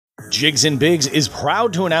Jigs and Bigs is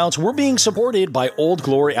proud to announce we're being supported by Old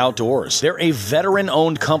Glory Outdoors. They're a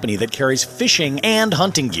veteran-owned company that carries fishing and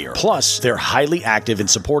hunting gear. Plus, they're highly active in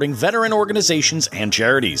supporting veteran organizations and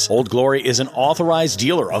charities. Old Glory is an authorized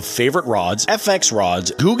dealer of favorite rods, FX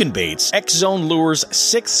rods, Guggen baits, X-Zone lures,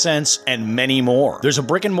 Sixth Sense, and many more. There's a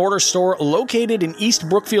brick-and-mortar store located in East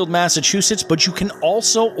Brookfield, Massachusetts, but you can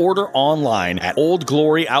also order online at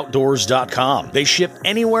oldgloryoutdoors.com. They ship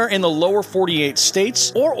anywhere in the lower 48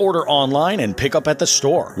 states, or order online and pick up at the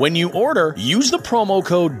store. When you order, use the promo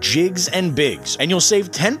code Jigs and Bigs, and you'll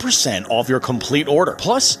save 10% off your complete order.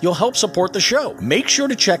 Plus, you'll help support the show. Make sure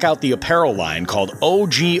to check out the apparel line called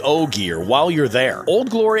OGO Gear while you're there.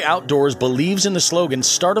 Old Glory Outdoors believes in the slogan,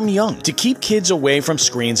 "Start 'em young," to keep kids away from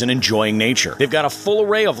screens and enjoying nature. They've got a full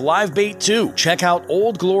array of live bait too. Check out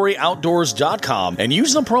oldgloryoutdoors.com and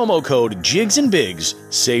use the promo code Jigs and Bigs.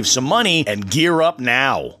 Save some money and gear up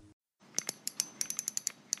now.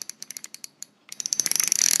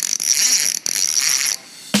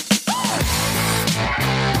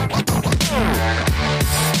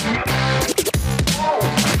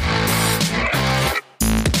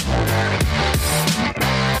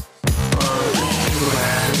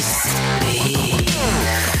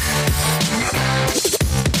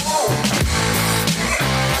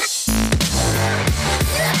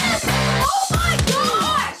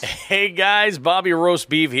 Hey guys, Bobby Roast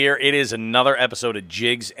Beef here. It is another episode of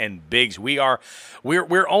Jigs and Bigs. We're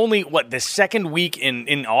only the second week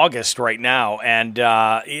in August right now, and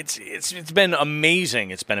it's been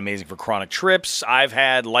amazing. It's been amazing for Chronic Trips. I've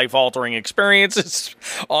had life-altering experiences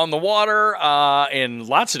on the water in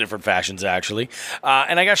lots of different fashions, actually.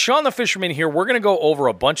 And I got Sean the Fisherman here. We're going to go over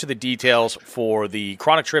a bunch of the details for the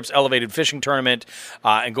Chronic Trips Elevated Fishing Tournament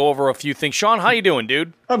and go over a few things. Sean, how you doing,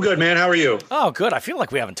 dude? I'm good, man. How are you? Oh, good. I feel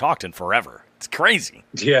like we haven't talked in forever. It's crazy.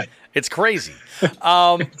 Yeah. It's crazy.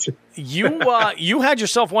 You had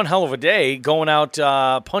yourself one hell of a day going out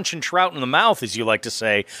punching trout in the mouth, as you like to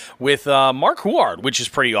say, with Mark Huard, which is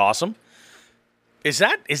pretty awesome. Is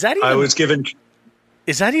that even?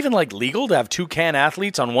 Is that even like legal to have two can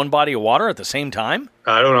athletes on one body of water at the same time?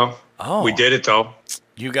 I don't know. Oh, we did it though.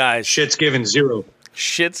 You guys, shit's given zero.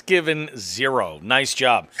 Shit's given zero. Nice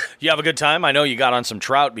job. You have a good time? I know you got on some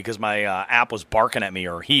trout because my app was barking at me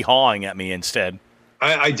or hee-hawing at me instead.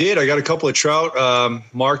 I did. I got a couple of trout.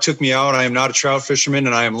 Mark took me out. I am not a trout fisherman,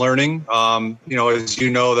 and I am learning. As you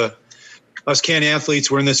know, us can athletes,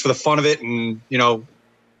 we're in this for the fun of it, and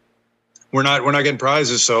we're not getting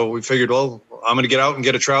prizes. So we figured, well, I'm going to get out and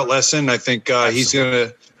get a trout lesson. I think he's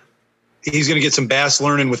going to get some bass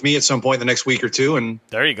learning with me at some point in the next week or two. And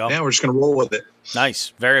there you go. Yeah, we're just going to roll with it.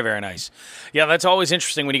 Nice. Very, very nice. Yeah, that's always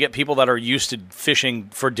interesting when you get people that are used to fishing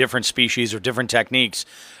for different species or different techniques,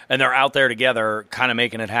 and they're out there together kind of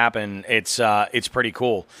making it happen. It's pretty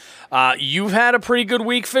cool. You've had a pretty good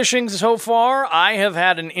week fishing so far. I have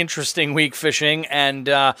had an interesting week fishing, and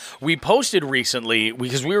we posted recently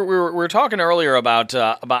because we were talking earlier about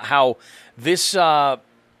how this nice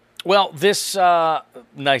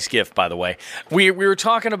gift, by the way. We were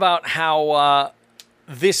talking about how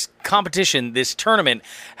this competition, this tournament,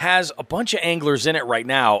 has a bunch of anglers in it right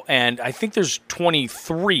now, and I think there's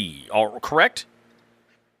 23, correct?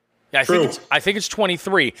 Yeah, I think it's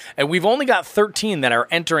 23, and we've only got 13 that are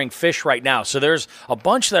entering fish right now. So there's a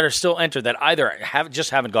bunch that are still entered that either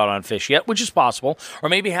haven't got on fish yet, which is possible, or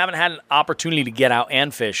maybe haven't had an opportunity to get out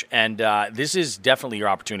and fish. And this is definitely your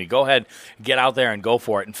opportunity. Go ahead, get out there and go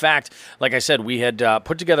for it. In fact, like I said, we had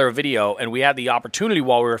put together a video, and we had the opportunity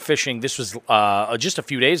while we were fishing. This was just a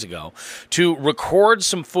few days ago to record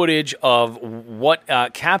some footage of what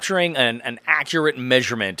capturing an accurate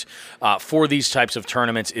measurement for these types of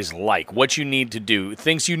tournaments is like, what you need to do,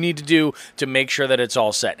 things you need to do to make sure that it's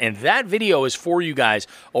all set. And that video is for you guys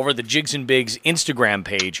over the Jigs and Bigs Instagram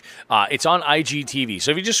page. It's on IGTV.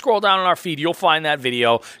 So if you just scroll down on our feed, you'll find that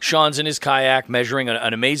video. Sean's in his kayak measuring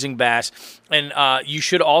an amazing bass. And you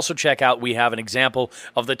should also check out, we have an example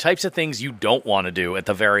of the types of things you don't want to do at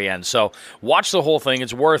the very end. So watch the whole thing.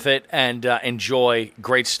 It's worth it, and enjoy.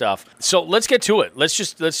 Great stuff. So let's get to it. Let's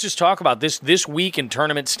just talk about this week in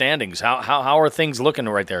tournament standings. How are things looking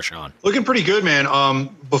right there, Sean? Looking pretty good, man.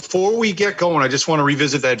 Before we get going, I just want to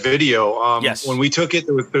revisit that video. Yes. When we took it,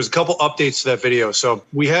 there's a couple updates to that video. So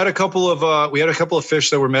we had a couple of fish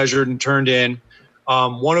that were measured and turned in.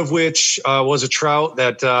 One of which was a trout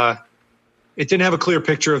that it didn't have a clear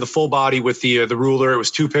picture of the full body with the ruler. It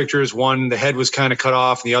was two pictures. One, the head was kind of cut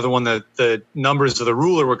off, and the other one, the numbers of the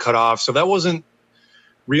ruler were cut off. So that wasn't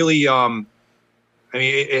really.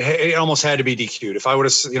 It almost had to be DQ'd. If I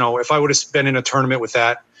would have been in a tournament with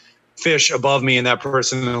that fish above me and that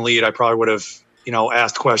person in the lead, I probably would have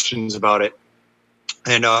asked questions about it.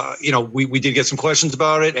 And, we did get some questions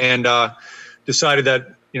about it and decided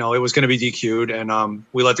that, it was going to be DQ'd. And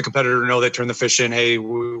we let the competitor know that turned the fish in, hey,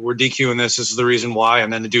 we're DQing this. This is the reason why.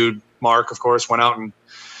 And then the dude, Mark, of course, went out and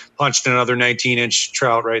punched another 19-inch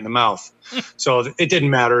trout right in the mouth. So it didn't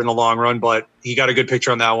matter in the long run, but he got a good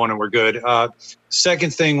picture on that one, and we're good.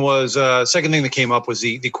 Second thing that came up was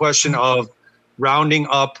the question of rounding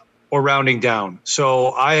up or rounding down.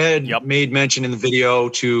 So I had made mention in the video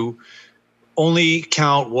to only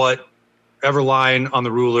count whatever line on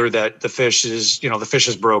the ruler that the fish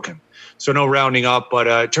is broken. So no rounding up. But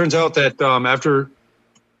it turns out that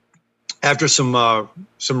after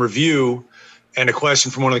some review and a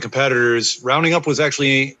question from one of the competitors, rounding up was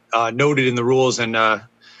actually noted in the rules and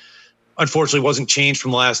unfortunately wasn't changed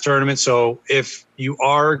from the last tournament. So if you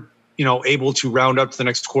are, able to round up to the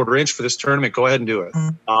next quarter inch for this tournament, go ahead and do it.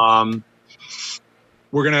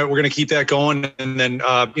 We're gonna keep that going, and then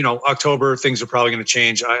October things are probably going to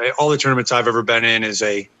change. All the tournaments I've ever been in is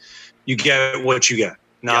you get what you get,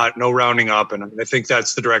 no rounding up, and I think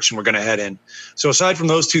that's the direction we're going to head in. So aside from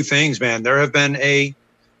those two things, man, there have been a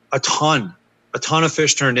ton of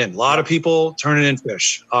fish turned in. A lot of people turning in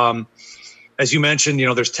fish. As you mentioned,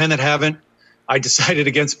 there's 10 that haven't. I decided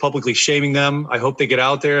against publicly shaming them. I hope they get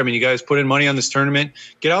out there. I mean, you guys put in money on this tournament.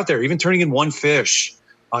 Get out there. Even turning in one fish,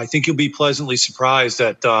 I think you'll be pleasantly surprised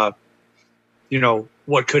at,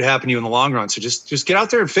 what could happen to you in the long run. So just get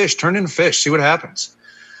out there and fish. Turn in a fish. See what happens.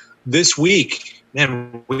 This week,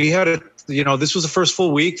 man, we had this was the first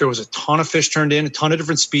full week. There was a ton of fish turned in, a ton of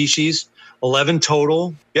different species. 11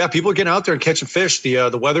 total. Yeah, people are getting out there and catching fish.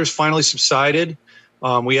 The weather's finally subsided.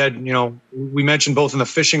 We had, we mentioned both in the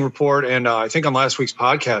fishing report and I think on last week's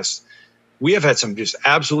podcast, we have had some just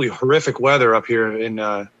absolutely horrific weather up here in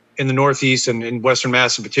the Northeast and in Western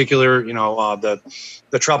Mass in particular.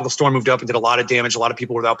 The tropical storm moved up and did a lot of damage. A lot of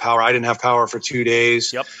people were without power. I didn't have power for 2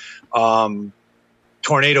 days. Yep.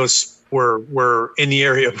 Tornadoes were in the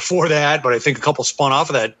area before that, but I think a couple spun off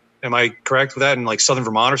of that. Am I correct with that in like southern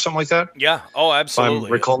Vermont or something like that? Yeah. Oh, absolutely.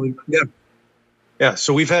 I'm recalling. Yeah. Yeah.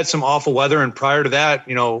 So we've had some awful weather. And prior to that,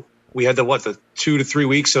 we had the 2 to 3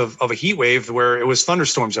 weeks of a heat wave where it was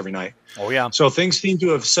thunderstorms every night. Oh, yeah. So things seem to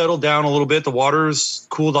have settled down a little bit. The water's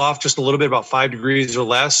cooled off just a little bit, about 5 degrees or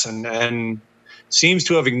less, and seems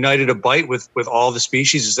to have ignited a bite with all the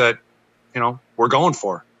species that, we're going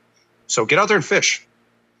for. So get out there and fish.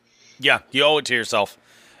 Yeah. You owe it to yourself.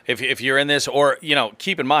 If you're in this, or,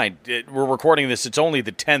 keep in mind, we're recording this, it's only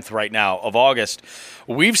the 10th right now of August.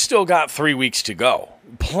 We've still got 3 weeks to go.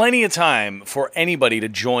 Plenty of time for anybody to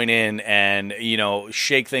join in and,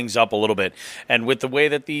 shake things up a little bit. And with the way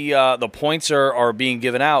that the points are being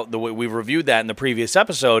given out, the way we've reviewed that in the previous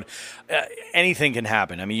episode, anything can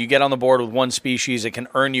happen. I mean, you get on the board with one species, it can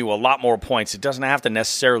earn you a lot more points. It doesn't have to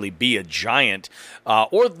necessarily be a giant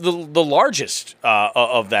or the largest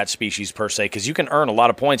of that species per se, because you can earn a lot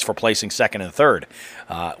of points for placing second and third,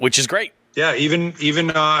 which is great. Yeah, even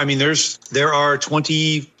there are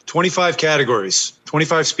 25 categories,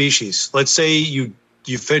 25 species. Let's say you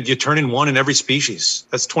turn in one in every species.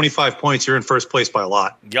 That's 25 points. You're in first place by a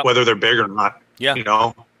lot, whether they're big or not.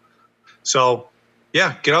 Yeah. So,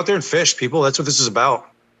 yeah, get out there and fish, people. That's what this is about.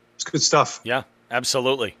 It's good stuff. Yeah,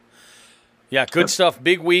 absolutely. Yeah, good stuff.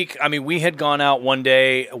 Big week. I mean, we had gone out one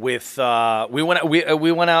day with we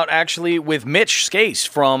went out actually with Mitch Skase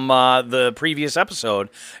from the previous episode.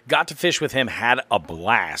 Got to fish with him, had a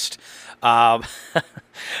blast. And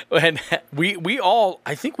we all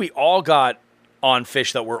got on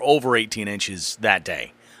fish that were over 18 inches that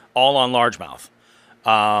day, all on largemouth.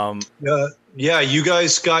 Yeah, you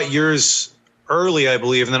guys got yours early, I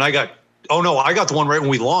believe, and then I got the one right when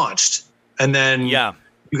we launched, and then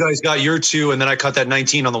you guys got your 2, and then I caught that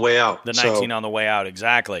 19 on the way out. The 19 on the way out,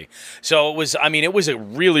 exactly. So it was a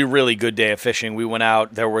really, really good day of fishing. We went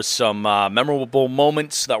out. There were some memorable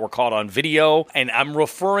moments that were caught on video, and I'm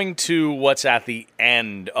referring to what's at the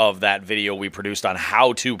end of that video we produced on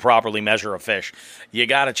how to properly measure a fish. You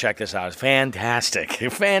got to check this out. It's fantastic.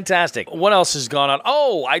 Fantastic. What else has gone on?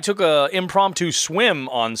 Oh, I took an impromptu swim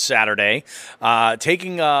on Saturday,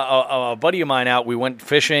 taking a buddy of mine out. We went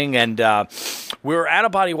fishing, and we were at a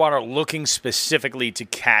body of water looking specifically to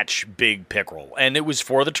catch big pickerel, and it was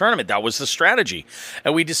for the tournament. That was the strategy.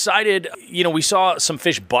 And we decided, we saw some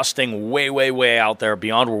fish busting way, way, way out there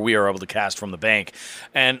beyond where we were able to cast from the bank.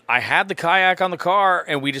 And I had the kayak on the car,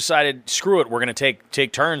 and we decided, screw it, we're going to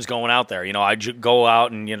take turns going out there. I'd go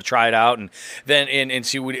out and try it out, and then and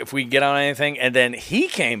see if we get on anything. And then he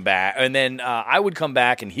came back, and then I would come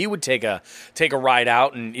back, and he would take a ride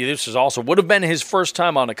out. And this would have been his first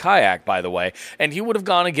time on a kayak, by the way, and he would have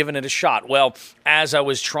gone and given it a shot. Well, as I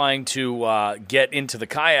was trying to get into the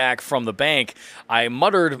kayak from the bank, I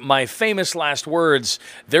muttered my famous last words,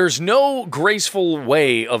 "There's no graceful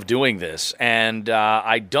way of doing this." And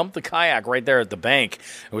I dumped the kayak right there at the bank.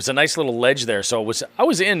 It was a nice little ledge there, so I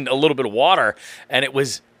was in a little bit of water, and it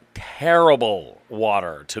was terrible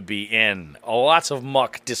water to be in. Lots of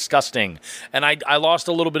muck, disgusting. And I lost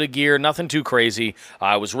a little bit of gear, nothing too crazy.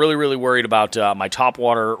 I was really, really worried about my top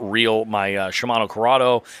water reel. My Shimano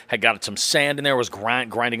Corrado had got some sand in there, was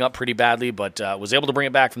grinding up pretty badly, but was able to bring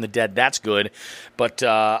it back from the dead. That's good. But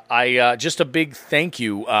I just a big thank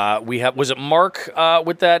you. Was it Mark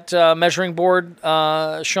with that measuring board,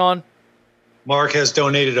 Sean? Mark has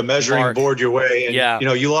donated a measuring board your way. And, yeah.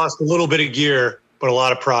 You lost a little bit of gear, but a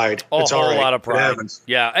lot of pride. It's all right. A lot of pride.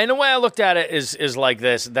 Yeah, and the way I looked at it is like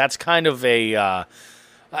this. That's kind of a,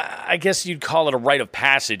 I guess you'd call it a rite of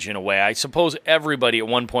passage in a way. I suppose everybody at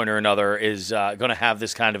one point or another is going to have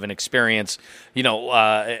this kind of an experience,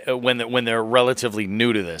 when they're relatively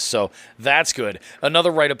new to this. So that's good.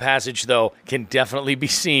 Another rite of passage, though, can definitely be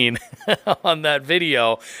seen on that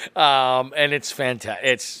video, and it's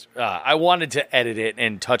fantastic. I wanted to edit it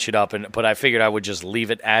and touch it up, but I figured I would just leave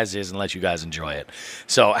it as is and let you guys enjoy it.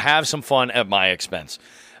 So have some fun at my expense.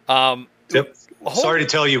 Yep. Sorry to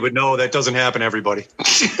tell you, but no, that doesn't happen, everybody.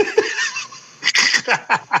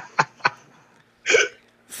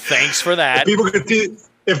 Thanks for that.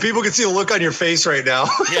 If people could see the look on your face right now.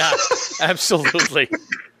 Yeah, absolutely.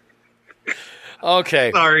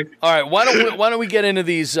 Okay. Sorry. All right. Why don't we get into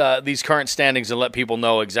these current standings and let people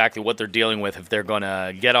know exactly what they're dealing with if they're going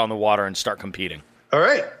to get on the water and start competing. All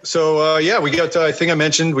right. So we got. I think I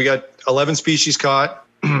mentioned we got 11 species caught.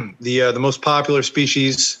 The most popular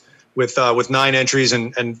species with 9 entries,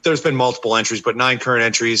 and there's been multiple entries, but 9 current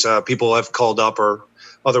entries. People have called up or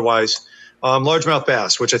otherwise. Largemouth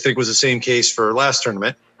bass, which I think was the same case for last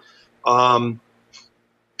tournament.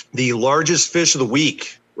 The largest fish of the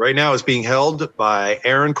week right now is being held by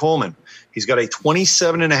Aaron Coleman. He's got a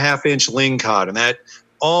 27.5-inch lingcod, and that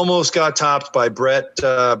almost got topped by Brett.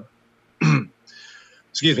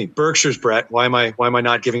 Excuse me, Berkshire's Brett. Why am I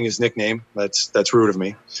not giving his nickname? That's rude of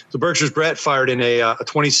me. So Berkshire's Brett fired in a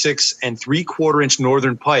 26 3/4-inch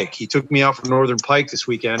northern pike. He took me out for northern pike this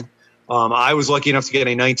weekend. I was lucky enough to get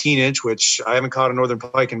a 19-inch, which I haven't caught a northern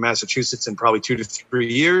pike in Massachusetts in probably 2 to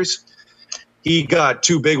 3 years. He got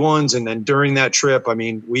 2 big ones, and then during that trip, I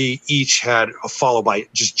mean, we each had a follow by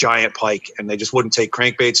just giant pike, and they just wouldn't take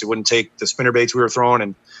crankbaits. They wouldn't take the spinner baits we were throwing,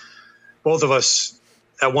 and both of us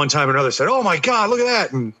at one time or another said, "Oh my God, look at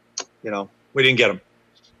that!" And we didn't get them,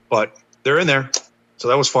 but they're in there, so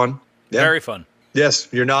that was fun. Yeah. Very fun. Yes,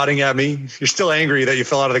 you're nodding at me. You're still angry that you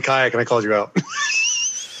fell out of the kayak and I called you out.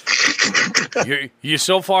 You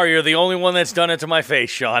so far, you're the only one that's done it to my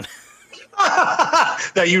face, Sean.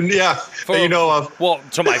 that you know of. Well,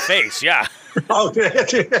 to my face, yeah.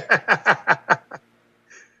 Okay.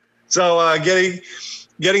 So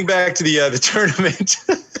getting back to the tournament.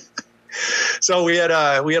 So we had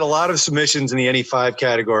a lot of submissions in the NE5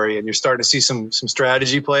 category, and you're starting to see some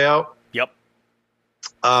strategy play out. Yep.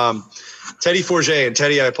 Teddy Forget, and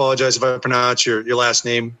Teddy, I apologize if I pronounce your last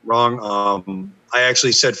name wrong. I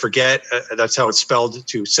actually said forget. That's how it's spelled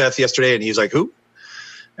to Seth yesterday, and he's like, "Who?"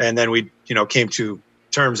 And then we came to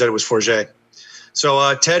terms that it was Forget.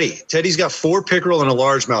 So Teddy's got 4 pickerel and a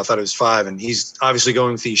largemouth out of his 5, and he's obviously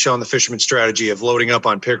going with the Sean the Fisherman strategy of loading up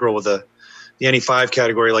on pickerel with the NE5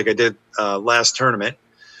 category like I did last tournament.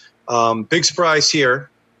 Big surprise here.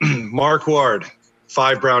 Mark Ward,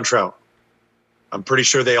 5 brown trout. I'm pretty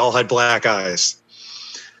sure they all had black eyes.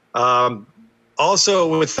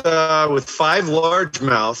 Also with 5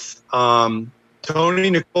 largemouth,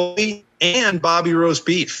 Tony Nicoli and Bobby Roast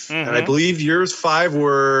Beef. Mm-hmm. And I believe yours 5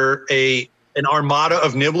 were an armada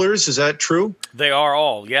of nibblers. Is that true? They are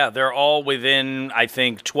all. Yeah, they're all within, I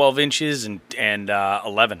think, 12 inches and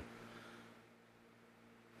 11.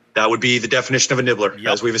 That would be the definition of a nibbler,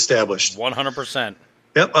 as we've established. 100%.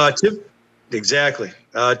 Yep. Exactly.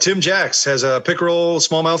 Tim Jacks has a pickerel,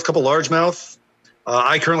 smallmouth, couple largemouth.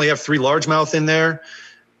 I currently have 3 largemouth in there.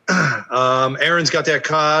 Aaron's got that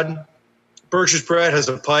cod. Berkshire's Brett has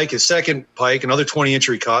a pike, his second pike, another 20-inch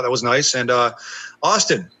he caught. That was nice. And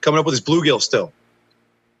Austin coming up with his bluegill still.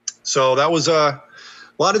 So that was a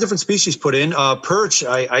lot of different species put in. Perch,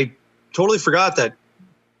 I totally forgot that.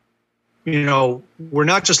 We're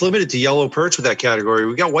not just limited to yellow perch with that category.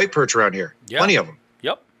 We got white perch around here. Yep. Plenty of them.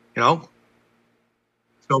 Yep.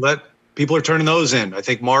 So that people are turning those in. I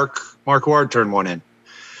think Mark Ward turned one in.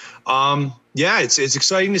 It's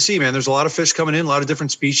exciting to see, man. There's a lot of fish coming in, a lot of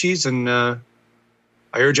different species, and I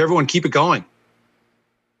urge everyone keep it going.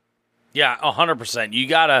 Yeah, 100%. You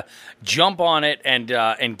gotta jump on it and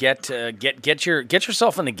get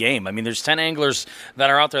yourself in the game. I mean, there's 10 anglers that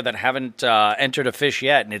are out there that haven't entered a fish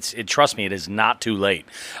yet, and trust me, it is not too late.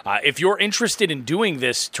 If you're interested in doing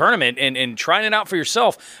this tournament and trying it out for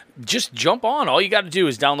yourself, just jump on. All you got to do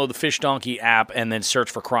is download the Fish Donkey app and then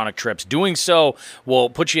search for Chronic Trips. Doing so will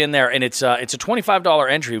put you in there, and it's a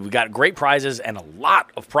 $25 entry. We got great prizes and a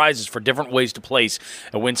lot of prizes for different ways to place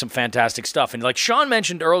and win some fantastic stuff. And like Sean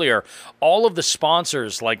mentioned earlier, all of the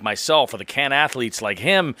sponsors like myself or the Can Athletes like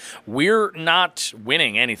him, we're not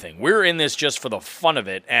winning anything. We're in this just for the fun of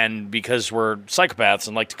it and because we're psychopaths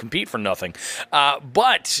and like to compete for nothing.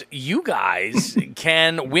 But you guys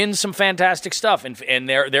can win some fantastic stuff, and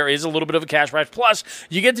there is a little bit of a cash prize. Plus,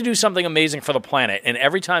 you get to do something amazing for the planet. And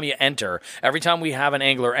every time we have an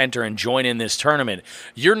angler enter and join in this tournament,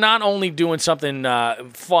 you're not only doing something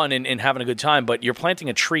fun and having a good time, but you're planting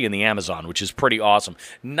a tree in the Amazon, which is pretty awesome.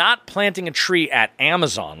 Not planting a tree at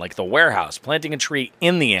Amazon, like the warehouse, planting a tree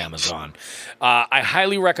in the Amazon. I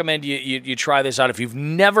highly recommend you try this out. If you've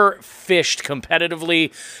never fished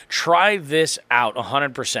competitively, try this out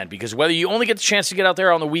 100%, because whether you only get the chance to get out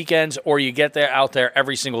there on the weekends or you get out there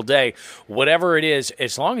every single day, whatever it is,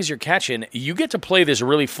 as long as you're catching, you get to play this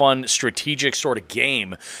really fun strategic sort of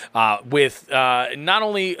game with not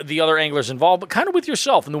only the other anglers involved, but kind of with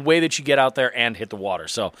yourself in the way that you get out there and hit the water.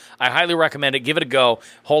 So I highly recommend it. Give it a go.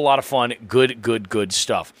 Whole lot of fun. Good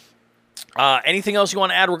stuff. Anything else you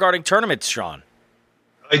want to add regarding tournaments, Sean?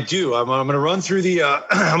 I do. I'm going to run through the.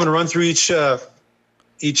 I'm going to run through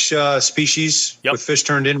each species with fish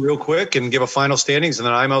turned in real quick and give a final standings, and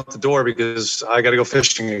then I'm out the door because I got to go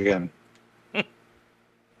fishing again.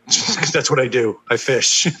 That's what I do. I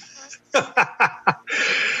fish.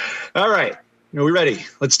 All right. Are we ready?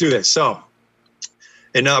 Let's do this. So,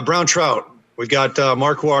 in brown trout, we got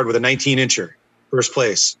Mark Huard with a 19-incher, first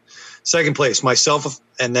place. Second place, myself,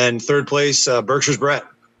 and then third place, Berkshire's Brett.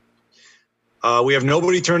 We have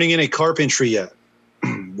nobody turning in a carp entry yet.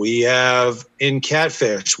 We have in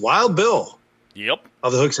catfish, Wild Bill. Yep.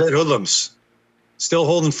 Of the Hooks Head Hoodlums. Still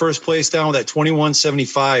holding first place down with that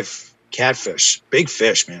 21.75 catfish. Big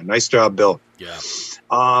fish, man. Nice job, Bill. Yeah.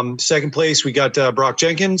 Second place, we got Brock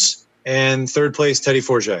Jenkins. And third place, Teddy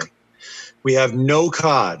Forget. We have no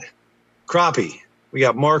cod. Crappie. We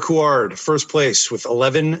got Mark Huard, first place with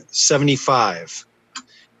 11.75.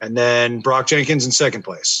 And then Brock Jenkins in second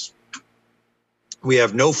place. We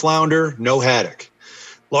have no flounder, no haddock.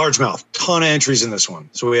 Largemouth, ton of entries in this one.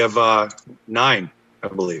 So we have 9, I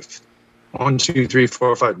believe. 1, 2, 3,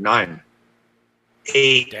 4, 5, 9.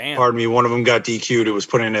 8. Damn. Pardon me. One of them got DQ'd. It was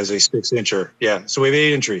put in as a 6-incher. Yeah. So we have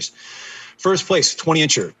 8 entries. First place,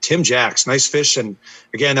 20-incher, Tim Jacks. Nice fish. And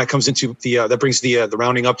again, that comes into that brings the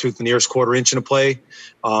rounding up to the nearest quarter-inch into play.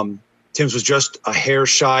 Tim's was just a hair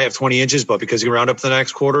shy of 20 inches, but because he round up to the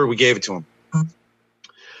next quarter, we gave it to him.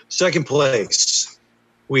 Second place,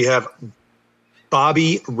 we have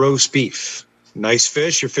Bobby Roast Beef. Nice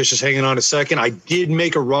fish. Your fish is hanging on a second. I did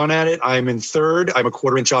make a run at it. I'm in third. I'm a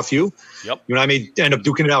quarter-inch off you. Yep. You and I may end up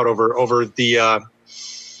duking it out over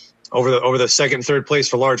the second and third place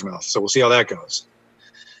for largemouth. So we'll see how that goes.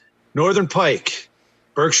 Northern Pike,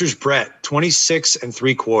 Berkshire's Brett, 26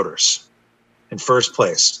 3/4 in first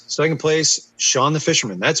place. Second place, Sean the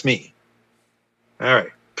Fisherman. That's me. All right.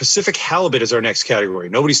 Pacific Halibut is our next category.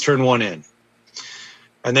 Nobody's turned one in.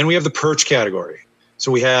 And then we have the perch category.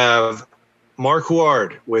 So we have Mark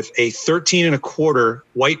Huard with a 13 1/4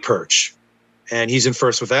 white perch. And he's in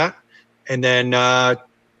first with that. And then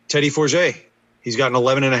Teddy Forget. He's got an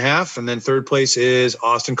 11.5, and then third place is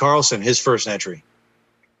Austin Carlson, his first entry.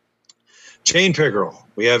 Chain pickerel.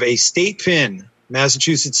 We have a state pin,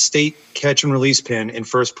 Massachusetts state catch and release pin in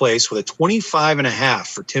first place with a 25.5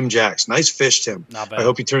 for Tim Jacks. Nice fish, Tim. Not bad. I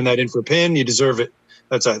hope you turned that in for a pin. You deserve it.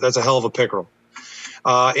 That's a hell of a pickerel.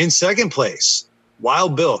 In second place,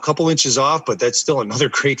 Wild Bill, a couple inches off, but that's still another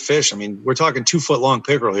great fish. I mean, we're talking 2-foot-long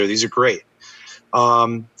pickerel here. These are great.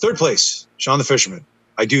 Third place, Sean the Fisherman.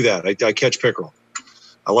 I do that. I catch pickerel.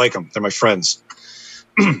 I like them. They're my friends.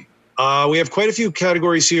 We have quite a few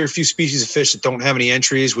categories here, a few species of fish that don't have any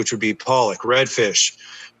entries, which would be pollock, redfish,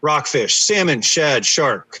 rockfish, salmon, shad,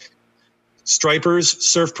 shark, stripers,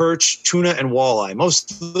 surf perch, tuna, and walleye.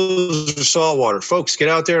 Most of those are saltwater. Folks, get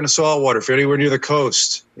out there in the saltwater if you're anywhere near the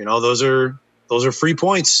coast. You know, those are free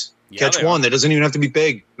points. Yeah, catch one. That doesn't even have to be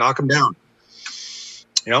big. Knock them down.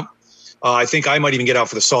 You know? I think I might even get out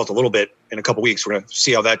for the salt a little bit in a couple weeks. We're going to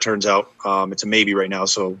see how that turns out. It's a maybe right now,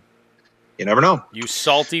 so you never know. You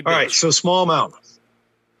salty bitch. All right, so smallmouth.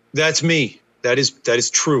 That's me. That is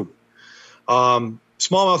true.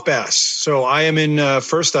 Smallmouth bass. So I am in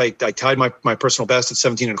first. I tied my personal best at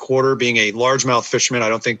 17 and a quarter. Being a largemouth fisherman, I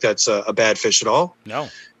don't think that's a bad fish at all. No.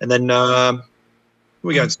 And then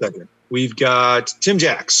we got second. We've got Tim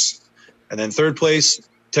Jacks, and then third place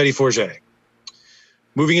Teddy Forget.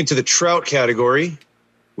 Moving into the trout category,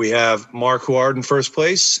 we have Mark Huard in first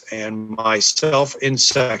place and myself in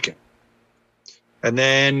second. And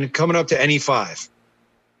then coming up to NE5,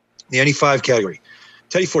 the NE5 category,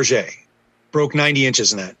 Teddy Forget broke 90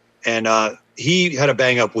 inches in that. And he had a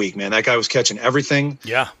bang-up week, man. That guy was catching everything.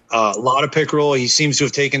 Yeah. A lot of pickerel. He seems to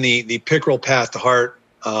have taken the pickerel path to heart,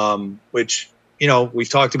 which, we've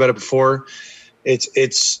talked about it before.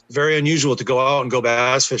 It's very unusual to go out and go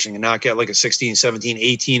bass fishing and not get like a 16, 17,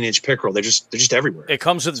 18-inch pickerel. They're just everywhere. It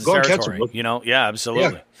comes with the territory, Yeah,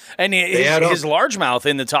 absolutely. Yeah. And his largemouth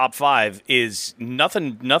in the top 5 is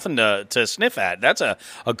nothing to sniff at. That's a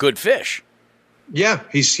good fish. Yeah,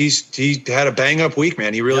 he had a bang up week,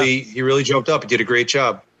 man. He really jumped up. He did a great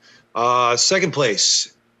job. Second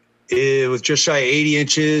place with just shy of 80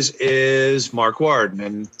 inches is Mark Ward,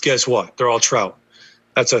 and guess what? They're all trout.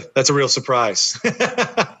 That's a real surprise.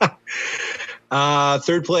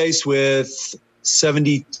 Third place with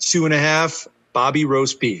 72 and a half, Bobby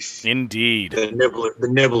Roast Beef. Indeed. The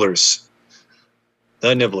Nibblers.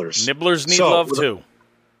 Nibblers need love too.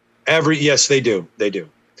 Yes, they do. They do.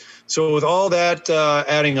 So with all that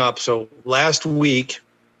adding up, so last week's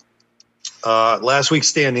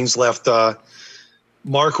standings left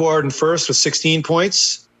Mark Ward in first with 16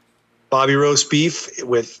 points, Bobby Roast Beef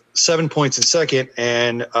with 7 points in second,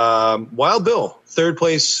 and Wild Bill third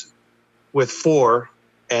place with 4,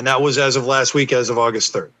 and that was as of last week, as of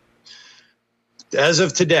August 3rd. As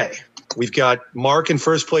of today, we've got Mark in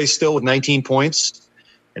first place still with 19 points,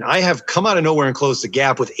 and I have come out of nowhere and closed the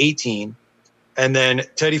gap with 18, and then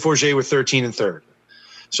Teddy Forget with 13 and third.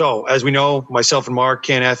 So, as we know, myself and Mark,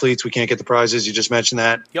 Can Athletes, we can't get the prizes. You just mentioned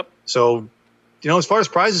that. Yep. So, as far as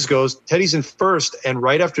prizes goes, Teddy's in first, and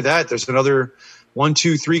right after that, there's another 1,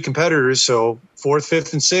 2, 3 competitors. So, 4th,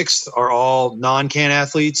 5th, and 6th are all non-Can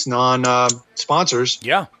Athletes, non-sponsors.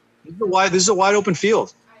 Yeah. This is a wide open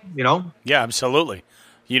field, Yeah, absolutely.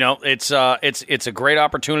 It's a great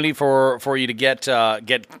opportunity for you to get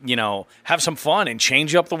have some fun and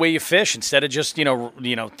change up the way you fish instead of just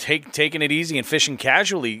taking it easy and fishing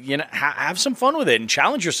casually. Have some fun with it and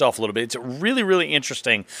challenge yourself a little bit. It's really, really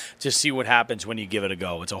interesting to see what happens when you give it a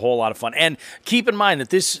go. It's a whole lot of fun. And keep in mind that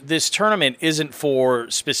this tournament isn't for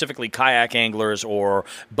specifically kayak anglers or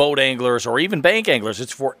boat anglers or even bank anglers.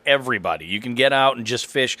 It's for everybody. You can get out and just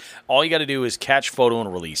fish. All you got to do is catch, photo,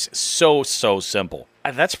 and release. So simple.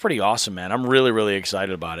 That's pretty awesome, man. I'm really, really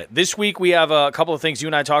excited about it. This week we have a couple of things. You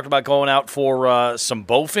and I talked about going out for some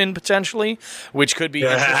bowfin potentially, which could be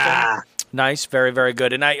interesting. Nice, very, very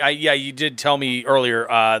good. And you did tell me earlier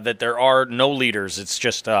that there are no leaders. It's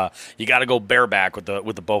just you got to go bareback with the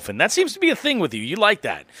bowfin. That seems to be a thing with you. You like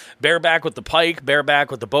that bareback with the pike, bareback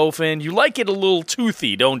with the bowfin. You like it a little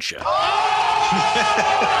toothy, don't you? Gross.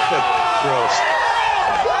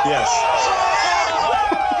 Yes.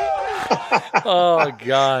 Oh,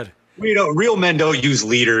 God. Real men don't use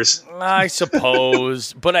leaders. I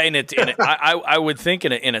suppose. But I would think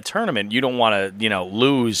in a tournament, you don't want to,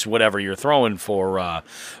 lose whatever you're throwing for a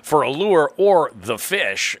lure or the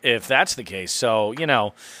fish, if that's the case. So,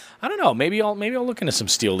 I don't know. Maybe I'll look into some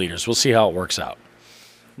steel leaders. We'll see how it works out.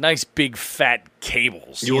 Nice big fat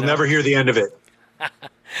cables. You will never hear the end of it.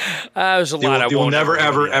 There's a lot you will never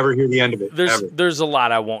ever hear the end of it. There's a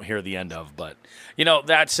lot I won't hear the end of, but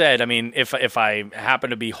that said, I mean, if I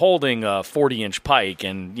happen to be holding a 40-inch pike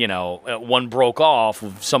and one broke off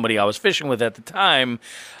with somebody I was fishing with at the time,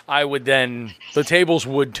 the tables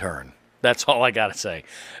would turn. That's all I got to say.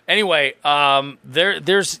 Anyway,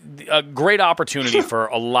 there's a great opportunity for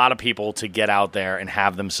a lot of people to get out there and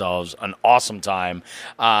have themselves an awesome time.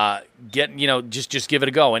 Just give it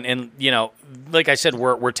a go. And like I said,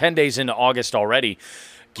 we're 10 days into August already.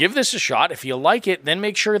 Give this a shot. If you like it, then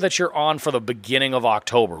make sure that you're on for the beginning of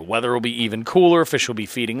October. Weather will be even cooler. Fish will be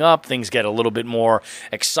feeding up. Things get a little bit more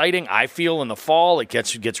exciting. I feel in the fall it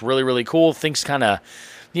gets really, really cool. Things kind of,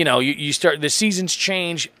 you start, the seasons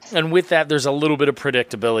change, and with that, there's a little bit of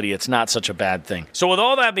predictability. It's not such a bad thing. So with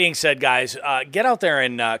all that being said, guys, get out there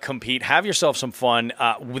and compete. Have yourself some fun.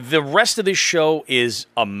 The rest of this show is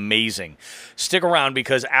amazing. Stick around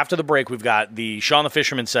because after the break, we've got the Sean the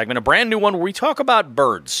Fisherman segment, a brand new one where we talk about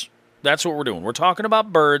birds. That's what we're doing. We're talking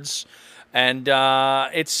about birds. And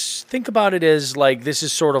think about it as like this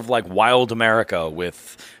is sort of like Wild America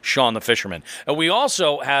with Sean the Fisherman. And we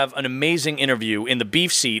also have an amazing interview in the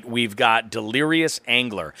beef seat. We've got Delirious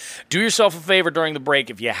Angler. Do yourself a favor during the break.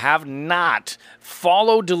 If you have not,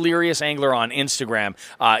 follow Delirious Angler on Instagram.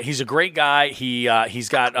 He's a great guy. He's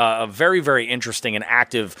got a very, very interesting and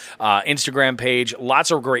active Instagram page. Lots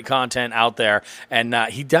of great content out there. And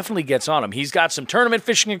he definitely gets on him. He's got some tournament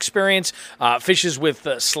fishing experience, fishes with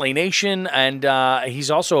Slay Nation, and he's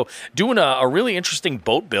also doing a really interesting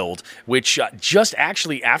boat build, which just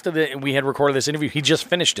actually after we had recorded this interview, he just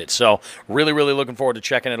finished it. So really, really looking forward to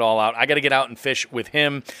checking it all out. I got to get out and fish with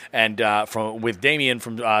him and with Damien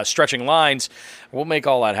from Stretching Lines. We'll make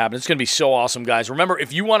all that happen. It's going to be so awesome, guys. Remember,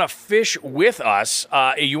 if you want to fish with us,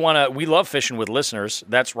 we love fishing with listeners.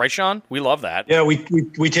 That's right, Sean? We love that. Yeah, we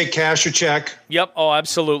take cash or check. Yep. Oh,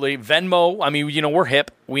 absolutely. Venmo. I mean, we're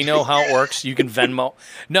hip. We know how it works. You can Venmo.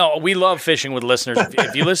 No, we love fishing with listeners.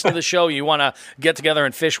 If you listen to the show, you want to get together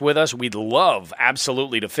and fish with us, we'd love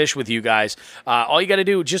absolutely to fish with you guys. All you got to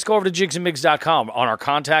do, just go over to jigsandbigs.com. On our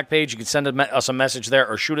contact page, you can send us a message there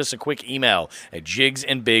or shoot us a quick email at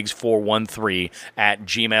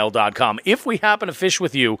jigsandbigs413@gmail.com. If we happen to fish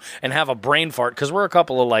with you and have a brain fart, because we're a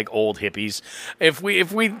couple of like old hippies, if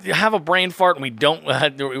we have a brain fart and we don't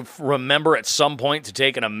remember at some point to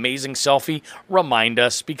take an amazing selfie, remind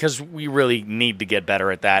us, because we really need to get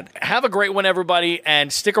better at that. Have a great one, everybody,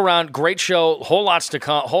 and stick around. Great show, whole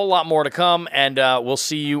lot more to come, and we'll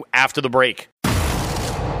see you after the break.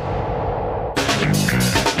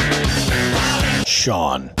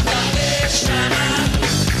 Sean.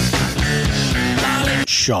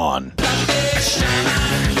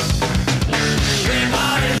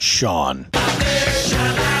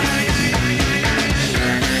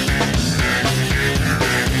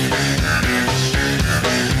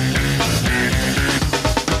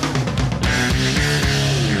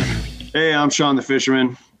 Hey, I'm Sean the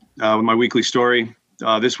Fisherman with my weekly story.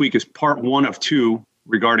 This week is part 1 of 2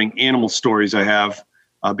 regarding animal stories I have.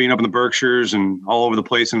 Being up in the Berkshires and all over the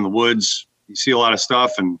place in the woods, you see a lot of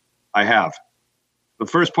stuff, and I have. The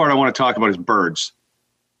first part I want to talk about is birds.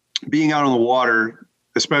 Being out on the water,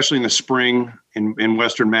 especially in the spring in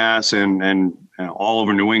Western Mass and all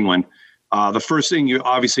over New England, the first thing you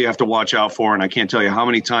obviously have to watch out for, and I can't tell you how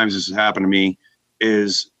many times this has happened to me,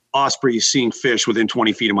 is ospreys seeing fish within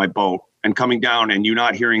 20 feet of my boat and coming down and you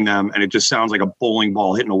not hearing them, and it just sounds like a bowling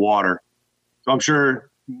ball hitting the water. So I'm sure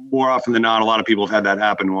more often than not, a lot of people have had that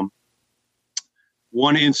happen to them.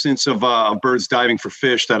 One instance of birds diving for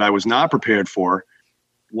fish that I was not prepared for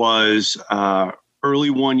was early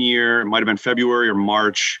one year. It might have been February or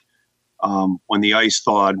March when the ice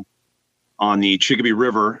thawed on the Chicopee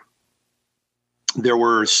River. There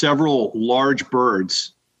were several large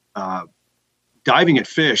birds diving at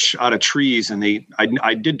fish out of trees, and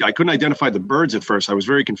I couldn't identify the birds at first. I was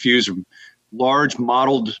very confused. Large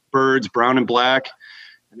mottled birds, brown and black,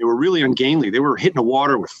 and they were really ungainly. They were hitting the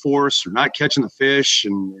water with force or not catching the fish,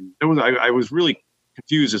 and I was really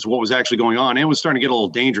confused as to what was actually going on. And it was starting to get a little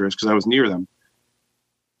dangerous because I was near them.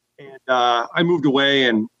 And I moved away,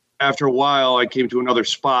 and after a while, I came to another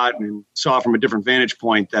spot and saw from a different vantage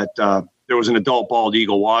point that there was an adult bald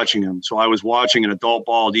eagle watching them. So I was watching an adult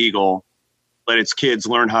bald eagle let its kids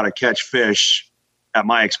learn how to catch fish at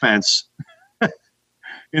my expense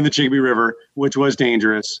in the Chicopee River, which was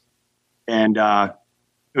dangerous. And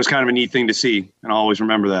it was kind of a neat thing to see, and I'll always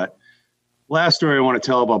remember that. Last story I want to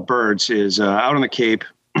tell about birds is out on the Cape.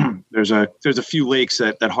 There's a few lakes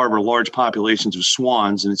that harbor large populations of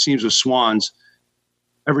swans, and it seems with swans,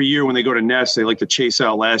 every year when they go to nest, they like to chase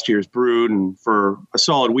out last year's brood, and for a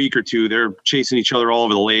solid week or two, they're chasing each other all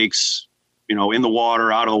over the lakes, in the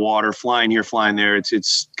water, out of the water, flying here, flying there.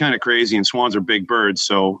 It's kind of crazy, and swans are big birds,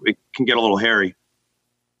 so it can get a little hairy.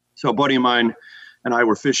 So a buddy of mine and I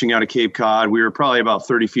were fishing out of Cape Cod. We were probably about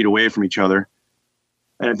 30 feet away from each other.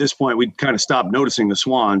 And at this point, we'd kind of stopped noticing the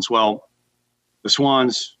swans. Well, the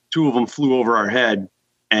swans, 2 of them flew over our head,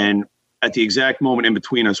 and at the exact moment in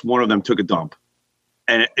between us, one of them took a dump.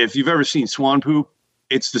 And if you've ever seen swan poop,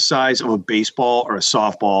 it's the size of a baseball or a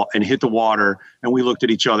softball and hit the water. And we looked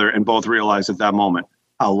at each other and both realized at that moment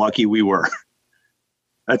how lucky we were.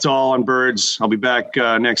 That's all on birds. I'll be back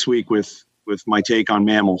next week with my take on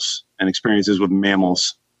mammals and experiences with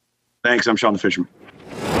mammals. Thanks. I'm Sean the Fisherman.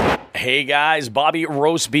 Hey guys, Bobby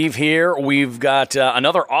Roast Beef here. We've got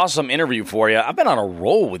another awesome interview for you. I've been on a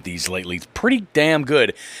roll with these lately. It's pretty damn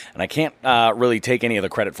good, and I can't really take any of the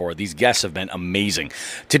credit for it. These guests have been amazing.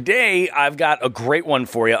 Today, I've got a great one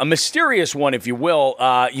for you, a mysterious one, if you will.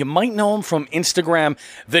 You might know him from Instagram,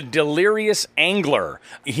 the Delirious Angler.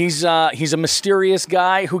 He's a mysterious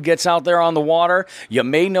guy who gets out there on the water. You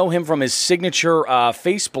may know him from his signature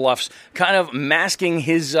face bluffs, kind of masking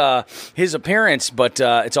his appearance, but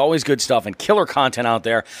it's always good stuff and killer content out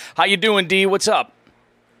there. How you doing, D? What's up?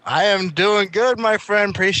 I am doing good, my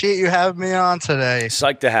friend. Appreciate you having me on today.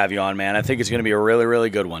 Psyched to have you on, man. I think it's going to be a really, really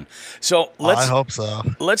good one. So I hope so.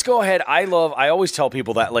 Let's go ahead. I always tell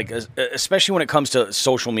people that, like, especially when it comes to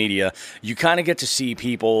social media, you kind of get to see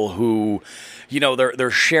people who, you know, they're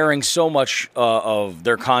sharing so much of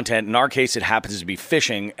their content. In our case, it happens to be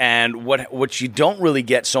fishing, and what you don't really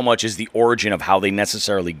get so much is the origin of how they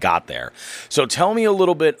necessarily got there. So tell me a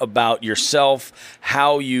little bit about yourself,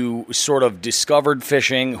 how you sort of discovered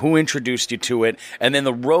fishing, who introduced you to it, and then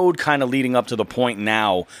the road kind of leading up to the point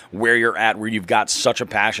now where you're at, where you've got such a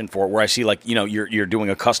passion for it, where I see, like, you know, you're doing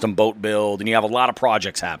a custom boat build and you have a lot of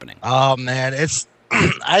projects happening. Oh man, it's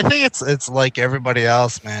I think it's like everybody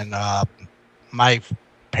else, man. My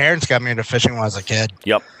parents got me into fishing when I was a kid.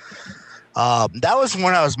 Yep. That was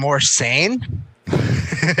when I was more sane.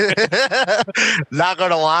 Not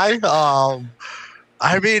gonna lie.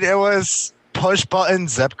 I mean, it was push button,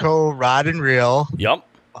 Zepco, rod and reel. Yep.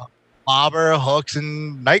 Bobber, hooks,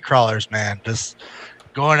 and night crawlers, man. Just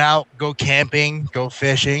going out, go camping, go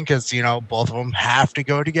fishing, because, you know, both of them have to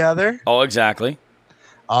go together. Oh, exactly.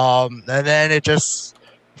 And then it just,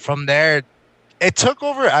 from there, it took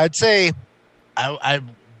over. I'd say I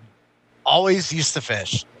always used to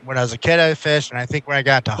fish. When I was a kid, I fished, and I think when I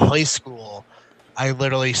got to high school, I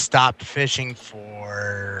literally stopped fishing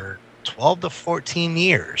for 12 to 14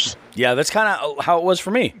 years. Yeah, that's kind of how it was for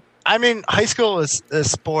me. I mean, high school is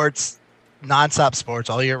sports, nonstop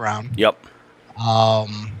sports all year round. Yep.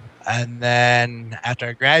 And then after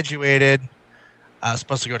I graduated, I was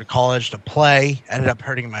supposed to go to college to play. Ended up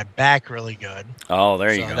hurting my back really good. Oh,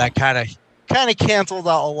 there you go. That kind of canceled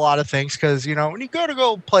out a lot of things, because, you know, when you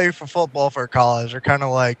go play for football for college, they're kind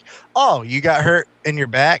of like, oh, you got hurt in your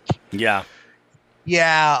back? Yeah.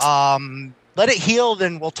 Yeah. Let it heal,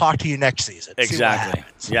 then we'll talk to you next season. Exactly.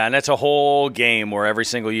 Yeah, and that's a whole game where every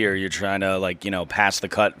single year you're trying to, like, you know, pass the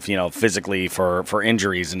cut, you know, physically for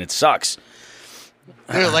injuries, and it sucks.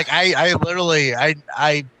 Dude, like I literally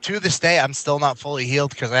to this day I'm still not fully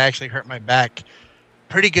healed, because I actually hurt my back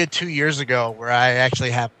pretty good 2 years ago, where I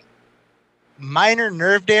actually have minor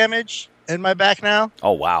nerve damage in my back now.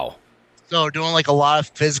 Oh wow. So doing like a lot of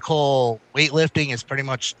physical weightlifting is pretty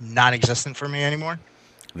much non-existent for me anymore.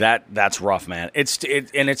 That's rough, man.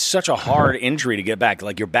 It's such a hard injury to get back.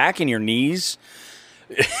 Like, your back and your knees,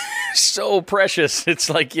 so precious. It's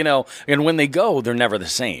like, you know, and when they go, they're never the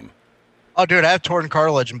same. Oh, dude, I have torn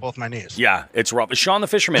cartilage in both my knees. Yeah, it's rough. Sean the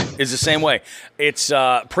Fisherman is the same way. It's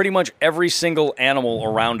pretty much every single animal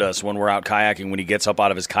around us when we're out kayaking, when he gets up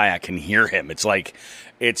out of his kayak, can hear him. It's like,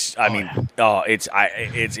 it's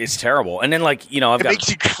terrible. And then, like, you know, It makes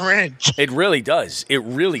you cringe. It really does. It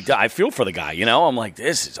really does. I feel for the guy, you know? I'm like,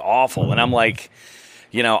 this is awful. And I'm like,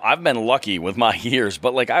 you know, I've been lucky with my years,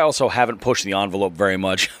 but, like, I also haven't pushed the envelope very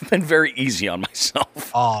much. I've been very easy on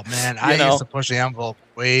myself. Oh, man. I used to push the envelope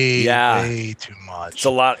way too much. It's a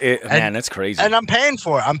lot. Man, that's crazy. And I'm paying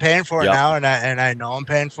for it. I'm paying for it now, and I know I'm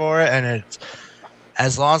paying for it. And it's,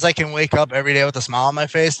 as long as I can wake up every day with a smile on my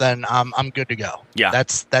face, then I'm good to go. Yeah.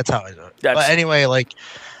 That's how I do it. But anyway, like,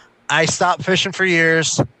 I stopped fishing for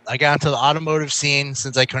years. I got into the automotive scene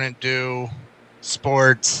since I couldn't do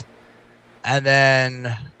sports. And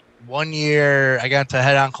then 1 year, I got into a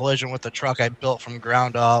head-on collision with the truck I built from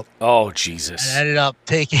ground up. Oh, Jesus. I ended up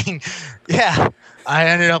I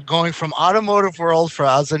ended up going from automotive world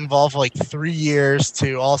I was involved for like 3 years,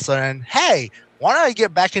 to all of a sudden, hey, why don't I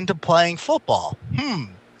get back into playing football?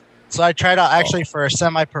 So I tried out actually for a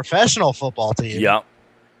semi-professional football team. Yep.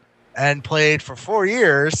 And played for 4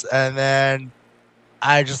 years. And then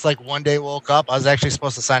I just, like, one day woke up. I was actually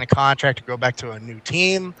supposed to sign a contract to go back to a new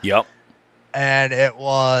team. Yep. And it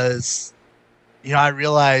was, you know, I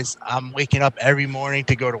realized I'm waking up every morning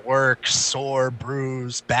to go to work, sore,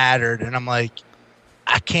 bruised, battered. And I'm like,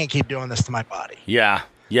 I can't keep doing this to my body. Yeah.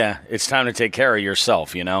 Yeah. It's time to take care of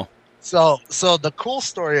yourself, you know? So the cool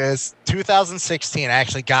story is 2016, I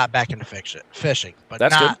actually got back into fishing, but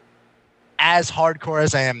that's not good. As hardcore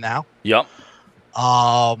as I am now. Yep.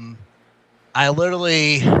 I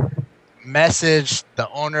literally messaged the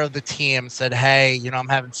owner of the team, said, hey, you know, I'm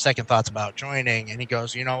having second thoughts about joining. And he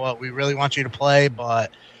goes, you know what? We really want you to play,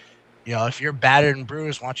 but if you're battered and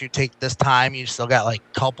bruised, why don't you take this time? You still got like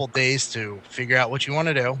a couple days to figure out what you want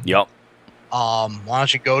to do. Yep. Why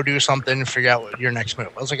don't you go do something and figure out what your next move?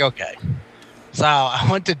 I was like, okay. So I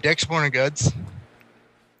went to Dick's Sporting Goods,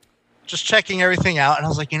 just checking everything out, and I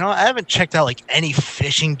was like, I haven't checked out like any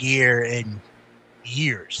fishing gear in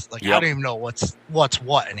years. Like, I don't even know what's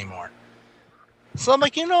what anymore. So I'm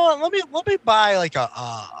like, what? Let me buy like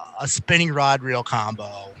a spinning rod reel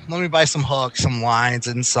combo. Let me buy some hooks, some lines,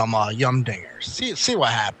 and some yum dingers. See what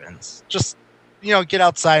happens. Just get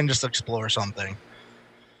outside and just explore something.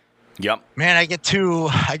 Yep. Man, I get to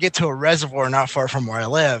a reservoir not far from where I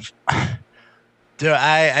live. Dude,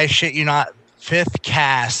 I shit you not. 5th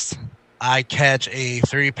cast, I catch a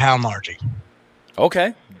 3-pound largie.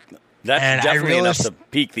 Okay. That's definitely enough to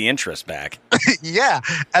pique the interest back. Yeah.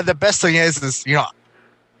 And the best thing is,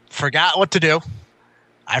 forgot what to do.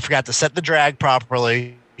 I forgot to set the drag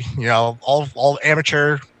properly. All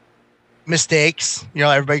amateur mistakes.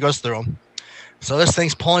 Everybody goes through them. So this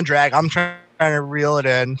thing's pulling drag. I'm trying to reel it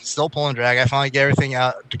in, still pulling drag. I finally get everything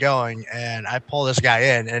out to going, and I pull this guy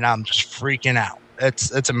in, and I'm just freaking out.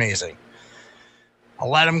 It's amazing. I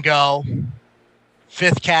let him go.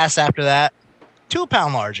 5th cast after that,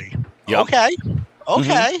 2-pound largie. Yep. Okay.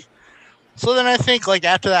 Mm-hmm. So then I think like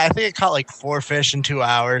after that, I think I caught like 4 fish in 2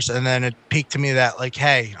 hours, and then it peaked to me that like,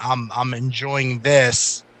 hey, I'm enjoying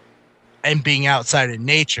this and being outside in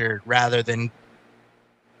nature rather than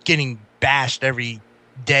getting bashed every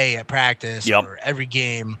day at practice or every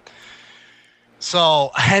game.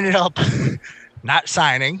 So I ended up not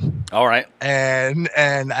signing. All right. And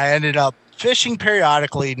I ended up fishing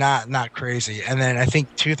periodically, not crazy. And then I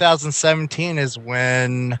think 2017 is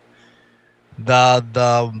when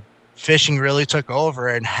the fishing really took over,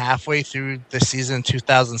 and halfway through the season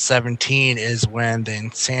 2017 is when the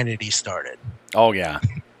insanity started. Oh yeah.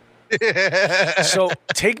 So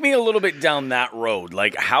take me a little bit down that road.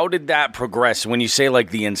 Like, how did that progress? When you say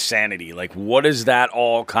like the insanity, like what does that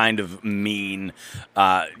all kind of mean,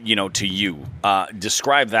 to you?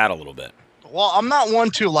 Describe that a little bit. Well, I'm not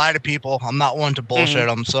one to lie to people. I'm not one to bullshit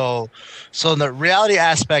them. So the reality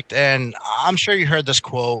aspect, and I'm sure you heard this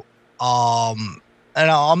quote. And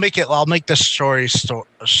I'll make this story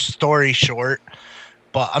short.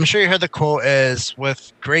 But I'm sure you heard the quote is,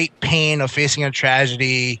 with great pain of facing a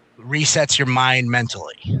tragedy resets your mind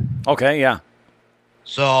mentally. Okay, yeah.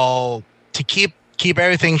 So to keep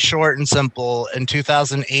everything short and simple, in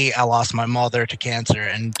 2008, I lost my mother to cancer.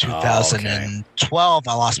 In 2012,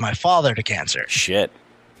 I lost my father to cancer. Shit.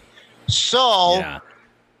 So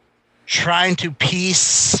trying to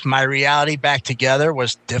piece my reality back together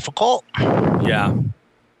was difficult. Yeah.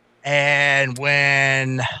 And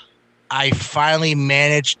when I finally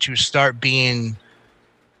managed to start being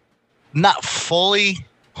not fully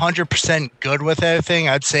 100% good with everything,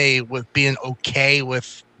 I'd say with being okay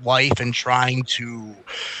with life and trying to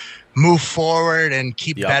move forward and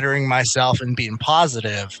keep bettering myself and being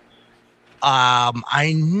positive,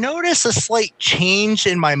 I noticed a slight change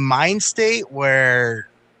in my mind state where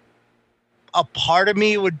a part of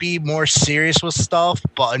me would be more serious with stuff,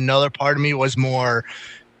 but another part of me was more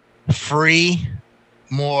free,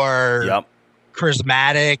 more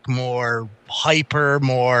charismatic, more hyper,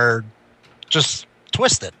 more just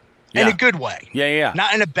twisted in a good way. Yeah.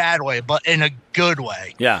 Not in a bad way, but in a good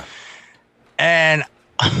way. Yeah. And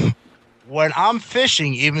when I'm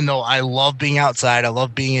fishing, even though I love being outside, I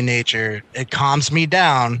love being in nature, it calms me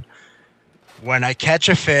down. When I catch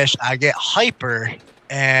a fish, I get hyper,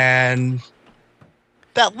 and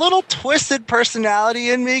that little twisted personality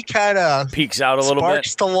in me kind of peeks out a little bit.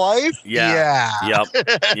 Sparks to life. Yeah. Yep.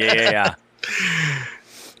 Yeah.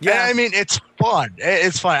 Yeah, I mean, it's fun.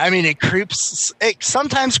 It's fun. I mean, it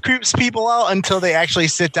sometimes creeps people out until they actually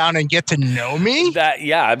sit down and get to know me.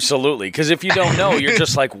 Absolutely. Because if you don't know, you're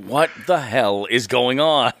just like, what the hell is going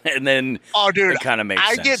on? And then it kind of makes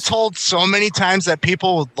sense. I get told so many times that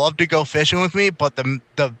people would love to go fishing with me, but the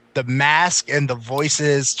mask and the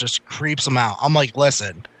voices just creeps them out. I'm like,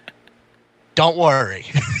 listen, don't worry.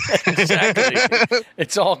 Exactly.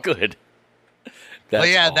 It's all good. But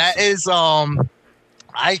yeah, awesome. That is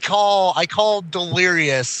I call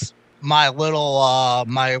delirious my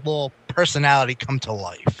little personality come to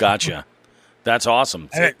life. Gotcha. That's awesome.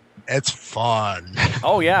 It's fun.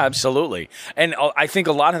 Oh yeah, absolutely. And I think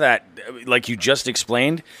a lot of that, like you just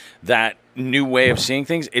explained, that new way of seeing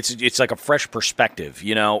things, it's like a fresh perspective,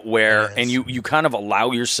 and you kind of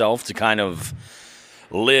allow yourself to kind of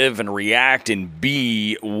live and react and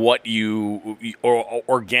be what you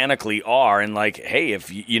organically are. And like, hey,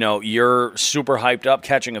 if you're super hyped up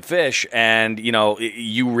catching a fish and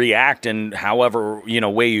you react in however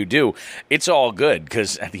way you do, it's all good,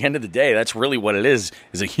 because at the end of the day, that's really what it is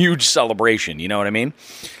a huge celebration. You know what I mean?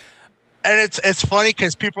 And it's funny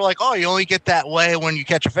because people are like, oh, you only get that way when you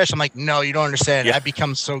catch a fish. I'm like, no, you don't understand. Yeah. I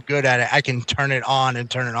become so good at it, I can turn it on and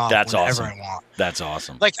turn it off whenever I want. That's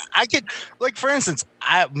awesome. Like I could, like for instance,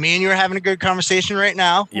 me and you are having a good conversation right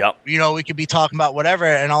now. Yep. We could be talking about whatever,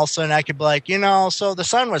 and all of a sudden I could be like, so the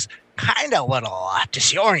sun was kind of a little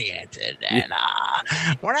disoriented, and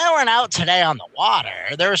when I went out today on the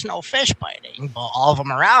water, there was no fish biting, but all of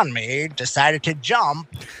them around me decided to jump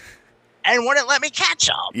and wouldn't let me catch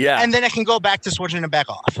them. Yeah. And then I can go back to switching it back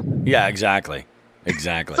off. Yeah, exactly.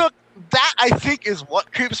 So that, I think, is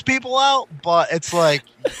what creeps people out. But it's like,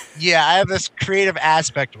 yeah, I have this creative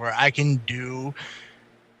aspect where I can do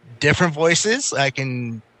different voices. I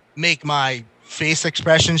can make my face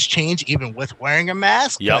expressions change even with wearing a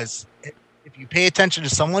mask. Because if you pay attention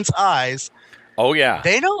to someone's eyes, oh yeah,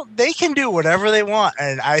 they can do whatever they want.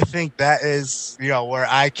 And I think that is, where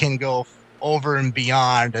I can go over and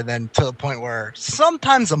beyond, and then to the point where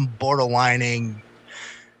sometimes I'm borderlining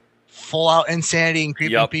full out insanity and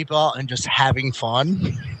creeping people out and just having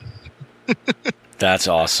fun. That's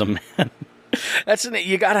awesome, man.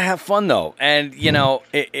 You got to have fun though, and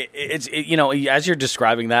it's as you're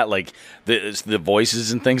describing that, like the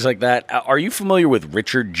voices and things like that. Are you familiar with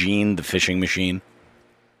Richard Gene, the fishing machine?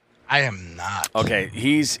 I am not. Okay,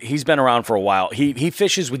 he's been around for a while. He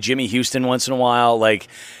fishes with Jimmy Houston once in a while. Like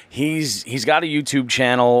he's got a YouTube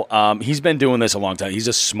channel. He's been doing this a long time. He's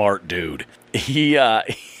a smart dude. He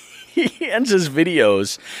ends his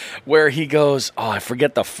videos where he goes, I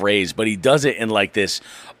forget the phrase, but he does it in like this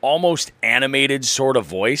almost animated sort of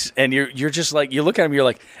voice, and you're just like, you look at him, you're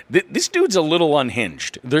like, this dude's a little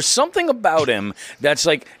unhinged. There's something about him that's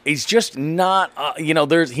like, he's just not,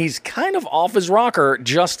 he's kind of off his rocker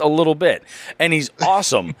just a little bit, and he's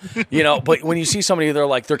awesome, But when you see somebody,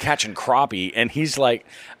 they're catching crappie, and he's like,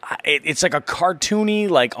 it's like a cartoony,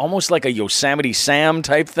 like almost like a Yosemite Sam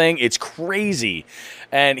type thing. It's crazy.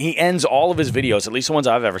 And he ends all of his videos, at least the ones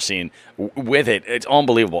I've ever seen, with it. It's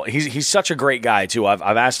unbelievable. He's such a great guy too. I've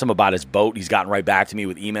asked him about his boat. He's gotten right back to me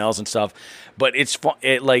with emails and stuff. But it's fun.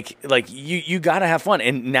 You got to have fun.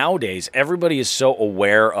 And nowadays, everybody is so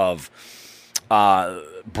aware of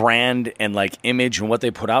brand and like image and what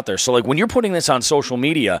they put out there. So like when you're putting this on social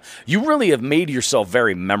media, you really have made yourself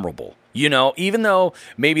very memorable. Even though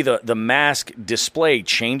maybe the mask display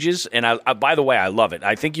changes, and I by the way, I love it.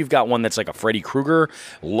 I think you've got one that's like a Freddy Krueger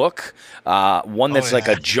look, one that's like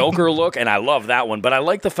a Joker look, and I love that one. But I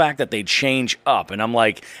like the fact that they change up, and I'm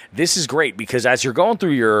like, this is great, because as you're going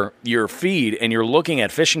through your feed and you're looking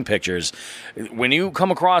at fishing pictures, when you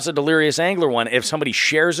come across a Delirious Angler one, if somebody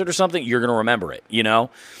shares it or something, you're gonna remember it.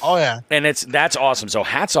 Oh yeah, and that's awesome. So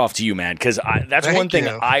hats off to you, man, because that's one thing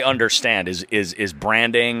I understand is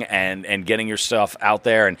branding and getting your stuff out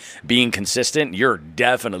there and being consistent. You're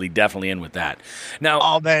definitely in with that. Now,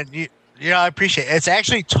 oh man, I appreciate it. It's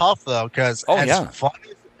actually tough though, because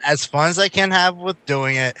as fun as I can have with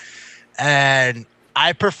doing it, and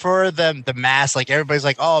I prefer the mask. Like everybody's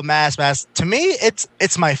like, oh, mask. To me,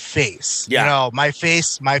 it's my face. Yeah. My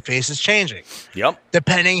face is changing. Yep.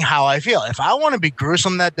 Depending how I feel. If I want to be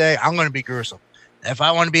gruesome that day, I'm going to be gruesome. If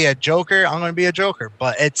I want to be a joker, I'm going to be a joker.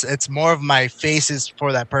 But it's more of my faces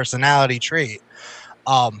for that personality trait.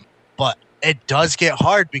 But it does get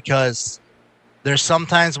hard, because there's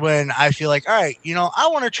sometimes when I feel like, all right, I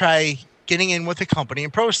want to try getting in with a company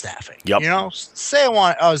and pro staffing. Yep. Say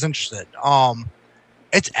I was interested.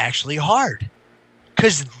 It's actually hard,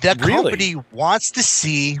 because the company wants to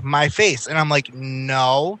see my face, and I'm like,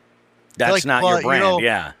 no, that's not your brand.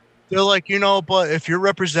 Yeah. They're like, but if you're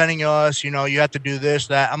representing us, you have to do this,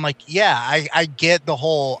 that. I'm like, yeah, I get the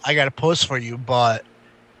whole, I got to post for you, but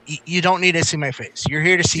you don't need to see my face. You're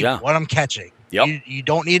here to see what I'm catching. Yep. You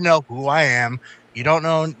don't need to know who I am. You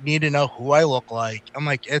don't need to know who I look like. I'm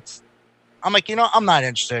like, I'm not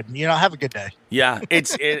interested. Have a good day. Yeah,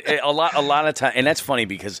 it's a lot of time, and that's funny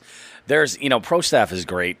because there's pro staff is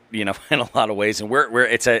great in a lot of ways, and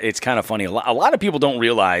it's kind of funny. A lot of people don't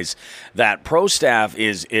realize that pro staff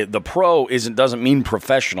doesn't mean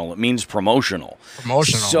professional. It means promotional.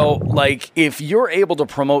 So like if you're able to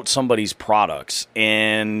promote somebody's products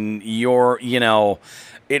and you're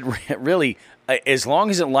it really. As long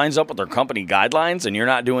as it lines up with their company guidelines and you're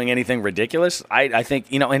not doing anything ridiculous, I think,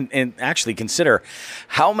 and actually consider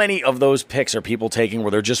how many of those pics are people taking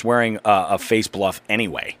where they're just wearing a face bluff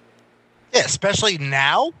anyway. Yeah, especially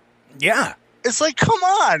now. Yeah. It's like, come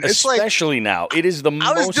on. Especially now. It is the most...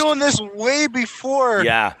 I was doing this way before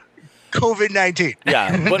COVID-19.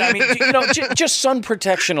 Yeah, but I mean, just sun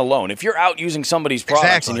protection alone. If you're out using somebody's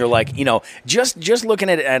products and you're like, just looking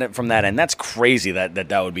at it from that end, that's crazy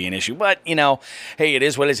that would be an issue. But, hey, it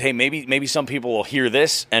is what it is. Hey, maybe some people will hear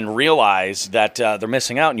this and realize that they're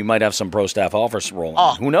missing out, and you might have some pro staff offers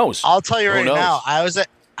rolling. Who knows? I'll tell you right now, I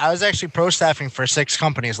was actually pro staffing for 6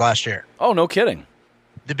 companies last year. Oh, no kidding.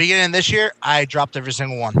 The beginning of this year, I dropped every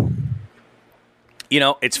single one.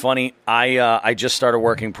 It's funny. I just started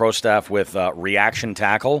working pro staff with Reaction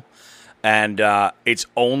Tackle, and it's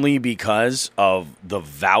only because of the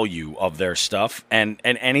value of their stuff. And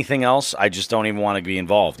anything else, I just don't even want to be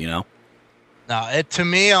involved, No, to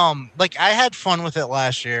me, I had fun with it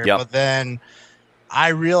last year, but then I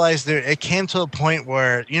realized that it came to a point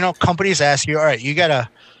where, companies ask you, all right, you got to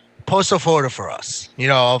post a photo for us,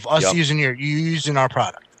 of us using our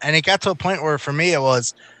product. And it got to a point where for me it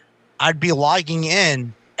was, I'd be logging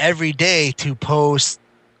in every day to post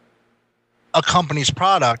a company's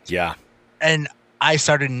product. Yeah. And I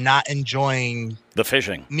started not enjoying the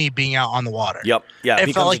fishing, me being out on the water. Yep. Yeah.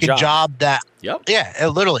 It felt like a job that,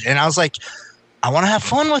 literally. And I was like, I want to have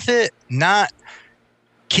fun with it, not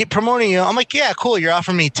keep promoting you. I'm like, yeah, cool. You're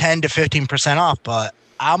offering me 10 to 15% off, but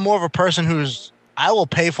I'm more of a person I will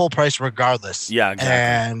pay full price regardless. Yeah, exactly.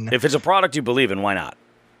 And if it's a product you believe in, why not?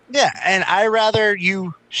 Yeah, and I rather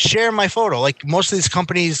you share my photo. Like most of these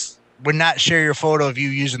companies would not share your photo of you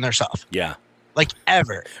using their stuff. Yeah. Like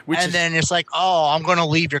ever. Then it's like, oh, I'm going to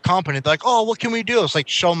leave your company. They're like, oh, what can we do? It's like,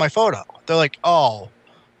 show my photo. They're like,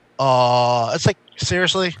 it's like,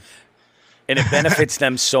 seriously? And it benefits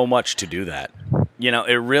them so much to do that.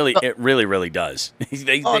 It really does.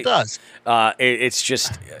 It does. It's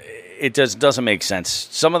just... It doesn't make sense.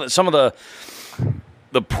 Some of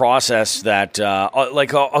the process that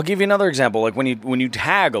I'll give you another example. Like when you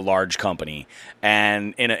tag a large company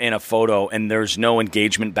and in a photo and there's no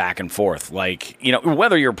engagement back and forth,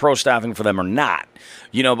 whether you're pro staffing for them or not,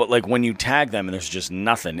 but like when you tag them and there's just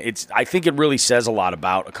nothing, I think it really says a lot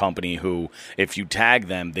about a company who, if you tag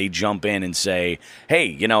them, they jump in and say,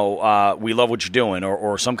 hey, we love what you're doing,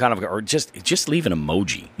 or some kind of, or just leave an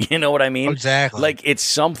emoji. You know what I mean? Exactly. Like it's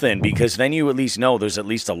something, because then you at least know there's at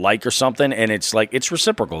least a like or something, and it's like it's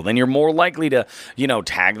reciprocal. Then you're more likely to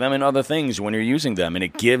tag them in other things when you're using them, and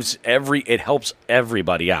it helps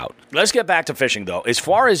everybody out. Let's get back to fishing though. As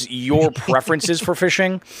far as your preferences for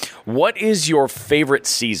fishing, what is your favorite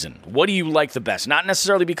season? What do you like the best? Not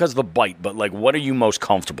necessarily because of the bite, but like what are you most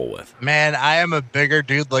comfortable with? Man, I am a bigger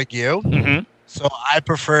dude like you. Mm-hmm. So I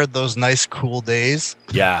prefer those nice cool days.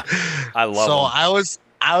 Yeah. I love them.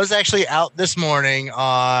 I was actually out this morning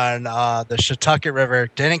on the Shetucket River.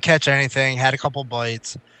 Didn't catch anything. Had a couple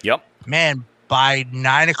bites. Yep. Man, by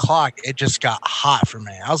 9 o'clock, it just got hot for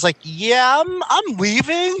me. I was like, yeah, I'm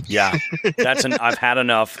leaving. Yeah. I've had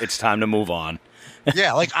enough. It's time to move on.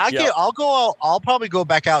 Yeah, like I'll probably go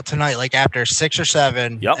back out tonight, like after 6 or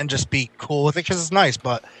 7, and just be cool with it because it's nice.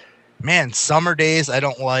 But man, summer days I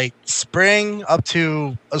don't like. Spring up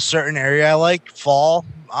to a certain area I like. Fall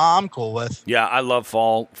I'm cool with. Yeah, I love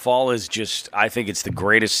fall. Fall is just, I think it's the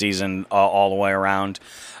greatest season all the way around.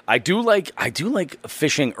 I do like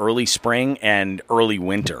fishing early spring and early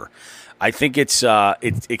winter. I think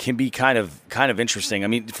it can be kind of interesting. I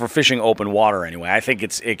mean, for fishing open water anyway, I think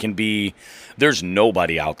it can be. There's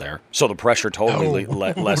nobody out there, so the pressure totally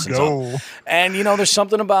lessens up. And there's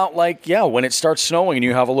something about when it starts snowing and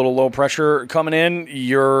you have a little low pressure coming in,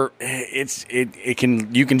 you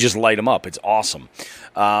can just light them up. It's awesome.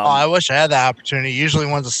 I wish I had that opportunity. Usually,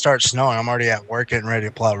 once it starts snowing, I'm already at work getting ready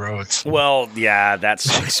to plow roads. Well, yeah, that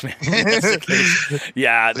sucks, man. That's the case.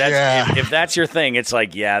 Yeah, if that's your thing, it's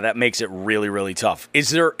like, that makes it really, really tough. Is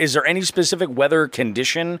there any specific weather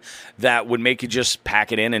condition that would make you just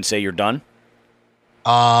pack it in and say you're done?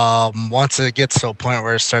 Once it gets to a point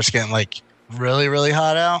where it starts getting really, really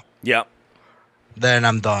hot out, then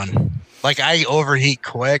I'm done. I overheat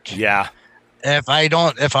quick. Yeah.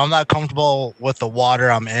 If I'm not comfortable with the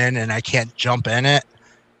water I'm in and I can't jump in it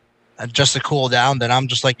just to cool down, then I'm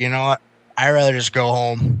just like, you know what? I'd rather just go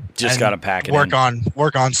home. Just got to pack it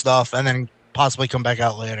work on stuff and then possibly come back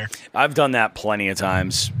out later. I've done that plenty of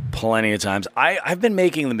times. I've been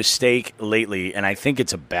making the mistake lately, and I think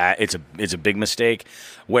it's a big mistake,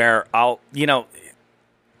 where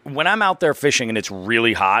when I'm out there fishing and it's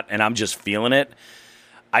really hot and I'm just feeling it,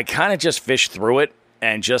 I kind of just fish through it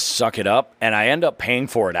and just suck it up, and I end up paying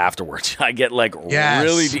for it afterwards. I get like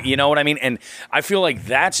really, you know what I mean? And I feel like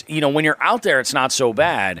that's, you know, when you're out there, it's not so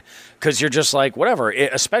bad because you're just like, whatever,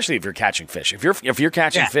 especially if you're catching fish. If you're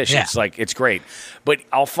catching fish, it's like, it's great. But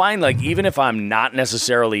I'll find like, even if I'm not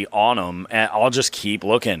necessarily on them, I'll just keep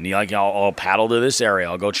looking. Like I'll paddle to this area.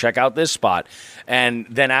 I'll go check out this spot. And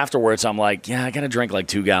then afterwards, I'm like, yeah, I got to drink like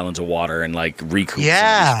 2 gallons of water and like recoup some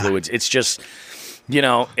of these fluids. It's just... You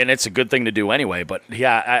know, and it's a good thing to do anyway. But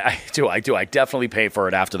yeah, I do. I definitely pay for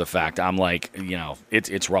it after the fact. I'm like, you know,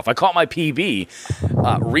 it's rough. I caught my PB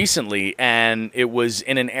recently, and it was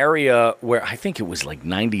in an area where I think it was like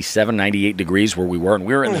 97, 98 degrees where we were, and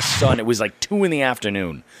we were in the sun. It was like 2 in the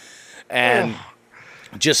afternoon, and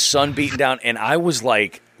just sun beating down. And I was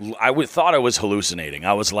like, thought I was hallucinating.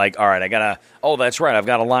 I was like, all right, that's right, I've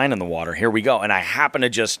got a line in the water. Here we go. And I happened to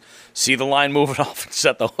just see the line moving off and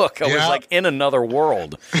set the hook. I was like in another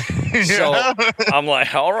world. So I'm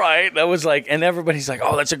like, all right. That was like, and everybody's like,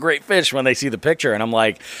 oh, that's a great fish when they see the picture. And I'm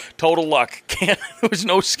like, total luck. There was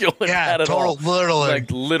no skill in that at all. Literally. Like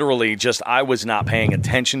literally just, I was not paying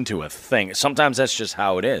attention to a thing. Sometimes that's just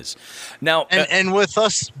how it is. Now, and with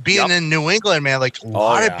us being in New England, man, like a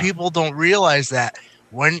lot of people don't realize that.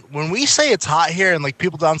 When we say it's hot here and like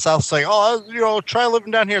people down south say, oh, you know, try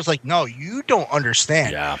living down here. It's like, no, you don't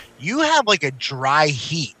understand. Yeah. You have like a dry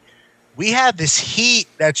heat. We have this heat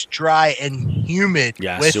that's dry and humid.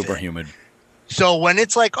 Yeah, super humid. So when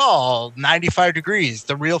it's like, 95 degrees,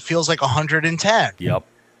 the reel feels like 110. Yep.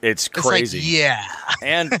 It's crazy. Like, yeah.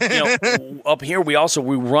 And, you know, up here, we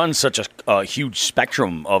run such a huge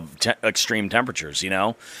spectrum of extreme temperatures, you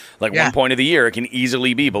know? Like one point of the year, it can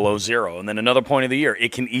easily be below 0. And then another point of the year,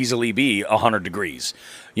 it can easily be 100 degrees,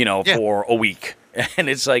 you know, for a week. And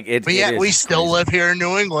it's like, we still live here in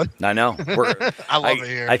New England. I know. I love it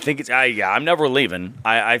here. I think it's, I'm never leaving.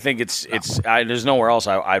 I think there's nowhere else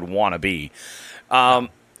I'd want to be.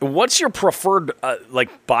 What's your preferred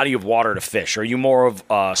like body of water to fish? Are you more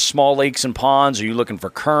of small lakes and ponds? Are you looking for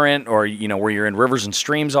current, or you know where you're in rivers and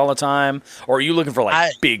streams all the time, or are you looking for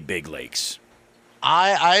like big lakes?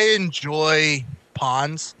 I enjoy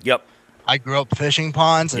ponds. Yep. I grew up fishing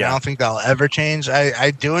ponds, and I don't think that'll ever change. I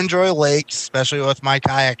do enjoy lakes, especially with my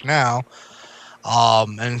kayak now,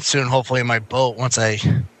 and soon hopefully my boat once I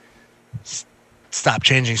stop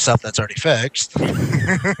changing stuff that's already fixed.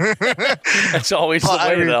 That's always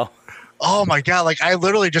the way, though. Oh my god! Like I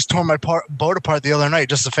literally just tore my boat apart the other night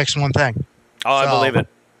just to fix one thing. Oh,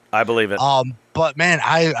 I believe it. But man,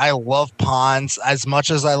 I love ponds as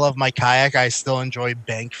much as I love my kayak. I still enjoy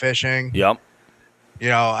bank fishing. Yep. You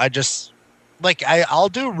know, I just I'll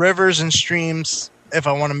do rivers and streams if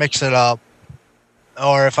I want to mix it up.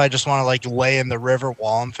 Or if I just want to like lay in the river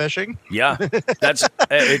while I'm fishing. Yeah, that's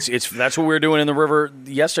what we were doing in the river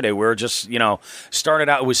yesterday. We were just, you know, started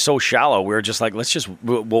out, it was so shallow. We were just like,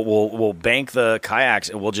 we'll bank the kayaks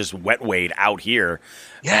and we'll just wet wade out here.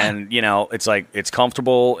 Yeah. And, you know, it's like, it's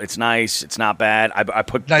comfortable. It's nice. It's not bad. I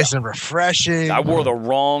put nice and refreshing. I wore the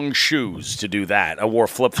wrong shoes to do that. I wore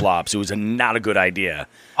flip-flops. It was not a good idea.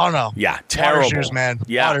 Oh, no. Yeah, terrible. Water shoes, man.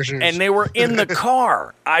 Yeah. Water shoes. And they were in the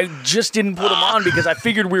car. I just didn't put them on because I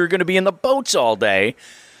figured we were going to be in the boats all day.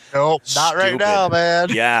 Nope, not right now, man.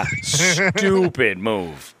 Yeah, stupid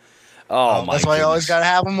move. Oh, my That's why goodness. you always got to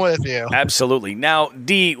have them with you. Absolutely. Now,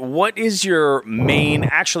 D, what is your main...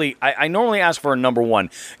 Actually, I normally ask for a number one.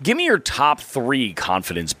 Give me your top 3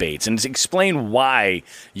 confidence baits and explain why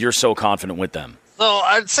you're so confident with them. So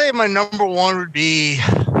I'd say my number 1 would be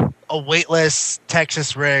a weightless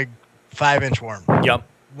Texas rig 5-inch worm. Yep.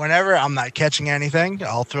 Whenever I'm not catching anything,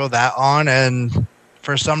 I'll throw that on, and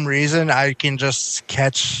for some reason, I can just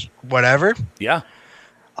catch whatever. Yeah.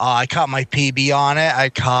 I caught my PB on it. I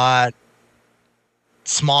caught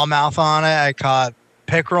smallmouth on it. I caught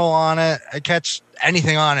pickerel on it. I catch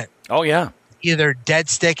anything on it. Oh, yeah. Either dead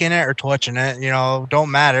stick in it or twitching it. You know, don't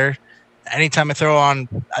matter. Anytime I throw on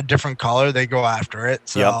a different color, they go after it.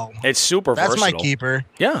 So it's super versatile. That's my keeper.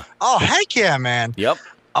 Yeah. Oh, heck yeah, man. Yep.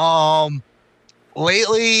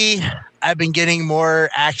 Lately, I've been getting more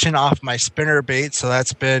action off my spinner bait, so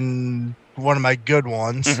that's been one of my good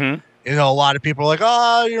ones. Mm-hmm. You know, a lot of people are like,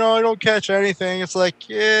 oh, you know, I don't catch anything. It's like,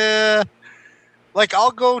 yeah. Like,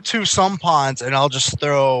 I'll go to some ponds and I'll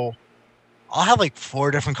have like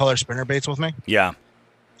 4 different color spinner baits with me. Yeah.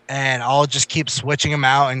 And I'll just keep switching them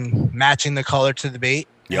out and matching the color to the bait.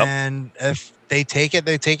 Yep. And if they take it,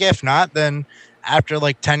 they take it. If not, then after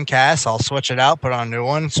like 10 casts, I'll switch it out, put on a new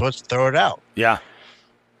one, throw it out. Yeah.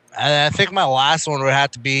 And I think my last one would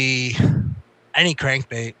have to be any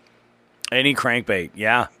crankbait. Any crankbait,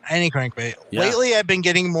 yeah. Any crankbait. Yeah. Lately, I've been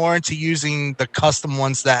getting more into using the custom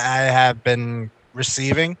ones that I have been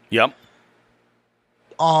receiving. Yep.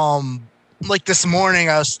 Like this morning,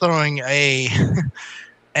 I was throwing a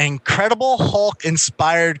Incredible Hulk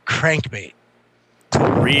inspired crankbait.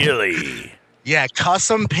 Really? Yeah,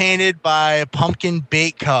 custom painted by Pumpkin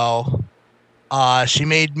Bait Co. She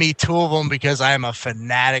made me 2 of them because I am a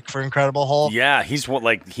fanatic for Incredible Hulk. Yeah, he's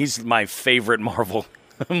my favorite Marvel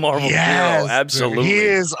hero. Absolutely, he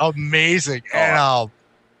is amazing. Oh. And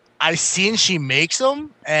I seen she makes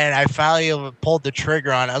them, and I finally pulled the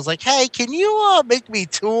trigger on it. I was like, "Hey, can you make me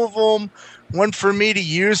 2 of them? One for me to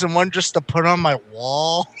use and one just to put on my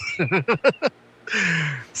wall."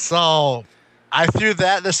 So I threw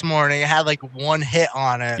that this morning. I had like 1 hit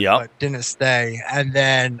on it, but didn't stay. And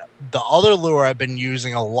then the other lure I've been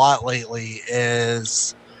using a lot lately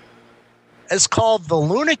it's called the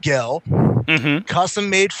Lunagill. Mm-hmm. Custom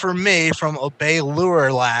made for me from Obey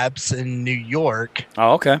Lure Labs in New York.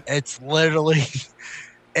 Oh, okay. It's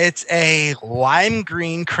a lime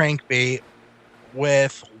green crankbait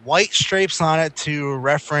with white stripes on it to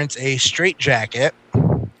reference a straitjacket.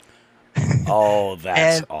 Oh,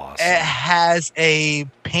 that's awesome. It has a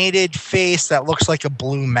painted face that looks like a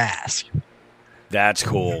blue mask. That's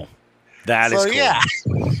cool. That is cool. Yeah.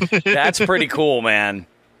 That's pretty cool, man.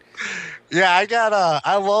 Yeah,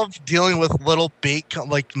 I love dealing with little bait,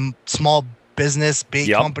 like small business bait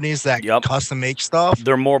companies that custom make stuff.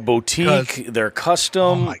 They're more boutique. They're custom.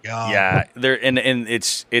 Oh my god. Yeah, and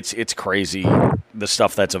it's crazy the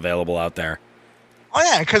stuff that's available out there. Oh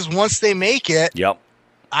yeah, because once they make it,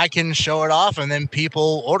 I can show it off, and then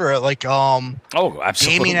people order it. Like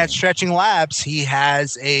absolutely. Gaming at Stretching Labs, he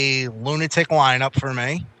has a lunatic lineup for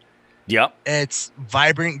me. Yep. It's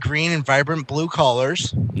vibrant green and vibrant blue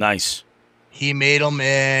colors. Nice. He made them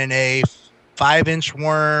in a 5-inch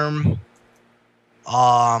worm,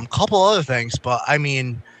 couple other things, but I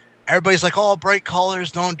mean, everybody's like, "Oh, bright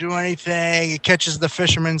colors don't do anything. It catches the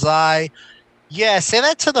fisherman's eye." Yeah, say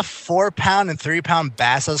that to the 4-pound and 3-pound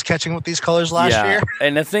bass I was catching with these colors last year.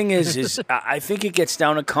 And the thing is I think it gets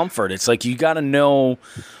down to comfort. It's like you got to know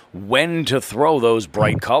when to throw those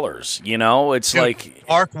bright colors. You know, it's like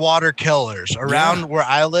dark water killers around where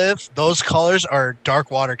I live. Those colors are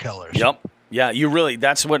dark water killers. Yep. Yeah, you really.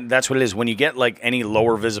 That's what it is. When you get like any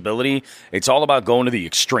lower visibility, it's all about going to the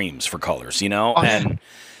extremes for colors. You know, and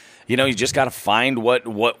you know you just got to find what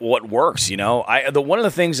works. You know, one of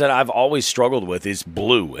the things that I've always struggled with is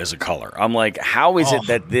blue as a color. I'm like, how is it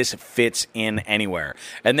that this fits in anywhere?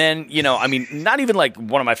 And then I mean, not even like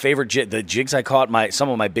one of my favorite the jigs I caught. Some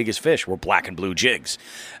of my biggest fish were black and blue jigs,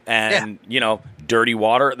 and dirty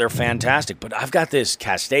water. They're fantastic. But I've got this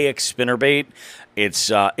Castaic spinnerbait.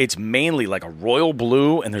 It's mainly like a royal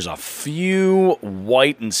blue, and there's a few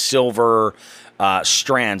white and silver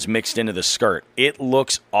strands mixed into the skirt. It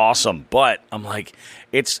looks awesome, but I'm like,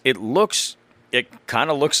 it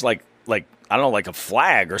kind of looks like I don't know, like a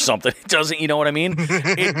flag or something. It doesn't, you know what I mean?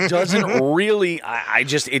 It doesn't really.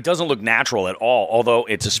 It doesn't look natural at all. Although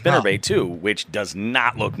it's a spinnerbait too, which does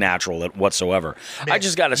not look natural whatsoever. Man, I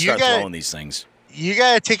just got to start throwing these things. You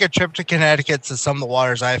got to take a trip to Connecticut to some of the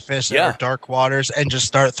waters I fish that are dark waters and just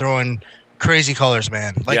start throwing crazy colors,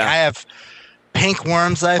 man. Like I have pink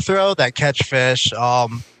worms that I throw that catch fish.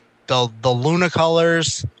 The Luna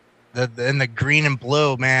colors, the green and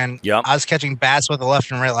blue, man. Yep. I was catching bass with it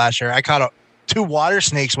left and right last year. I caught 2 water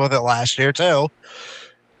snakes with it last year too.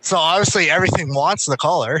 So obviously everything wants the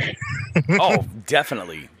color. Oh,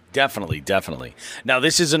 definitely. Definitely. Now,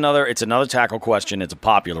 it's another tackle question. It's a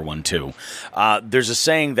popular one, too. There's a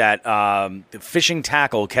saying that fishing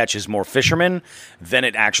tackle catches more fishermen than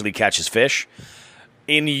it actually catches fish.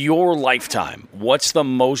 In your lifetime, what's the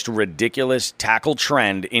most ridiculous tackle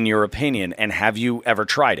trend, in your opinion, and have you ever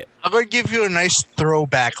tried it? I'm going to give you a nice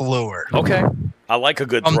throwback lure. Okay. I like a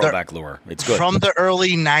good throwback lure. It's good. From the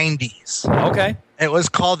early 90s. Okay. It was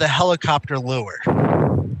called the helicopter lure.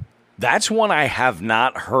 That's one I have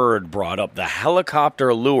not heard brought up, the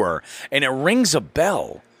helicopter lure, and it rings a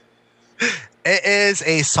bell. It is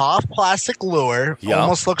a soft plastic lure. Yep.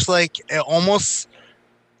 Almost looks like it almost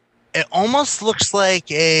looks like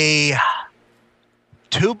a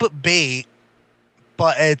tube bait,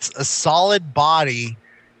 but it's a solid body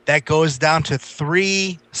that goes down to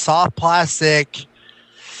 3 soft plastic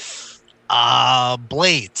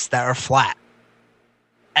blades that are flat.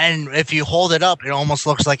 And if you hold it up, it almost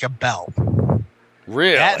looks like a bell.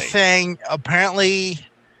 Really? That thing, apparently,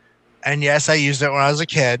 and yes, I used it when I was a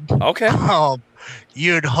kid. Okay.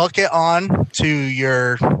 You'd hook it on to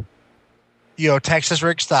your, Texas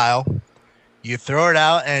rig style. You throw it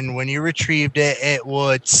out, and when you retrieved it, it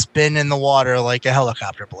would spin in the water like a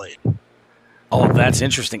helicopter blade. Oh, that's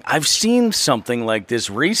interesting. I've seen something like this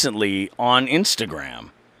recently on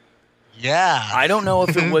Instagram. Yeah. I don't know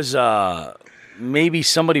if it was maybe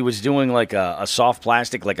somebody was doing like a soft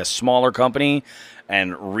plastic, like a smaller company,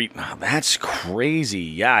 and that's crazy.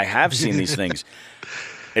 Yeah, I have seen these things.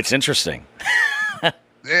 It's interesting.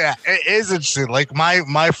 Yeah, it is interesting. Like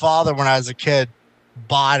my father, when I was a kid,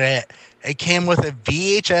 bought it. It came with a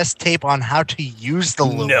VHS tape on how to use the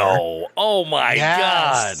lure. No. Oh my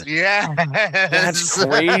God. Yeah. That's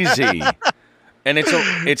crazy. And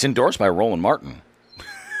it's endorsed by Roland Martin.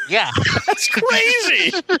 Yeah. That's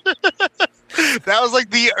crazy. That was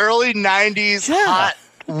like the early 90s hot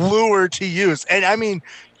lure to use. And I mean,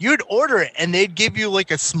 you'd order it and they'd give you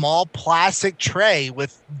like a small plastic tray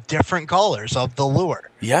with different colors of the lure.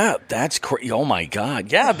 Yeah, that's crazy. Oh my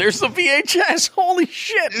God. Yeah, there's the VHS. Holy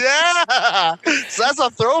shit. Yeah. So that's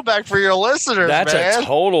a throwback for your listeners, That's man. a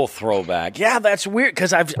total throwback. Yeah, that's weird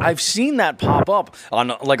because I've seen that pop up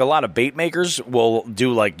on like a lot of bait makers will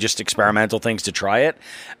do like just experimental things to try it.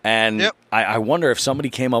 And I wonder if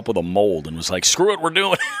somebody came up with a mold and was like, screw it, we're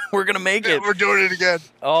doing it. We're going to make it. We're doing it again.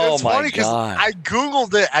 Oh it's my funny God. I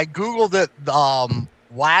Googled it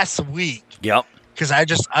last week. Yep. Because I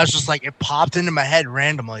was just like, it popped into my head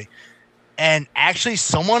randomly. And actually,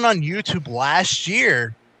 someone on YouTube last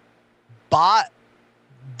year bought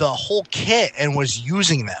the whole kit and was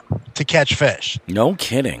using them to catch fish. No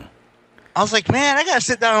kidding. I was like, man, I got to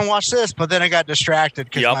sit down and watch this. But then I got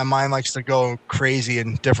distracted because my mind likes to go crazy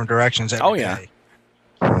in different directions every day.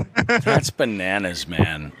 That's bananas,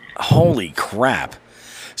 man. Holy crap.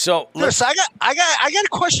 So, Chris, I got a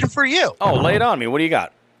question for you. Oh, lay it on me. What do you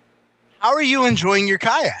got? How are you enjoying your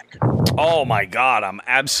kayak? Oh my God, I'm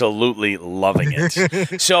absolutely loving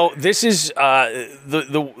it. So this is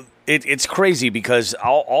it's crazy because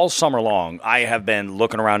all summer long I have been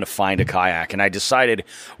looking around to find a kayak, and I decided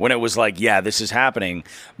when it was like, yeah, this is happening.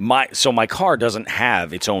 My car doesn't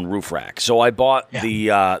have its own roof rack, so I bought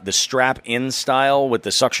the strap in style with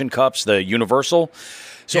the suction cups, the universal.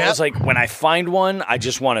 So I was like, when I find one, I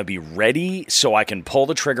just want to be ready so I can pull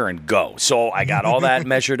the trigger and go. So I got all that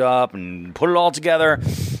measured up and put it all together.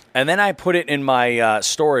 And then I put it in my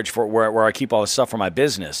storage for where I keep all the stuff for my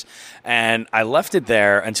business. And I left it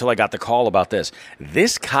there until I got the call about this.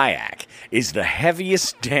 This kayak is the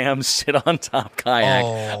heaviest damn sit-on-top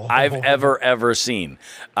kayak I've ever seen.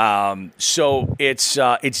 So it's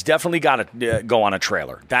definitely got to go on a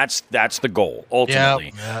trailer. That's the goal,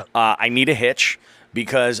 ultimately. Yep. I need a hitch,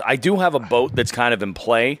 because I do have a boat that's kind of in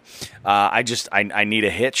play. I need a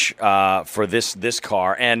hitch for this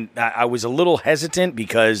car. And I was a little hesitant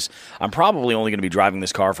because I'm probably only going to be driving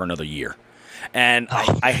this car for another year. And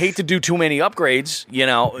I hate to do too many upgrades,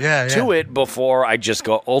 to it before I just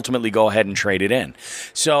ultimately go ahead and trade it in.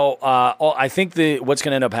 So I think what's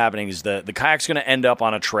going to end up happening is the kayak's going to end up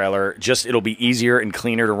on a trailer. Just it'll be easier and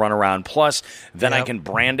cleaner to run around. Plus, then I can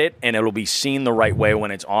brand it, and it'll be seen the right way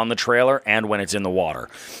when it's on the trailer and when it's in the water.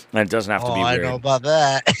 And it doesn't have to be weird. I know about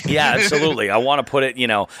that. Yeah, absolutely. I want to put it,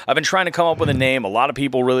 I've been trying to come up with a name. A lot of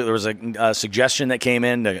people there was a suggestion that came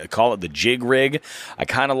in to call it the Jig Rig. I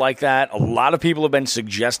kind of like that. A lot of people have been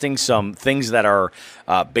suggesting some things that are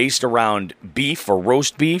based around beef or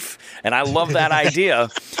roast beef, and I love that idea.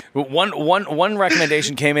 One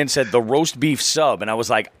recommendation came in and said the roast beef sub, and I was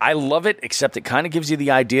like, I love it, except it kind of gives you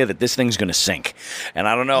the idea that this thing's going to sink, and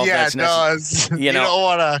I don't know if that's necessary. You don't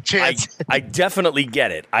want a chance. I definitely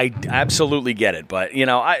get it. I absolutely get it, but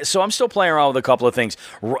so I'm still playing around with a couple of things.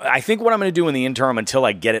 I think what I'm going to do in the interim until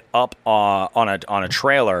I get it up on a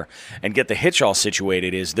trailer and get the hitch all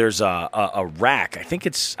situated is there's a rack.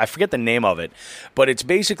 I forget the name of it, but it's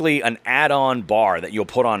basically an add-on bar that you'll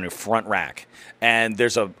put on your front rack. And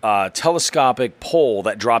there's a telescopic pole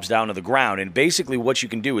that drops down to the ground. And basically what you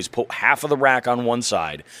can do is put half of the rack on one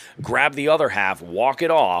side, grab the other half, walk it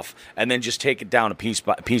off, and then just take it down piece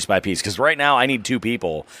by piece. Because right now I need two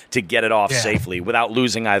people to get it off safely without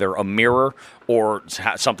losing either a mirror or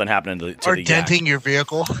something happening to the denting your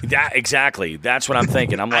vehicle. Exactly. That's what I'm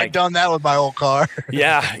thinking. I'm like, I've done that with my old car.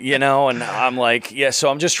 Yeah, and I'm like, so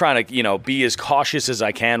I'm just trying to, be as cautious as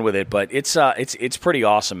I can with it, but it's pretty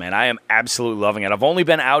awesome, man. I am absolutely loving it. I've only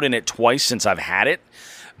been out in it twice since I've had it.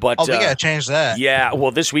 But we gotta change that. Yeah, well,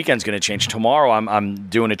 this weekend's gonna change. Tomorrow, I'm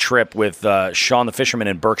doing a trip with Sean the Fisherman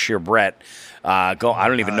and Berkshire Brett. I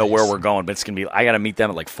don't even know where we're going, but it's gonna be. I gotta meet them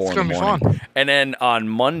at like 4 in the morning. Fun. And then on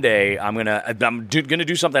Monday, I'm gonna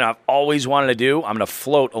do something I've always wanted to do. I'm gonna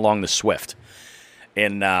float along the Swift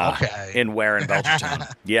in Ware in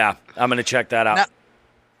Belchertown. Yeah, I'm gonna check that out. Now,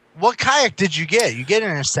 what kayak did you get? You get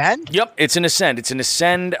an Ascend? Yep, it's an Ascend. It's an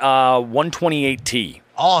Ascend 128T.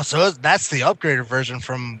 Oh, so that's the upgraded version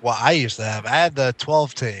from what I used to have. I had the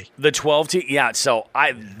 12T. The 12T, yeah. So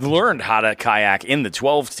I learned how to kayak in the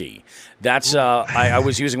 12T. That's I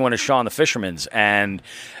was using one of Sean the Fisherman's, and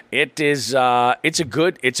it is it's a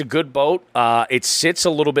good boat. It sits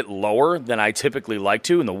a little bit lower than I typically like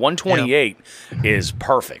to, and the 128 is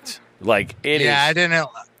perfect. Like it is. Yeah,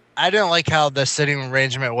 I didn't like how the sitting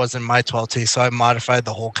arrangement was in my 12T, so I modified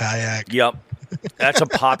the whole kayak. Yep. That's a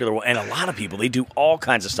popular one. And a lot of people, they do all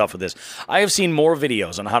kinds of stuff with this. I have seen more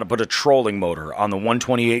videos on how to put a trolling motor on the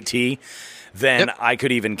 128T than I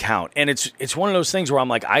could even count. And it's one of those things where I'm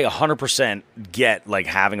like, I 100% get like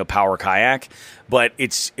having a power kayak, but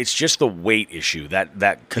it's just the weight issue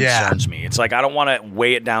that concerns me. It's like I don't want to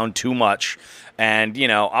weigh it down too much. And,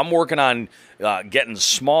 I'm working on getting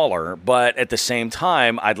smaller, but at the same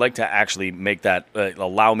time, I'd like to actually make that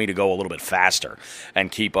allow me to go a little bit faster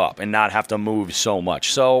and keep up and not have to move so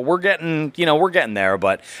much. So we're getting there,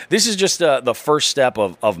 but this is just the first step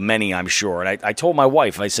of many, I'm sure. And I told my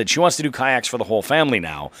wife, I said she wants to do kayaks for the whole family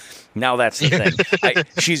now. Now that's the thing.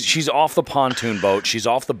 She's off the pontoon boat. She's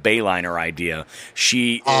off the Bayliner idea.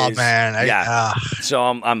 Oh man, So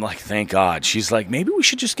I'm like, thank God. She's like, maybe we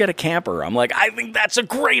should just get a camper. I'm like, I think that's a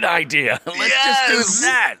great idea. Let's just do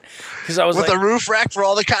that. Because I was with like, a roof rack for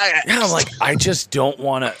all the kayaks. Yeah, I'm like, I just don't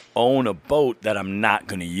want to own a boat that I'm not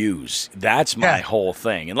going to use. That's my whole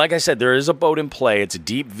thing. And like I said, there is a boat in play. It's a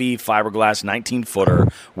deep V fiberglass 19-footer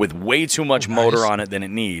with way too much motor on it than it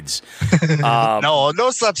needs. No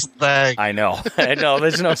such thing. I know.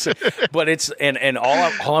 There's no, but it's and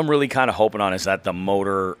all I'm really kind of hoping on is that the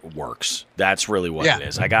motor works. That's really what it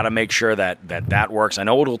is. I got to make sure that works. I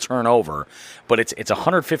know it'll turn over, but it's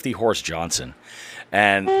 150 horse Johnson.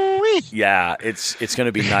 And yeah, it's going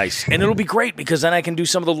to be nice. And it'll be great because then I can do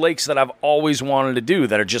some of the lakes that I've always wanted to do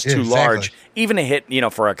that are just too large, even to hit,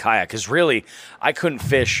 for a kayak. Because really, I couldn't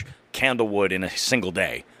fish Candlewood in a single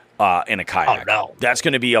day in a kayak. Oh, no. That's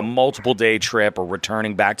going to be a multiple day trip or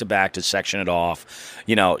returning back to back to section it off.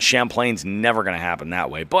 Champlain's never going to happen that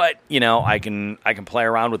way. But, I can play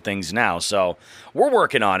around with things now. So we're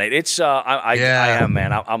working on it. It's I am,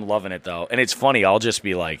 man. I'm loving it, though. And it's funny. I'll just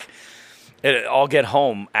be like, I'll get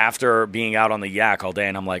home after being out on the yak all day,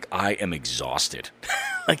 and I'm like, I am exhausted.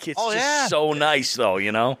 Like, it's so nice, though,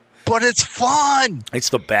 But it's fun. It's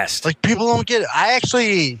the best. Like, people don't get it.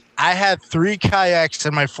 I had 3 kayaks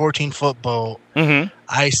in my 14-foot boat. Mm-hmm.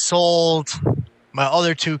 I sold my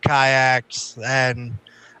other 2 kayaks, and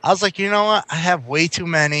I was like, you know what? I have way too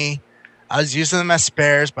many. I was using them as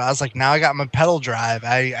spares, but I was like, now I got my pedal drive.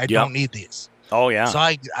 I don't need these. Oh, yeah. So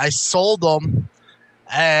I sold them,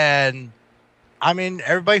 and I mean,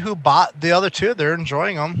 everybody who bought the other 2, they're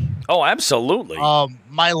enjoying them. Oh, absolutely.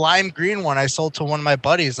 My lime green one I sold to one of my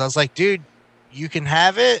buddies. I was like, dude, you can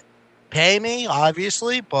have it. Pay me,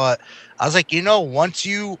 obviously. But I was like, once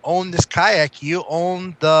you own this kayak, you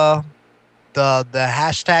own the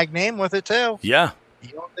hashtag name with it too. Yeah.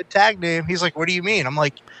 You own the tag name. He's like, what do you mean? I'm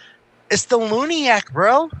like, it's the Luniac,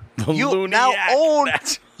 bro. You now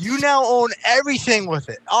own everything with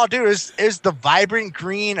it. Oh, dude, it's the vibrant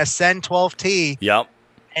green Ascend 12T. Yep.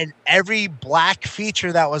 And every black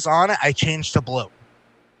feature that was on it, I changed to blue.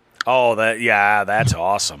 Oh, that's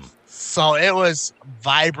awesome. So it was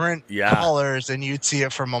vibrant colors, and you'd see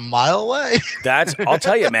it from a mile away. I'll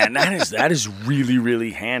tell you, man, that is really, really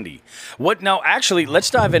handy. Now, actually, let's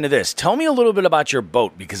dive into this. Tell me a little bit about your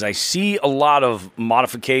boat, because I see a lot of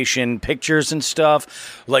modification pictures and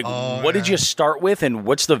stuff. Like, what did you start with, and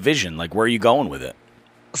what's the vision? Like, where are you going with it?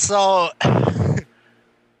 So,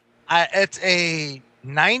 it's a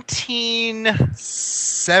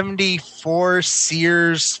 1974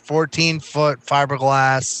 Sears 14-foot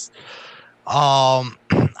fiberglass.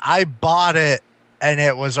 I bought it and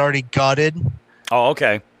it was already gutted. Oh,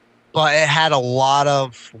 okay. But it had a lot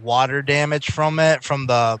of water damage from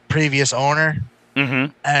the previous owner.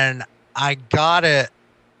 Mm-hmm. And I got it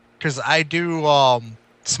because I do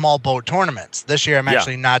small boat tournaments. This year I'm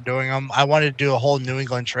actually not doing them. I wanted to do a whole New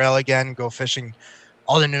England trail again, go fishing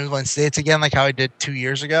all the New England states again like how I did 2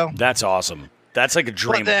 years ago. That's awesome. That's like a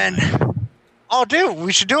dream. But then... Oh, dude,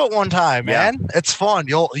 we should do it one time, man. Yeah. It's fun.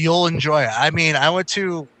 You'll enjoy it. I mean, I went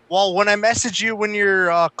to when I messaged you when you're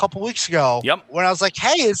a couple weeks ago. Yep. When I was like,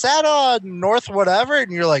 hey, is that North whatever? And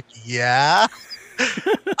you're like, yeah.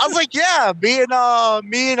 I was like, yeah. Me and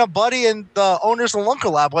a buddy and the owners of Lunker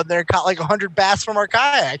Lab went there and caught like 100 bass from our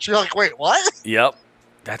kayaks. You're like, wait, what? Yep.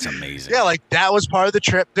 That's amazing. Yeah, like that was part of the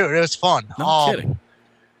trip, dude. It was fun. No kidding.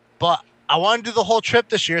 But I want to do the whole trip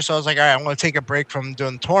this year, so I was like, all right, I'm going to take a break from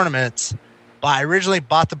doing the tournaments. But I originally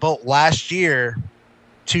bought the boat last year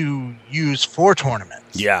to use for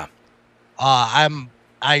tournaments. Yeah. I'm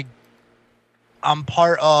I'm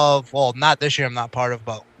part of, well, not this year I'm not part of,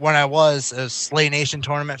 but when I was Slay Nation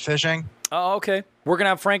tournament fishing. Oh, okay. We're going to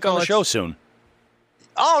have Frank on the show soon.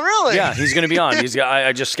 Oh, really? Yeah, he's going to be on.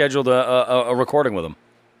 I just scheduled a recording with him.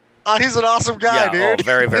 Oh, he's an awesome guy, dude. Oh,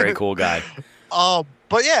 very, very cool guy.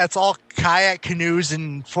 But yeah, it's all kayak canoes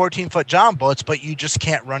and 14-foot john boats, but you just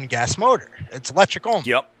can't run gas motor. It's electric only.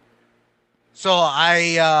 Yep. So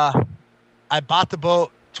I bought the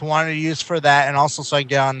boat to want to use for that, and also so I can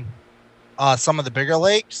get on some of the bigger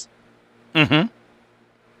lakes. Mm-hmm.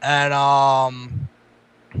 And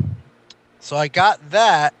so I got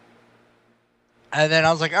that, and then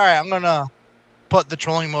I was like, all right, I'm gonna put the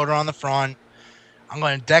trolling motor on the front. I'm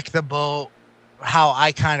gonna deck the boat how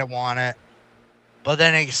I kind of want it. But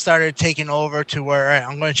then it started taking over to where, all right,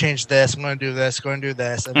 I'm going to change this, I'm going to do this, going to do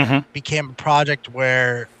this. And it became a project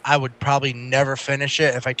where I would probably never finish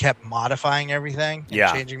it if I kept modifying everything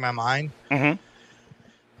and changing my mind.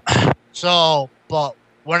 Mm-hmm. So, but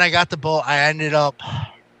when I got the boat, I ended up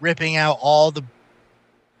ripping out all the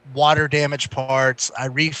water damaged parts. I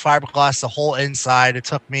re-fiberglassed the whole inside. It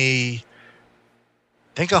took me, I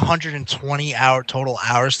think, 120 total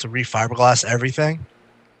hours to re-fiberglass everything.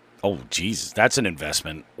 Oh, Jesus, that's an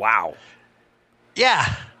investment. Wow.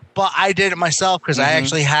 Yeah, but I did it myself because I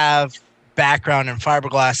actually have background in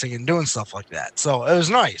fiberglassing and doing stuff like that. So it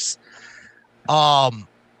was nice. I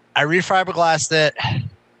re-fiberglassed it,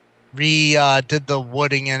 did the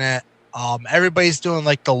wooding in it. Everybody's doing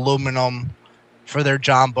like the aluminum for their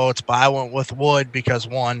john boats, but I went with wood because,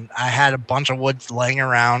 one, I had a bunch of wood laying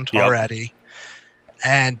around already.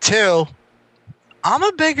 And two, I'm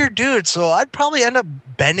a bigger dude, so I'd probably end up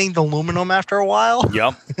bending the aluminum after a while.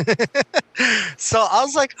 Yep. So I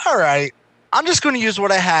was like, all right, I'm just going to use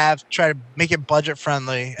what I have, try to make it budget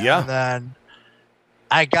friendly. Yeah. And then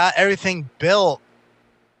I got everything built,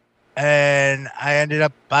 and I ended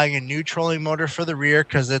up buying a new trolling motor for the rear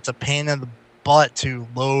because it's a pain in the butt to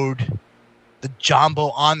load the john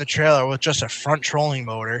boat on the trailer with just a front trolling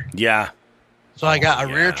motor. Yeah. So I got a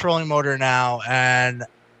rear trolling motor now, and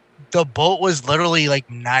the boat was literally like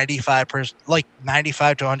 95 to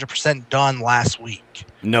 100% done last week.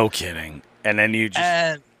 No kidding. And then you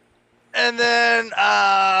just and then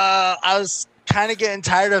I was kind of getting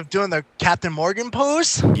tired of doing the Captain Morgan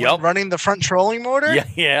pose. Yep. Running the front trolling motor.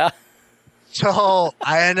 Yeah. So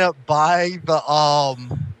I ended up buying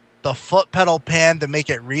the foot pedal pan to make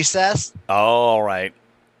it recessed. Oh, all right.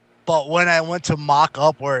 But when I went to mock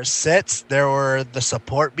up where it sits, there were the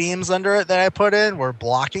support beams under it that I put in were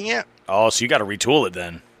blocking it. Oh, so you got to retool it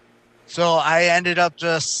then. So I ended up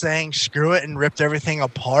just saying screw it and ripped everything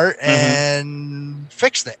apart and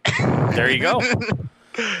fixed it. There you go. That's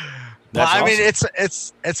awesome. I mean,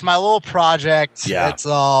 it's my little project. Yeah. It's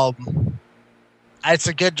a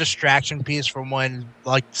good distraction piece from when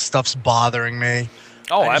like stuff's bothering me.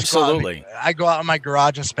 Oh, absolutely. I go out in my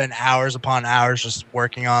garage and spend hours upon hours just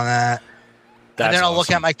working on that. And then I'll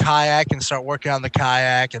look at my kayak and start working on the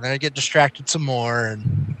kayak, and then I get distracted some more.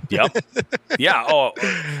 And Yep. Yeah. Oh,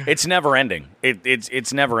 it's never ending.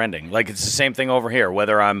 It's never ending. Like it's the same thing over here.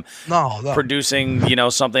 Whether I'm producing,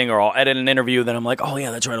 something, or I'll edit an interview, then I'm like, oh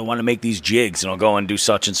yeah, that's right. I want to make these jigs, and I'll go and do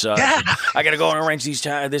such and such. Yeah. I got to go and arrange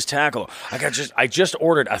this tackle. I just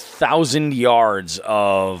ordered 1,000 yards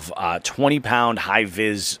of 20-pound high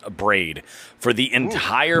vis braid for the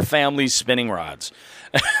entire family's spinning rods.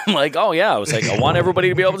 I'm like, oh yeah. I was like, I want everybody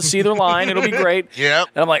to be able to see their line. It'll be great. Yep.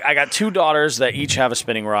 And I'm like, I got 2 daughters that each have a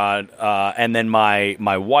spinning rod, and then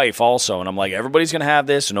my wife also. And I'm like, everybody's gonna have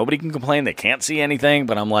this, so nobody can complain. They can't see anything.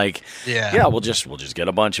 But I'm like, yeah, we'll just get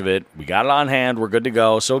a bunch of it. We got it on hand. We're good to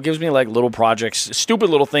go. So it gives me like little projects, stupid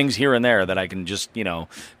little things here and there that I can just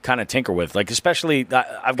kind of tinker with. Like especially,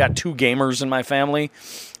 I've got 2 gamers in my family.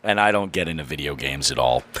 And I don't get into video games at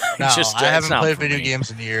all. No, I haven't played video games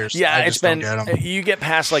in years. Yeah, it's been. You get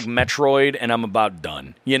past like Metroid, and I'm about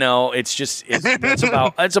done.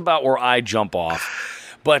 It's about where I jump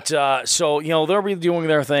off. But so they'll be doing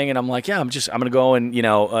their thing, and I'm like, yeah, I'm gonna go and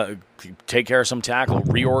take care of some tackle,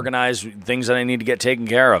 reorganize things that I need to get taken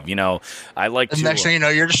care of. I like. The next thing you know,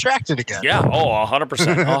 you're distracted again. Yeah. Oh, 100%,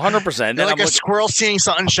 100%. You're like a squirrel seeing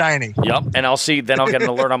something shiny. Yep. And I'll get an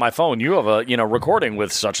alert on my phone. You have a recording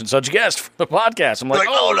with such and such guest for the podcast. I'm like,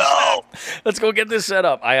 oh no, let's go get this set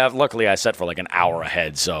up. Luckily I set for like an hour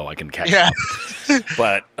ahead, so I can catch up.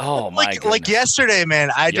 But my goodness. Like yesterday, man.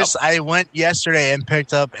 I went yesterday and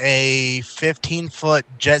picked up a 15-foot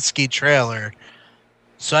jet ski trailer,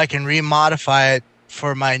 so I can remodify it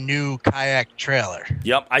for my new kayak trailer.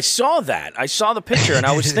 Yep, I saw that. I saw the picture, and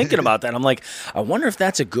I was thinking about that. I'm like, I wonder if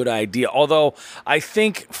that's a good idea. Although I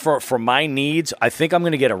think for my needs, I think I'm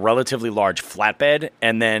going to get a relatively large flatbed,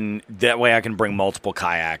 and then that way I can bring multiple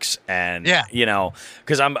kayaks. And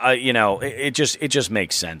because I'm, it just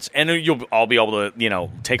makes sense, and I'll be able to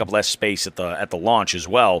take up less space at the launch as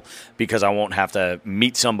well, because I won't have to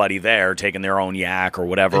meet somebody there taking their own yak or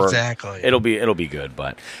whatever. Exactly. It'll be good,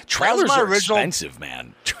 but trailers are expensive,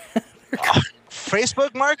 man.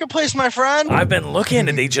 Facebook Marketplace, my friend. I've been looking,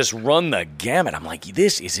 and they just run the gamut. I'm like,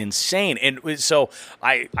 this is insane. And so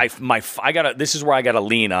this is where I gotta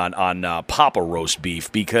lean on Papa Roast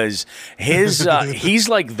Beef, because he's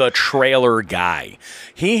like the trailer guy.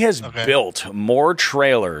 He has built more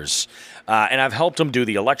trailers. And I've helped him do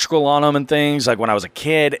the electrical on them and things, like when I was a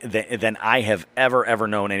kid, than I have ever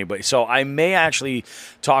known anybody. So I may actually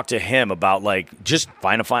talk to him about like just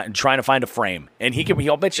trying to find a frame, and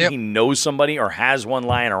I'll bet you he knows somebody or has one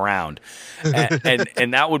lying around,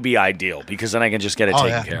 and that would be ideal, because then I can just get it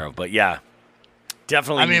taken care of. But yeah,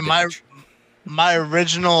 definitely. I mean, my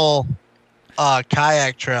original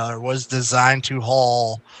kayak trailer was designed to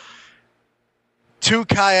haul 2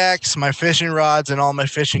 kayaks, my fishing rods, and all my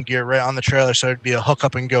fishing gear right on the trailer, so it'd be a hook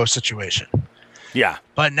up and go situation. Yeah.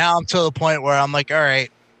 But now I'm to the point where I'm like, all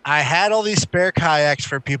right, I had all these spare kayaks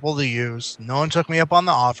for people to use. No one took me up on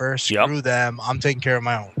the offer. Screw them. I'm taking care of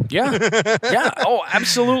my own. Yeah. Yeah. Oh,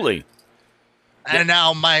 absolutely. And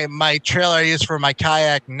now my trailer I use for my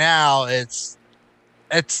kayak now, it's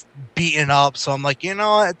beaten up. So I'm like,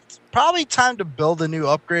 it's probably time to build a new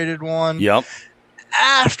upgraded one. Yep.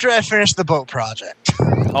 After I finish the boat project.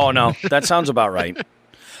 Oh, no. That sounds about right.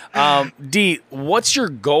 D, what's your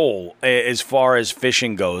goal as far as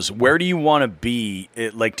fishing goes? Where do you want to be?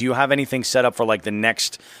 Like, do you have anything set up for like the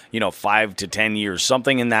next, 5 to 10 years,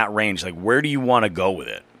 something in that range? Like, where do you want to go with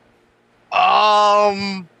it?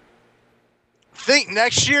 Think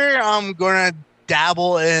next year I'm going to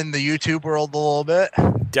dabble in the YouTube world a little bit.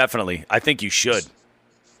 Definitely. I think you should.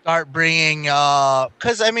 Start bringing,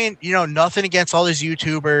 because I mean, nothing against all these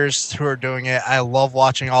YouTubers who are doing it. I love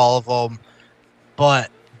watching all of them, but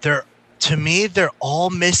they're all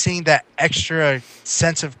missing that extra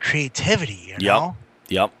sense of creativity.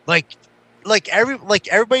 Yep. Like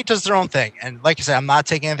everybody does their own thing, and like I said, I'm not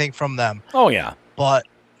taking anything from them. Oh yeah. But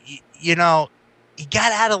you gotta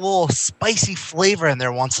add a little spicy flavor in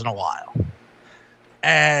there once in a while.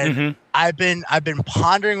 And I've been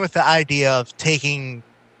pondering with the idea of taking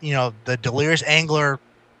the Delirious Angler,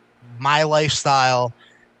 my lifestyle,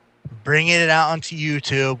 bringing it out onto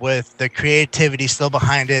YouTube with the creativity still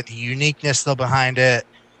behind it, the uniqueness still behind it,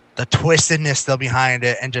 the twistedness still behind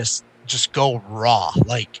it, and just go raw.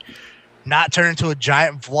 Like, not turn into a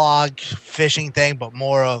giant vlog fishing thing, but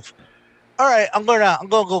more of, all right, I'm gonna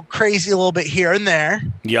go crazy a little bit here and there.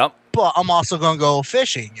 Yep. But I'm also going to go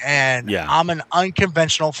fishing, and I'm an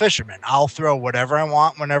unconventional fisherman. I'll throw whatever I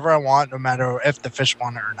want, whenever I want, no matter if the fish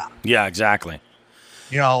want it or not. Yeah, exactly.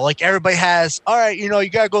 Like everybody has, all right, you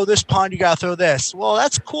got to go this pond, you got to throw this. Well,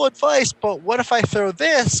 that's cool advice, but what if I throw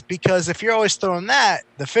this? Because if you're always throwing that,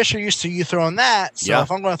 the fish are used to you throwing that. So if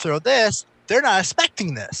I'm going to throw this, they're not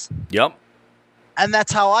expecting this. Yep. And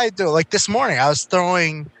that's how I do it. Like this morning, I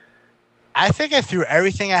think I threw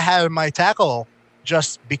everything I had in my tackle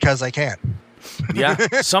just because I can. Yeah.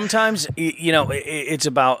 Sometimes, it's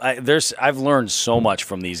about, I've learned so much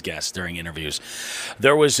from these guests during interviews.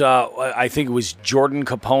 There was, I think it was Jordan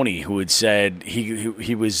Capone who had said,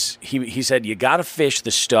 he said, you got to fish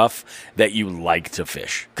the stuff that you like to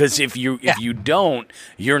fish. Because if you don't,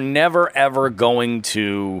 you're never ever going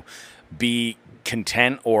to be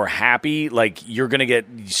content or happy. Like, you're gonna get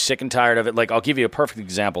sick and tired of it. Like, I'll give you a perfect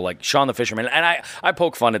example, like Sean the Fisherman, and I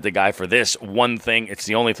poke fun at the guy for this one thing. It's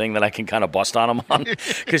the only thing that I can kind of bust on him on,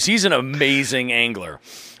 because he's an amazing angler,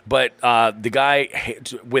 but the guy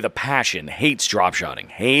with a passion hates drop shotting,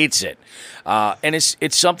 hates it, and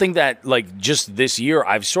it's something that, like, just this year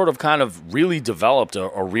I've sort of kind of really developed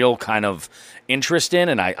a real kind of interest in,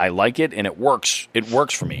 and I like it, and it works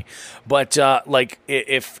for me. But like,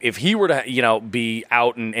 if he were to be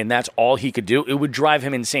out and that's all he could do, it would drive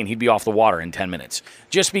him insane. He'd be off the water in 10 minutes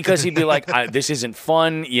just because he'd be like, this isn't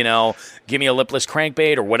fun, give me a lipless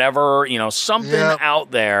crankbait or whatever, something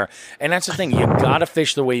out there. And that's the thing, you gotta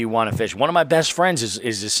fish the way you want to fish. One of my best friends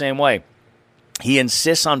is the same way. He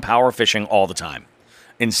insists on power fishing all the time,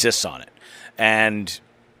 insists on it. And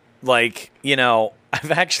like,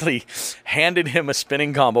 I've actually handed him a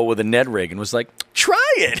spinning combo with a Ned rig and was like,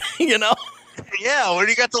 try it, Yeah, what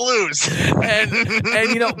do you got to lose?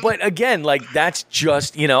 and but again, like that's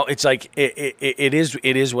just it's like it is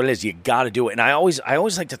what it is. You got to do it. And I always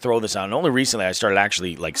like to throw this out. And only recently I started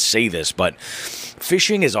actually like say this, but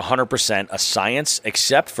fishing is 100% a science,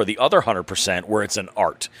 except for the other 100% where it's an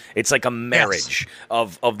art. It's like a marriage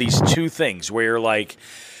of these two things where you're like.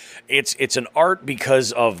 It's an art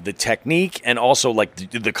because of the technique and also like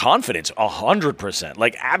the confidence, 100%.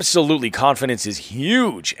 Like absolutely, confidence is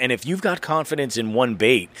huge. And if you've got confidence in one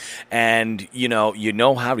bait and you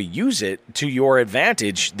know how to use it to your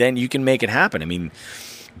advantage, then you can make it happen. I mean,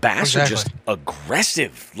 bass are just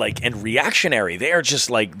aggressive, like and reactionary. They are just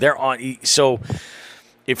like they're on. So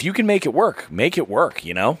if you can make it work,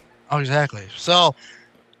 Oh, exactly. So.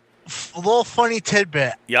 A little funny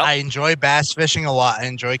tidbit. Yep. I enjoy bass fishing a lot. I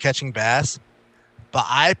enjoy catching bass, but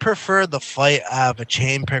I prefer the fight of a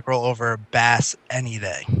chain pickerel over a bass any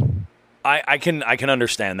day. I can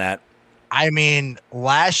understand that. I mean,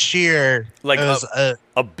 last year like it was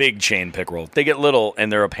a big chain pickerel. They get little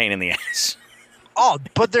and they're a pain in the ass. Oh,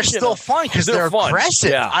 but they're still fun because they're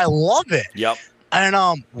aggressive. Yeah. I love it. Yep.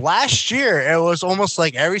 And last year it was almost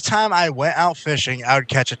like every time I went out fishing, I would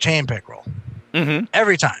catch a chain pickerel. Mm-hmm.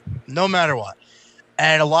 Every time, no matter what.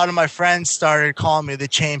 And a lot of my friends started calling me the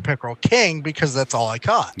chain pickerel king because that's all I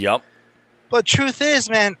caught. Yep. But truth is,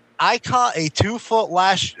 man, I caught a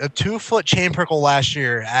 2-foot chain pickerel last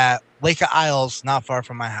year at Lake of Isles, not far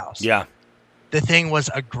from my house. Yeah. The thing was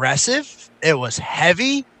aggressive. It was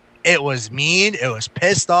heavy. It was mean. It was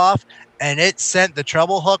pissed off. And it sent the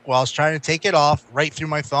treble hook while I was trying to take it off right through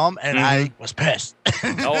my thumb, and I was pissed.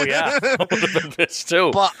 Oh, yeah. I would have been pissed,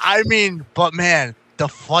 too. But man, the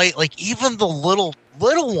fight, like even the little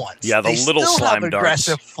ones. Yeah, the little slime darts.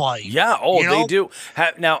 Aggressive fight. Yeah, they do.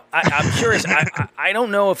 Now, I'm curious. I don't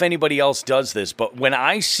know if anybody else does this, but when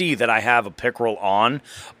I see that I have a pickerel on,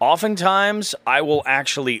 oftentimes I will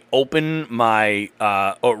actually open my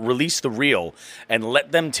or release the reel and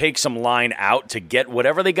let them take some line out to get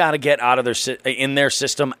whatever they got to get out of in their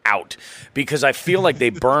system out, because I feel like they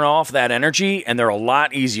burn off that energy and they're a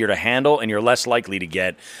lot easier to handle, and you're less likely to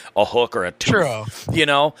get a hook or a tooth.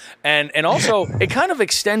 True. And also it kind of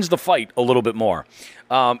extends the fight a little bit more.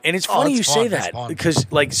 And it's funny you say that because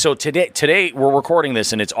so today we're recording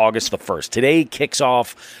this and it's August the 1st. Today kicks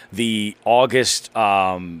off the August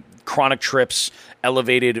Chronic Trips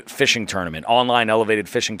elevated fishing tournament, online elevated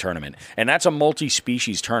fishing tournament. And that's a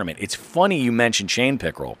multi-species tournament. It's funny you mentioned chain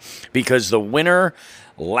pickerel because the winner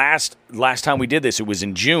last time we did this, it was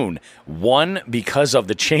in June, won because of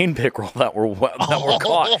the chain pickerel that were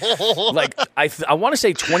caught. Like I want to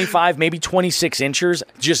say 25, maybe 26 inches,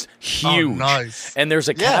 just huge. Oh, nice. And there's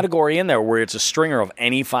a category in there where it's a stringer of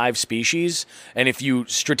any 5 species, and if you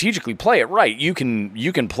strategically play it right, you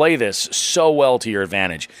can play this so well to your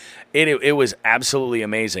advantage. It was absolutely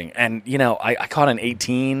amazing. And I caught an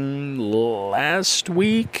 18 last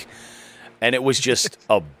week, and it was just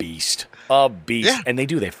a beast. Yeah. And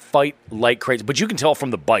they fight like crazy, but you can tell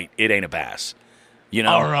from the bite it ain't a bass.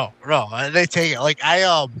 Oh no, they take it. Like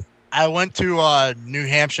I went to New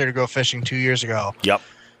Hampshire to go fishing 2 years ago. Yep.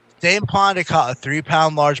 Same pond I caught a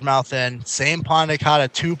 3-pound largemouth in. Same pond I caught a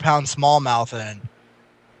 2-pound smallmouth in.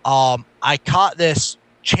 I caught this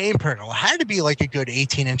chain pickerel. It had to be like a good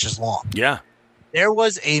 18 inches long. Yeah. There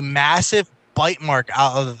was a massive bite mark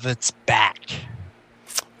out of its back.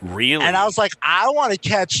 Really? And I was like, I want to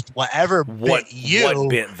catch whatever bit you. What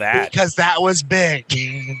bit that? Because that was big.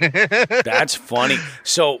 That's funny.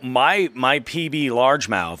 So my PB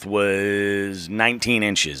largemouth was 19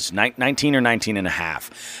 inches, 19 or 19 and a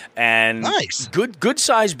half. And nice. Good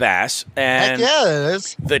size bass. And heck yeah, it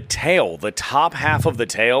is. The top half of the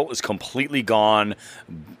tail is completely gone,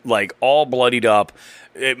 like all bloodied up.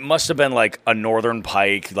 It must have been like a northern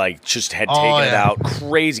pike, like just had taken it out.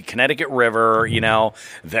 Crazy Connecticut River,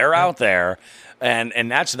 they're out there,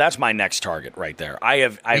 and that's my next target right there.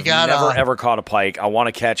 I've never ever caught a pike. I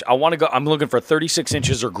want to go. I'm looking for 36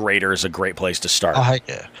 inches or greater is a great place to start. Oh heck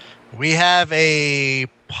yeah! We have a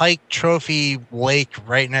pike trophy lake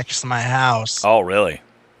right next to my house. Oh really?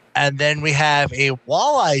 And then we have a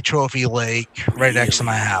walleye trophy lake right next to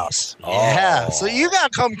my house. Oh. Yeah. So you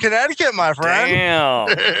got to come Connecticut, my friend. Damn.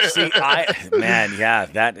 See, that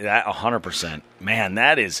 100%. Man,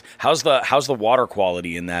 that is. How's the water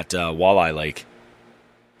quality in that walleye lake?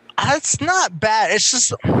 It's not bad. It's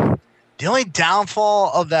just the only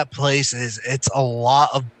downfall of that place is it's a lot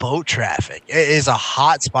of boat traffic. It is a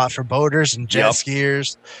hot spot for boaters and jet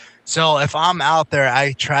skiers. So if I'm out there,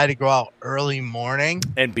 I try to go out early morning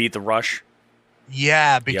and beat the rush.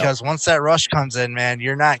 Yeah, because once that rush comes in, man,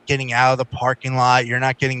 you're not getting out of the parking lot. You're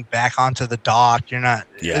not getting back onto the dock. You're not.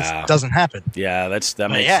 Yeah, it doesn't happen. Yeah, that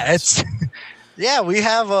makes sense. We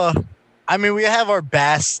have we have our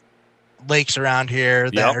bass lakes around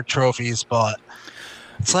here that are trophies, but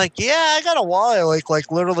it's like, I got a walleye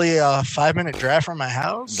like literally a 5-minute drive from my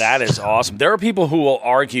house. That is awesome. There are people who will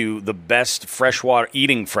argue the best freshwater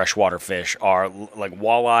fish are like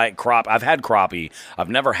walleye, crop. I've had crappie. I've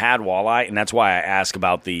never had walleye, and that's why I ask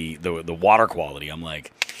about the water quality. I'm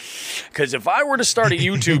like, because if I were to start a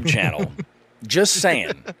YouTube channel, just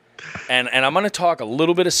saying, and I'm going to talk a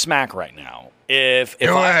little bit of smack right now. If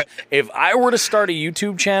I were to start a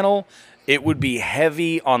YouTube channel, it would be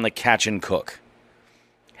heavy on the catch and cook.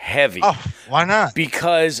 Heavy. Oh, why not?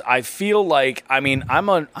 Because I feel like, I'm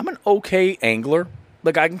an okay angler.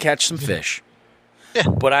 Like, I can catch some fish. Yeah.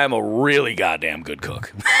 But I'm a really goddamn good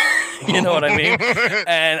cook. You know what I mean?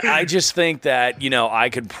 And I just think that, I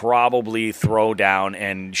could probably throw down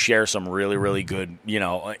and share some really, really good,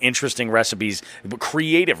 interesting recipes,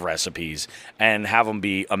 creative recipes, and have them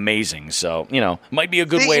be amazing. So, might be a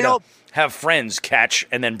good way to have friends catch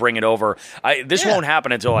and then bring it over. This won't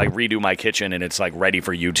happen until I redo my kitchen and it's like ready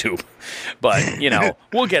for YouTube. But,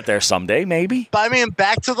 we'll get there someday, maybe. But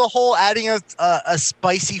back to the whole adding a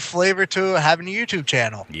spicy flavor to having a YouTube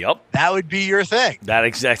channel. Yep. That would be your thing.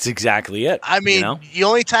 That's exactly it. The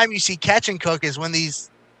only time you see catch and cook is when these,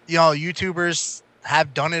 YouTubers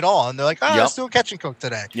have done it all, and they're like, let's do a catch and cook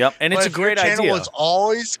today. Yep, and it's a great idea. Channel was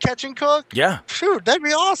always catch and cook. Yeah, shoot, that'd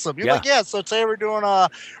be awesome. You're like, so today we're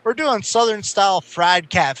doing Southern style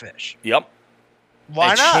fried catfish. Yep.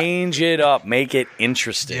 Why not change it up, make it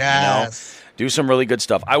interesting? Yes. Do some really good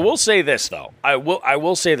stuff. I will say this though. I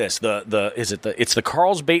will say this. It's the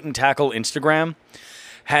Carl's Bait and Tackle Instagram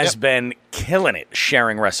has been killing it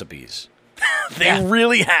sharing recipes. They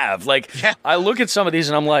really have. I look at some of these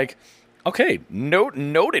and I'm like, okay,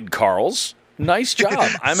 noted, Carl's. Nice job.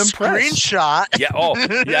 I'm impressed. Screenshot. Yeah. Oh,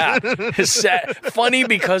 yeah. Funny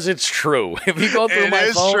because it's true. If you go through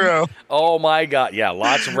my phone, true. Oh my God. Yeah.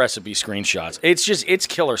 Lots of recipe screenshots. It's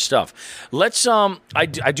killer stuff. Let's, I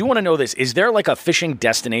do want to know this. Is there like a fishing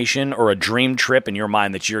destination or a dream trip in your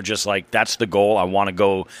mind that you're just like, that's the goal? I want to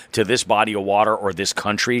go to this body of water or this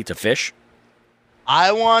country to fish?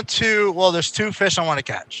 There's 2 fish I want to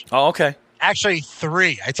catch. Oh, okay. Actually,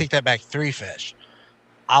 3. I take that back. 3 fish.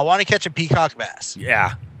 I want to catch a peacock bass.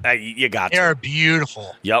 Yeah, you got to. They're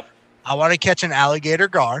beautiful. Yep. I want to catch an alligator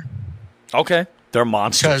gar. Okay. They're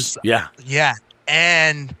monsters. Yeah. Yeah.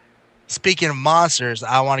 And speaking of monsters,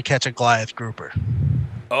 I want to catch a Goliath grouper.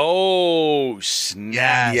 Oh,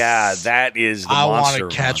 snap. Yes. Yeah, that is the monster. I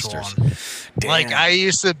want to catch one. Damn. Like, I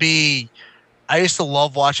used to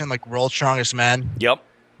love watching, like, World's Strongest Men. Yep.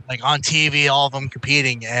 Like, on TV, all of them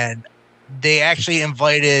competing, and they actually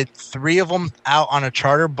invited 3 of them out on a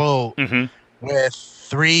charter boat with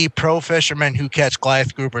 3 pro fishermen who catch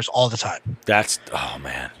Goliath groupers all the time. That's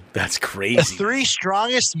crazy. The 3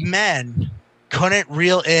 strongest men couldn't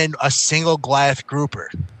reel in a single Goliath grouper.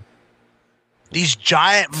 These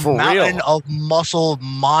giant mountain of muscle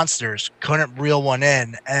monsters couldn't reel one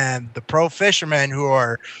in. And the pro fishermen, who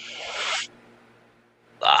are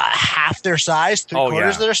half their size,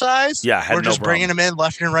 3/4 their size. Yeah, we're just bringing them in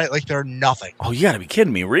left and right like they're nothing. Oh, you got to be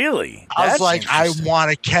kidding me! Really? I was like, I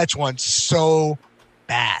want to catch one so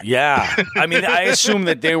bad. Yeah, I assume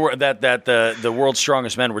that they were that the World's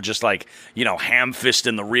Strongest Men were just like ham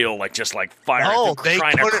fisting the reel, like just like firing,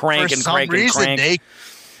 trying to crank and crank and crank.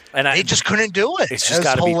 They just couldn't do it. It's just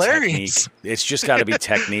got to be technique. It's just got to be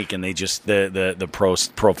technique, and they just the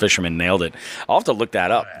pro fishermen nailed it. I'll have to look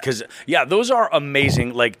that up because those are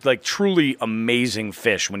amazing, like truly amazing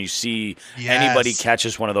fish. When you see anybody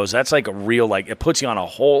catches one of those, that's like a real it puts you on a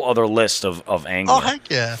whole other list of angling. Oh heck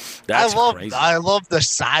yeah! That's crazy. I love the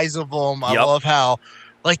size of them. I love how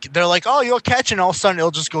they're like, oh, you'll catch, and all of a sudden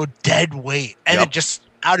it'll just go dead weight, and it just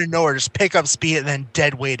out of nowhere just pick up speed and then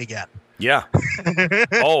dead weight again. Yeah.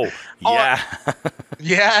 Oh, yeah.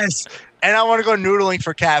 Yes. And I want to go noodling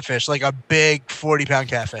for catfish, like a big 40-pound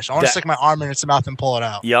catfish. I want to stick my arm in its mouth and pull it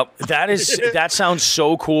out. Yep. That sounds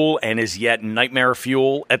so cool and is yet nightmare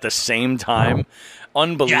fuel at the same time.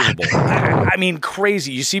 Unbelievable. Yeah.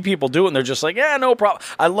 Crazy. You see people do it and they're just like, yeah, no problem.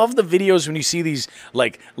 I love the videos when you see these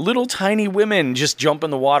like little tiny women just jump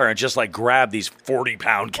in the water and just like grab these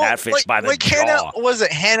 40-pound catfish by the jaw.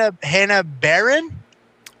 Hannah Barron?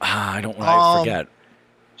 I don't know. I forget.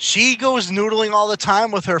 She goes noodling all the time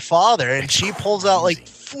with her father, and she pulls out like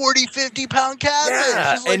 40, 50-pound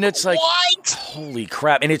catfish. Yeah, and it's like, what? Holy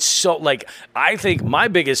crap. And it's so, like, I think my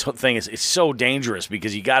biggest thing is it's so dangerous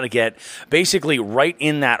because you got to get basically right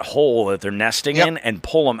in that hole that they're nesting in and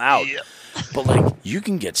pull them out. Yep. But, like, you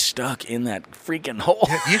can get stuck in that freaking hole.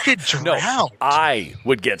 You could drown. No, I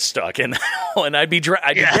would get stuck in that hole, and I'd be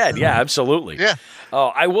dead. Yeah, absolutely. Yeah. Oh,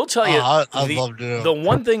 I will tell you, I'd love to. The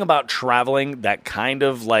one thing about traveling that kind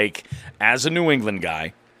of, like, as a New England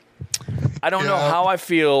guy, I don't know how I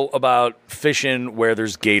feel about fishing where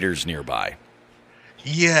there's gators nearby.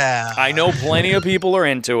 Yeah. I know plenty of people are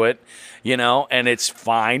into it, and it's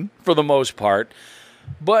fine for the most part.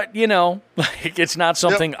 But, like, it's not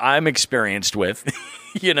something I'm experienced with,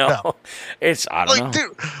 No. It's, I don't know.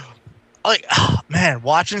 Dude, like, man,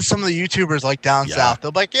 watching some of the YouTubers, like, down south,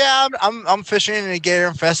 they'll be like, yeah, I'm fishing in a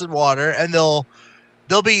gator-infested water, and they'll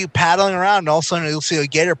be paddling around, and all of a sudden you'll see a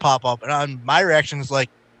gator pop up, and my reaction is like,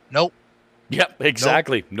 nope. Yep,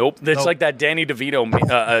 exactly. Nope. It's like that Danny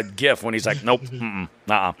DeVito gif when he's like, nope,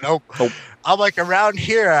 nope. I'm like, around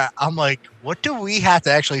here, I'm like, what do we have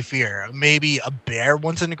to actually fear? Maybe a bear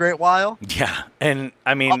once in a great while? Yeah, and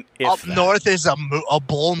I mean, up north is a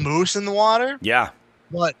bull moose in the water? Yeah.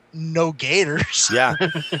 But no gators. Yeah.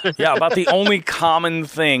 Yeah, about the only common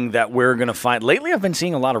thing that we're going to find. Lately, I've been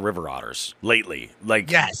seeing a lot of river otters. Lately. Like,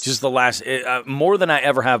 just the last, more than I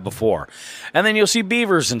ever have before. And then you'll see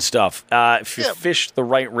beavers and stuff. If you fish the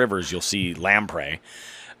right rivers, you'll see lamprey.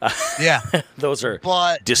 Those are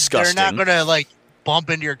disgusting. They're not going to, like, bump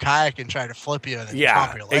into your kayak and try to flip you and then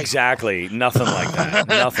chomp your leg. Exactly. Nothing like that.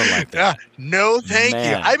 Nothing like that. No, thank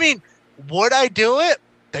you. I mean, would I do it?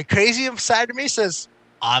 The crazy side of me says,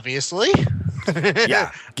 obviously. Give it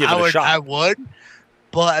a shot. I would.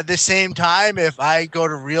 But at the same time, if I go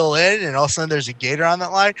to reel in and all of a sudden there's a gator on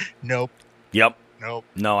that line, nope. Yep. Nope.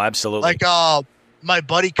 No, absolutely. Like my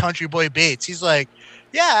buddy Country Boy Bates, he's like,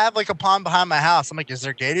 yeah, I have like a pond behind my house. I'm like, is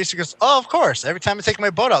there gators? He goes, oh, of course. Every time I take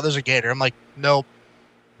my boat out, there's a gator. I'm like, nope.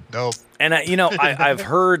 And I've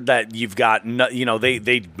heard that you've got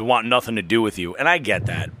they want nothing to do with you, and I get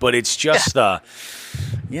that, but it's just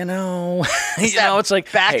it's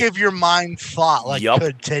like back of your mind thought, like,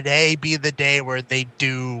 could today be the day where they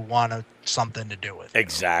do want something to do with you?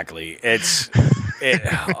 Exactly.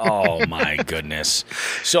 Oh my goodness.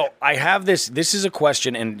 So I have this is a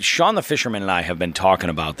question, and Sean the Fisherman and I have been talking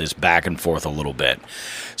about this back and forth a little bit.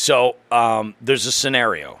 So there's a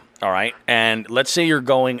scenario. All right. And let's say you're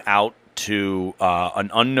going out to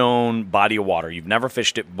an unknown body of water. You've never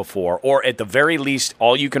fished it before. Or at the very least,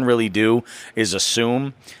 all you can really do is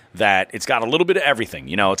assume that it's got a little bit of everything.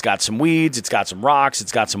 It's got some weeds, it's got some rocks,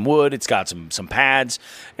 it's got some wood, it's got some pads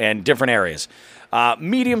and different areas.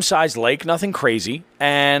 Medium-sized lake, nothing crazy.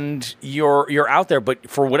 And you're out there, but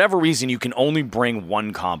for whatever reason, you can only bring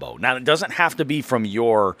one combo. Now, it doesn't have to be from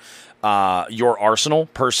your arsenal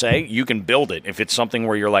per se. You can build it if it's something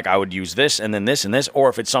where you're like, I would use this and then this and this, or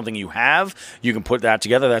if it's something you have, you can put that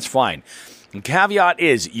together. That's fine. The caveat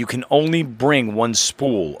is you can only bring one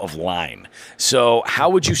spool of line. So how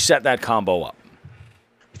would you set that combo up?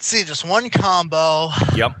 Let's see, just one combo.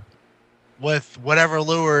 Yep. With whatever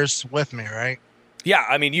lures with me, right? Yeah,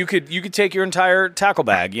 I mean, you could take your entire tackle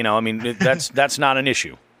bag. That's not an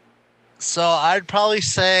issue. So I'd probably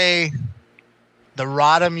say the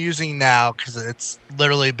rod I'm using now, because it's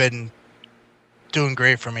literally been doing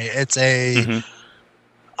great for me. It's a,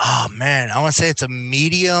 I want to say it's a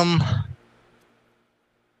medium.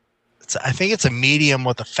 I think it's a medium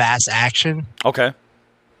with a fast action. Okay.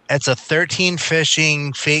 It's a 13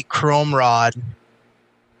 fishing fake chrome rod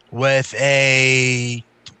with a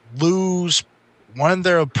Lew's, one of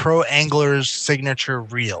their pro anglers signature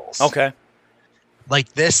reels. Okay.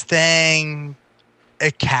 Like this thing,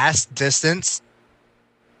 it casts distance.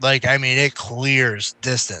 Like, I mean, it clears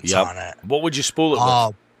distance on it. What would you spool it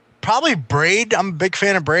with? Probably braid. I'm a big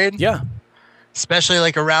fan of braid. Yeah. Especially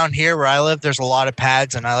like around here where I live, there's a lot of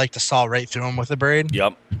pads, and I like to saw right through them with a braid.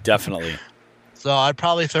 Yep, definitely. So I'd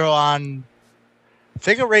probably throw on, I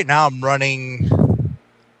think right now I'm running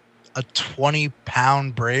a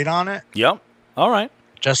 20-pound braid on it. Yep. All right.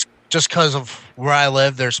 Just because of where I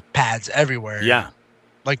live, there's pads everywhere. Yeah.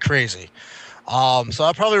 Like crazy. So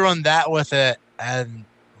I'll probably run that with it, and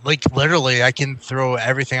like literally I can throw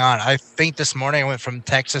everything on. I think this morning I went from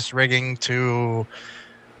Texas rigging to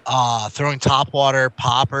throwing topwater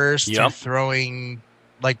poppers to throwing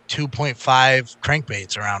like 2.5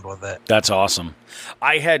 crankbaits around with it. That's awesome.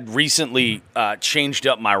 I had recently changed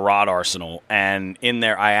up my rod arsenal, and in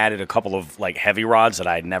there I added a couple of like heavy rods that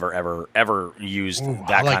I had never ever used.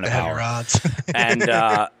 That kind of power. Rods. And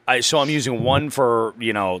so I'm using one for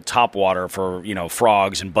top water for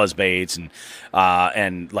frogs and buzzbaits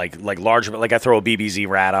and like larger, like I throw a BBZ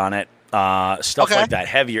rat on it. Stuff like that,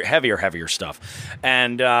 heavier stuff.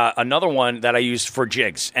 And another one that I used for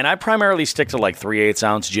jigs, and I primarily stick to like 3/8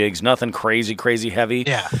 ounce jigs, nothing crazy heavy.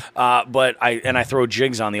 Yeah. But I throw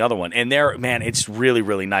jigs on the other one, and there, man, it's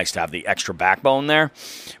really nice to have the extra backbone there.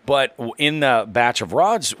 But in the batch of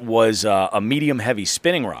rods was a medium heavy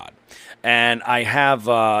spinning rod. And I have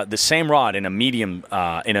the same rod in a medium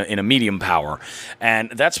in a medium power,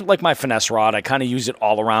 and that's like my finesse rod. I kind of use it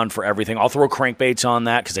all around for everything. I'll throw crankbaits on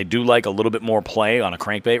that because I do like a little bit more play on a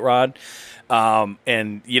crankbait rod.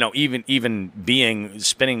 And even being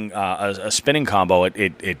spinning a spinning combo,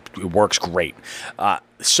 it works great.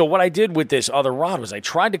 So what I did with this other rod was I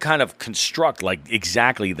tried to kind of construct like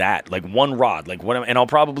exactly that, like one rod, and I'll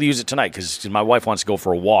probably use it tonight because my wife wants to go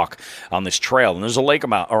for a walk on this trail, and there's a lake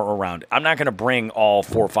around. I'm not going to bring all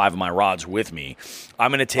 4 or 5 of my rods with me.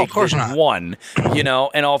 I'm going to take this one,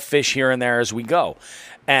 and I'll fish here and there as we go.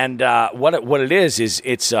 And what it is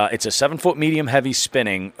it's a 7-foot medium heavy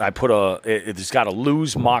spinning. I put it's got a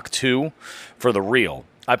Lew's Mach 2 for the reel.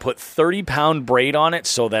 I put 30-pound braid on it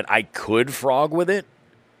so that I could frog with it.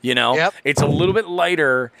 Yep. It's a little bit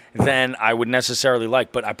lighter than I would necessarily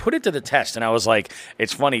like, but I put it to the test, and I was like,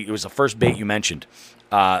 it's funny. It was the first bait you mentioned,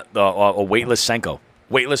 a weightless Senko,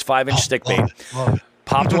 weightless 5-inch stick bait.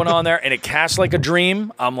 Popped one on there, and it casts like a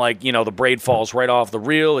dream. I'm like, the braid falls right off the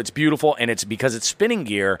reel. It's beautiful, and it's because it's spinning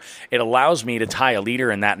gear. It allows me to tie a leader,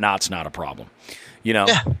 and that knot's not a problem.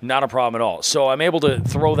 Not a problem at all. So I'm able to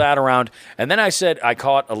throw that around. And then I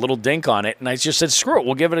caught a little dink on it, and I just said, screw it,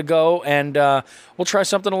 we'll give it a go, and we'll try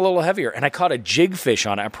something a little heavier. And I caught a jig fish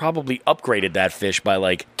on it. I probably upgraded that fish by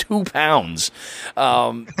like 2 pounds.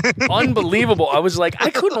 Unbelievable. I was like,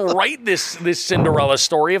 I couldn't write this Cinderella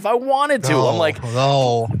story if I wanted to. I'm like,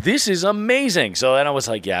 this is amazing. So then I was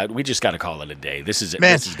like, yeah, we just got to call it a day. This is it.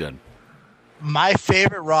 Man. This is good. My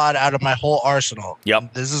favorite rod out of my whole arsenal.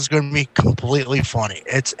 Yep. This is going to be completely funny.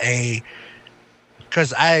 Because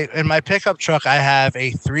in my pickup truck, I have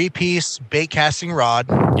a 3-piece bait casting rod.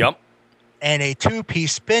 Yep. And a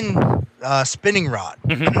 2-piece spinning rod.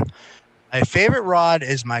 Mm-hmm. My favorite rod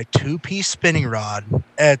is my 2-piece spinning rod.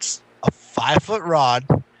 It's a 5-foot rod.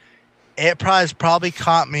 It probably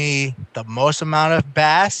caught me the most amount of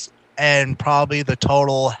bass and probably the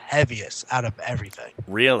total heaviest out of everything.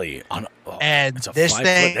 Really? And it's a this 5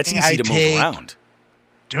 thing, foot. That's easy to move around.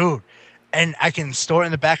 Dude, and I can store it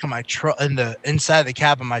in the back of my truck, in the inside of the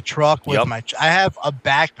cab of my truck with I have a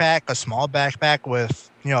backpack, a small backpack with,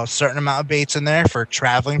 a certain amount of baits in there for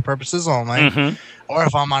traveling purposes only. Mm-hmm. Or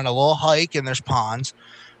if I'm on a little hike and there's ponds.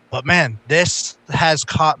 But man, this has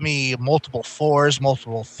caught me multiple 4s,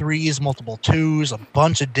 multiple 3s, multiple 2s, a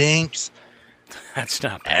bunch of dinks. That's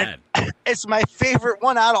not bad. And it's my favorite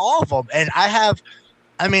one out of all of them. And I have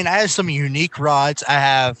some unique rods. I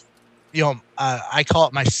have, I call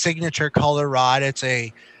it my signature color rod. It's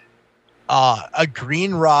a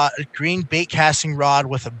green rod, a green bait casting rod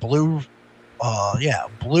with a blue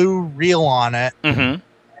reel on it, mm-hmm.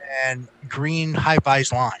 and green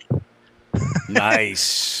high-vis line.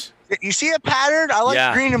 Nice. You see a pattern? I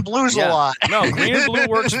like green and blues a lot. No, green and blue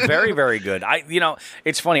works very, very good.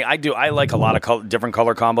 It's funny. I like a lot of different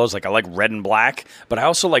color combos. Like I like red and black, but I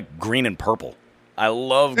also like green and purple. I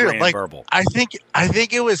love green and purple. I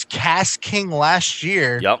think it was Cast King last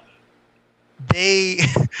year. Yep.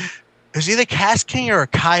 It was either Cast King or a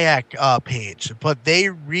kayak page, but they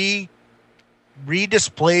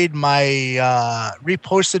redisplayed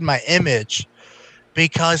reposted my image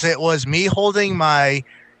because it was me holding my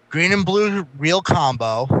green and blue reel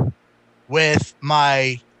combo with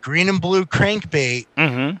my green and blue crankbait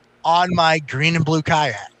mm-hmm. on my green and blue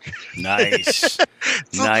kayak. Nice.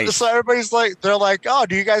 Nice. So everybody's like, they're like, oh,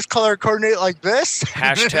 do you guys color coordinate like this?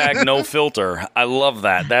 # no filter. I love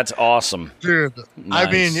that. That's awesome. Dude, nice.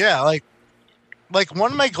 I mean, yeah, like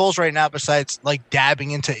one of my goals right now, besides like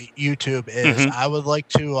dabbing into YouTube, is mm-hmm. I would like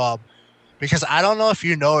to, because I don't know if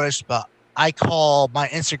you noticed, but I call my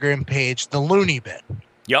Instagram page the Looney Bin.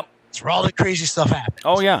 Yep. It's where all the crazy stuff happens.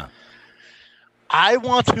 Oh, yeah. I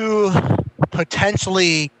want to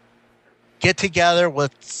potentially get together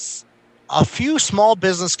with a few small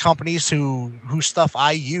business companies whose stuff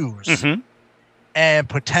I use mm-hmm. and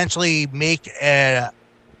potentially make a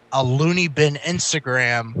Looney Bin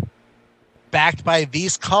Instagram backed by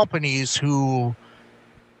these companies who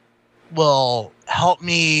will help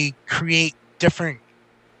me create different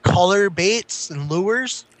color baits and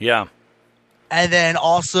lures. Yeah. And then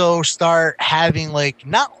also start having I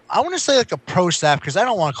want to say like a pro staff, because I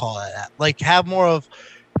don't want to call it that. Like have more of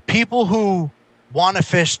people who want to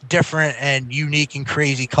fish different and unique and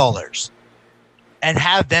crazy colors, and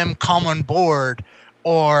have them come on board.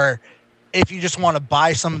 Or if you just want to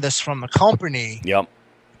buy some of this from the company, yep,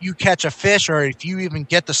 you catch a fish, or if you even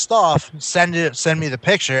get the stuff, send me the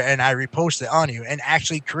picture and I repost it on you, and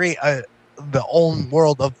actually create the own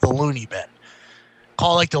world of the loony bin.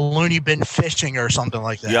 Call like the loony bin fishing or something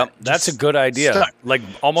like that. Yep, that's a good idea.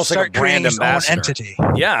 Almost like a brand ambassador. Entity.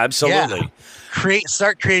 Yeah, absolutely. Yeah.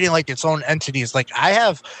 Start creating like its own entities. Like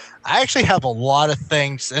I actually have a lot of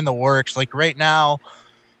things in the works. Like right now,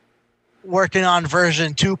 working on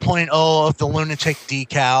version 2.0 of the Lunatic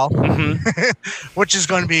decal, which is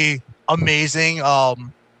going to be amazing.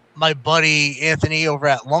 My buddy Anthony over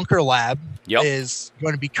at Lunker Lab is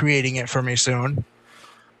going to be creating it for me soon.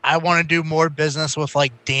 I want to do more business with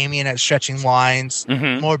like Damien at Stretching Lines,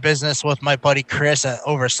 more business with my buddy Chris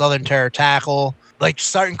over Southern Terror Tackle. Like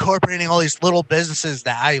start incorporating all these little businesses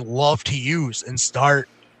that I love to use and start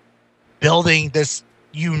building this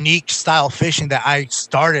unique style fishing that I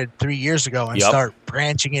started 3 years ago, and start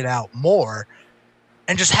branching it out more.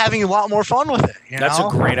 And just having a lot more fun with it. That's a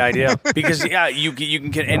great idea, because you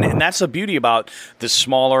can get, and that's the beauty about the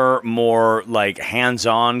smaller, more like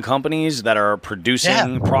hands-on companies that are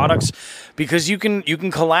producing products, because you can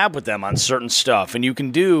collab with them on certain stuff, and you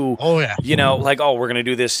can do we're gonna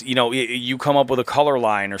do this. You come up with a color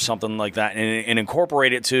line or something like that, and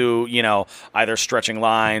incorporate it to either Stretching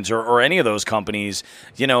Lines or any of those companies.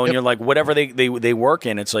 And you're like whatever they work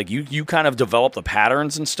in. It's like you kind of develop the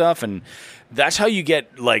patterns and stuff, and that's how you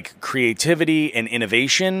get like creativity and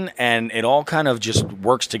innovation, and it all kind of just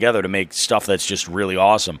works together to make stuff that's just really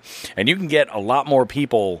awesome. And you can get a lot more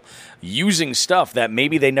people using stuff that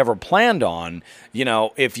maybe they never planned on,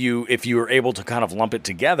 if you are able to kind of lump it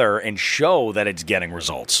together and show that it's getting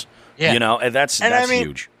results. Yeah. And that's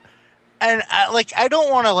huge. And I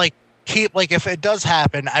don't want to keep, if it does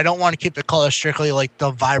happen, I don't want to keep the colors strictly like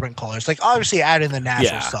the vibrant colors. Like obviously add in the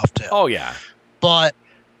natural stuff too. Oh yeah. But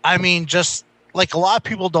I mean, just like a lot of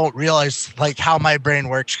people don't realize like how my brain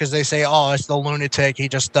works, because they say, oh, it's the Lunatic, he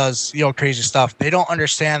just does, crazy stuff. They don't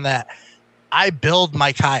understand that I build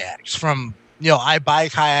my kayaks from, I buy a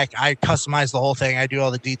kayak, I customize the whole thing. I do all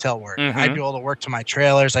the detail work. I do all the work to my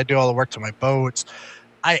trailers. I do all the work to my boats.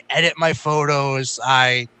 I edit my photos.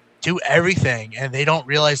 I do everything. And they don't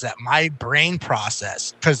realize that my brain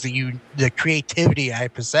process, because the creativity I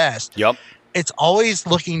possess, it's always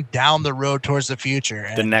looking down the road towards the future.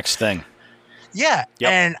 And, the next thing. Yeah.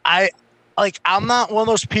 Yep. And I'm not one of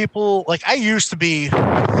those people, like I used to be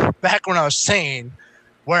back when I was sane,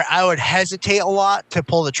 where I would hesitate a lot to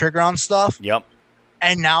pull the trigger on stuff. Yep.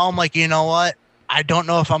 And now I'm like, you know what? I don't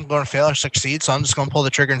know if I'm going to fail or succeed, so I'm just going to pull the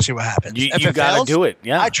trigger and see what happens. You got to do it.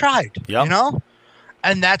 Yeah. I tried,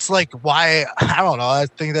 And that's like why, I don't know, I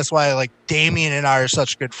think that's why like Damien and I are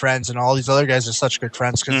such good friends, and all these other guys are such good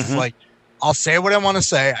friends, because it's like, I'll say what I want to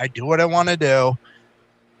say. I do what I want to do.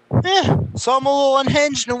 So I'm a little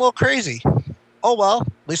unhinged and a little crazy. Oh, well, at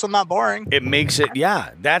least I'm not boring. It makes it,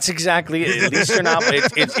 that's exactly it. At least you're not,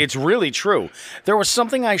 it's really true. There was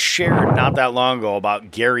something I shared not that long ago about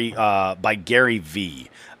by Gary V.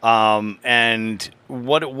 And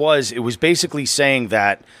what it was basically saying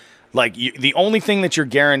that, like, the only thing that you're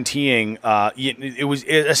guaranteeing,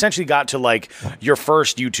 it essentially got to like your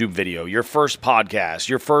first YouTube video, your first podcast,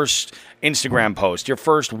 your first Instagram post, your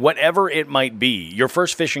first whatever it might be, your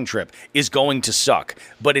first fishing trip is going to suck,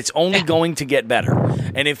 but it's only going to get better.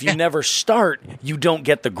 And if you never start, you don't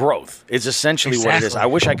get the growth. It's essentially what it is. I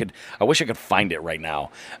wish I could find it right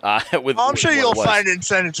now. I'm sure you'll find it and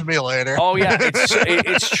send it to me later. Oh yeah,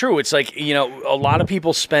 it's true. It's like, a lot of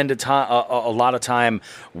people spend a lot of time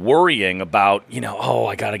worrying about,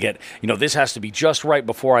 I got to get, this has to be just right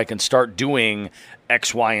before I can start doing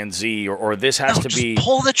X, Y, and Z, or this has to be.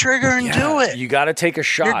 Pull the trigger and do it. You got to take a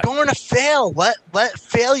shot. You're going to fail. Let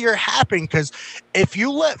failure happen, because if you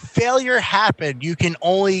let failure happen, you can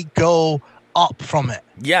only go up from it.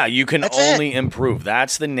 Yeah, you can only improve.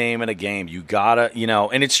 That's the name of the game. You gotta,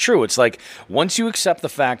 and it's true. It's like once you accept the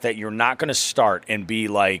fact that you're not going to start and be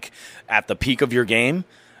like at the peak of your game.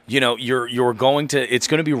 You're going to. It's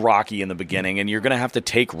going to be rocky in the beginning, and you're going to have to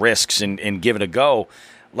take risks and give it a go.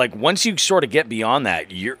 Like once you sort of get beyond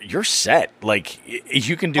that, you're set. Like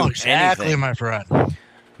you can do exactly, anything. My friend.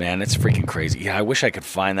 Man, it's freaking crazy. Yeah, I wish I could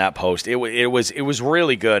find that post. It was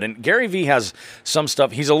really good. And Gary Vee has some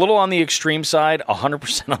stuff. He's a little on the extreme side,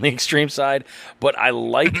 100% on the extreme side, but I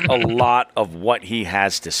like a lot of what he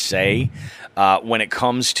has to say when it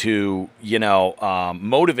comes to,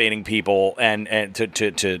 motivating people and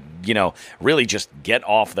to really just get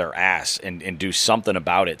off their ass and do something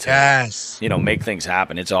about it to, make things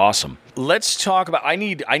happen. It's awesome. Let's talk about, I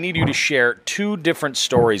need you to share 2 different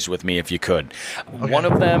stories with me if you could. Okay. One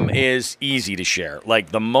of them is easy to share,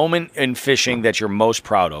 like the moment in fishing that you're most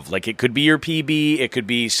proud of. Like it could be your PB, it could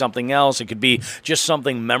be something else, it could be just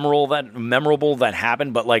something memorable that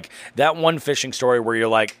happened, but like that one fishing story where you're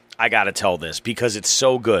like, I got to tell this because it's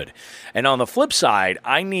so good. And on the flip side,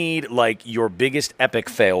 I need like your biggest epic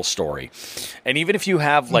fail story. And even if you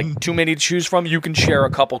have like too many to choose from, you can share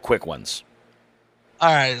a couple quick ones. All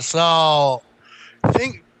right. So I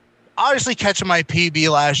think obviously catching my PB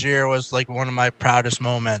last year was like one of my proudest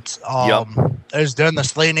moments. It was during the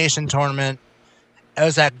Slay Nation tournament. It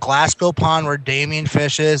was at Glasgow Pond where Damien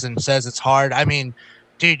fishes and says it's hard. I mean,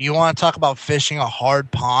 dude, you want to talk about fishing a hard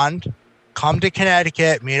pond? Come to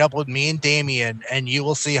Connecticut, meet up with me and Damien, and you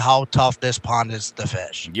will see how tough this pond is to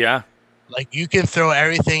fish. Yeah. Like, you can throw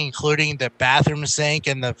everything, including the bathroom sink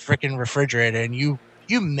and the freaking refrigerator, and you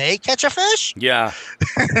may catch a fish. Yeah.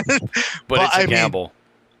 but it's a gamble.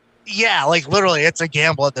 Yeah, like, literally, it's a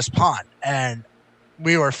gamble at this pond. And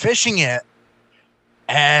we were fishing it,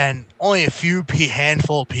 and only a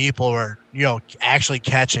handful of people were, actually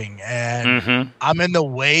catching. And I'm in the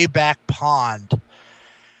way back pond.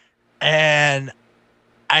 And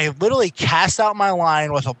I literally cast out my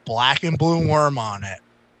line with a black and blue worm on it.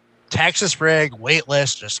 Texas rig,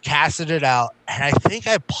 weightless, just casted it out. And I think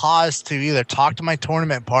I paused to either talk to my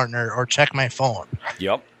tournament partner or check my phone.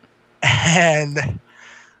 Yep. And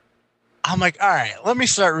I'm like, all right, let me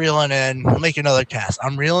start reeling in. I'll make another cast.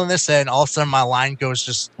 I'm reeling this in. All of a sudden, my line goes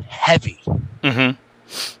just heavy. I'm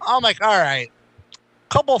like, all right,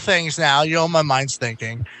 couple things now. My mind's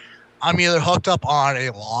thinking. I'm either hooked up on a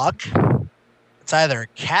log, it's either a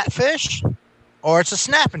catfish, or it's a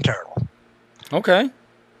snapping turtle. Okay.